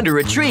stand under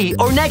a tree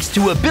or next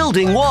to a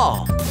building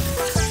wall.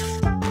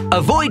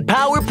 Avoid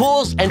power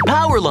poles and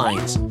power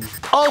lines.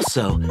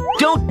 Also,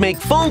 don't make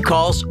phone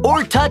calls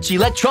or touch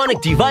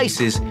electronic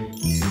devices.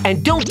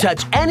 And don't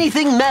touch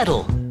anything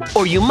metal,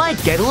 or you might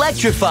get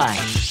electrified.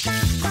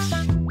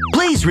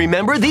 Please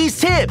remember these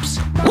tips.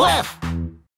 Woof!